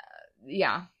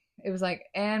 yeah, it was like,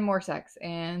 and more sex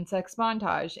and sex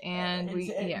montage. And we,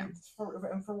 yeah.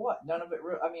 And for what? None of it.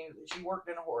 I mean, she worked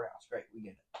in a whorehouse. Great. We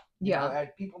get it. Yeah.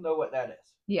 People know what that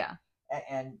is. Yeah.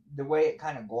 And the way it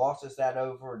kind of glosses that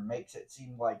over and makes it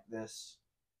seem like this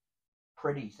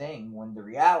pretty thing, when the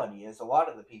reality is a lot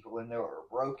of the people in there are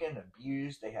broken,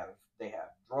 abused. They have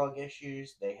drug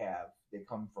issues. They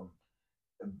come from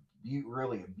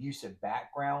really abusive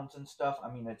backgrounds and stuff. I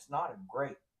mean, it's not a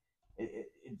great.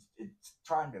 It's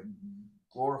trying to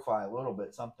glorify a little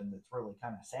bit something that's really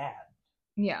kind of sad.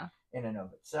 Yeah. In and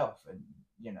of itself, and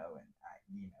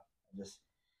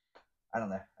I don't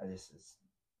know.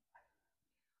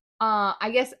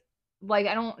 I guess like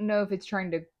I don't know if it's trying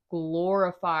to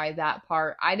glorify that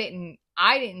part. I didn't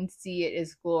see it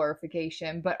as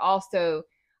glorification, but also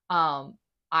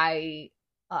I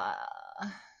uh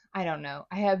I don't know.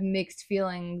 I have mixed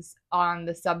feelings on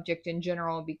the subject in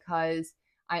general because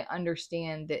I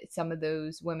understand that some of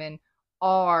those women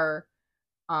are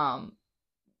um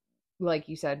like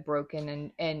you said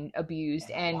broken and abused,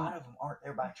 and a lot of them aren't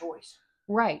there by choice.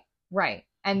 Right.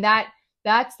 And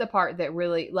that's the part that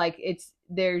really like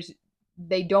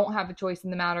they don't have a choice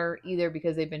in the matter either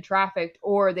because they've been trafficked,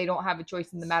 or they don't have a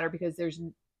choice in the matter because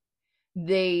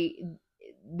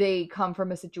they come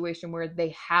from a situation where they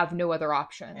have no other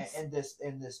options. And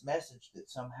this message that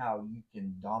somehow you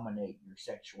can dominate your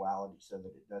sexuality so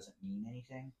that it doesn't mean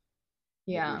anything.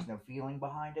 Yeah. There's no feeling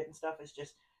behind it and stuff. It's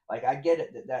just like, I get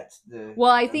it that's the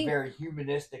I think very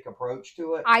humanistic approach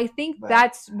to it. I think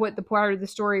that's what the part of the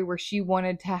story where she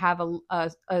wanted to have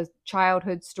a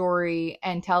childhood story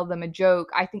and tell them a joke.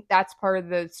 I think that's part of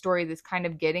the story that's kind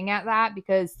of getting at that,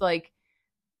 because like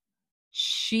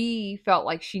she felt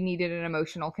like she needed an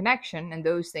emotional connection and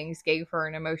those things gave her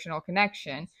an emotional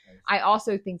connection. I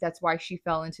also think that's why she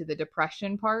fell into the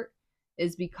depression part,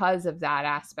 is because of that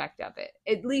aspect of it.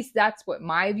 At least that's what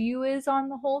my view is on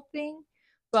the whole thing.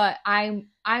 But I'm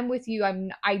with you.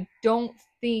 I don't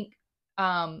think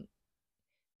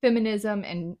feminism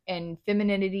and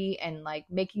femininity and like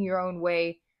making your own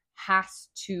way has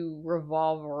to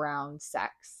revolve around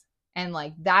sex. And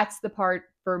like that's the part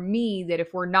for me that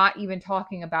if we're not even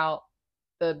talking about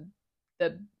the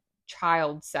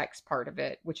child sex part of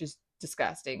it, which is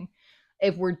disgusting,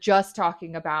 if we're just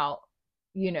talking about,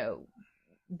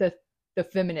 the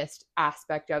feminist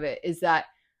aspect of it, is that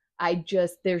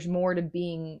there's more to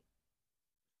being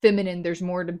feminine, there's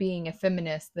more to being a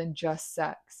feminist than just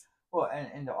sex. Well,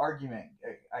 and the argument,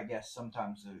 I guess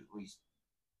sometimes at least,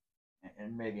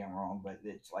 and maybe I'm wrong, but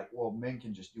it's like, well, men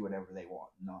can just do whatever they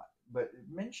want, but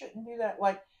men shouldn't do that.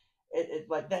 Like,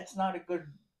 like that's not a good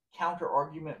counter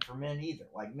argument for men either.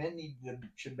 Like, men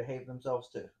should behave themselves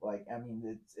too. Like, I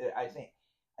mean, I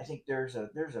think there's a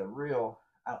real,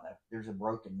 I don't know, there's a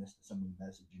brokenness to some of the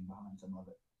messaging behind some of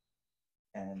it.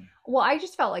 And I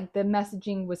just felt like the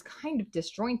messaging was kind of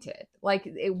disjointed. Like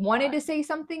it wanted to say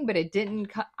something, but it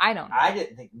didn't. I don't know. I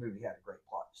didn't think the movie had a great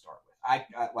plot to start with. I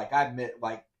admit,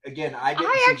 like, again, I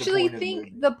actually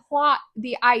think the plot,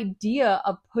 the idea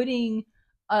of putting,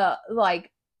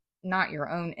 like, not your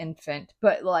own infant,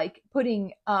 but like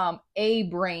putting a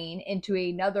brain into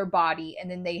another body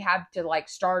and then they have to like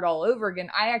start all over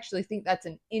again. I actually think that's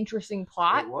an interesting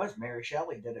plot. It was. Mary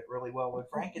Shelley did it really well with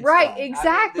Frankenstein. Right,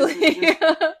 exactly. I mean,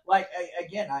 just, like,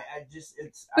 again, I just,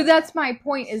 it's. But that's my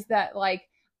point, is that like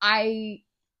I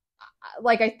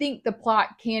think the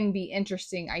plot can be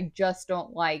interesting. I just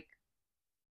don't like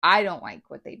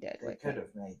what they did. They could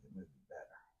have made the movie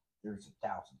better. There's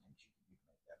 1,000 things you could do to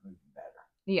make that movie better.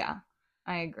 Yeah,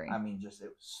 I agree. I mean, just, it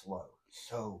was slow,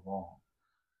 so long.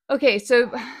 Okay,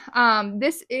 so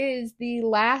this is the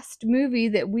last movie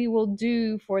that we will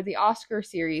do for the Oscar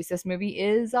series. This movie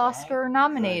is Oscar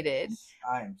nominated.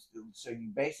 So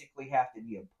you basically have to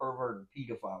be a pervert or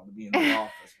pedophile to be in the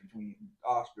office between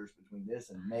Oscars between this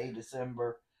and May,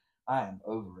 December. I am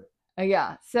over it.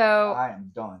 Yeah. So I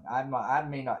am done. I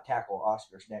may not tackle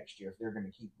Oscars next year if they're going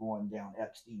to keep going down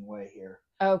Epstein way here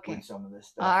okay. with some of this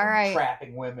stuff. All and right.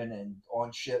 trapping women and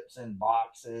on ships and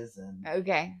boxes and.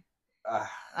 Okay.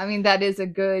 I mean, that is a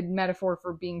good metaphor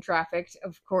for being trafficked,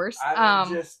 of course. I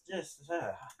mean,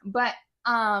 But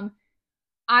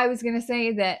I was gonna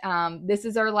say that this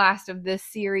is our last of this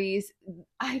series.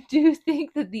 I do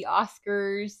think that the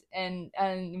Oscars and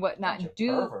whatnot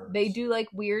they do like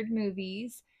weird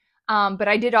movies. But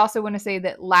I did also want to say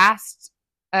that last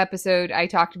episode I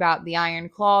talked about the Iron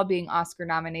Claw being Oscar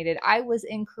nominated. I was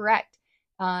incorrect.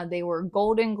 They were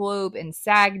Golden Globe and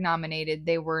SAG nominated.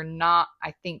 They were not.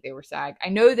 I think they were SAG. I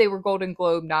know they were Golden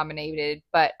Globe nominated,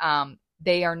 but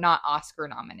they are not Oscar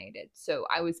nominated. So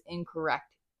I was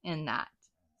incorrect in that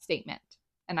statement,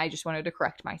 and I just wanted to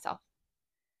correct myself.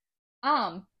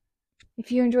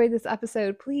 If you enjoyed this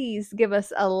episode, please give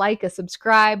us a like, a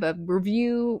subscribe, a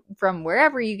review from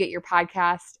wherever you get your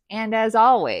podcast. And as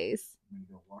always, I'm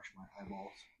gonna go wash my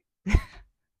eyeballs.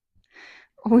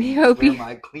 We hope you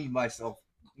clean my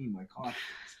conscience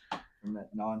from that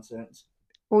nonsense.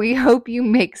 We hope you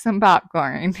make some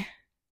popcorn.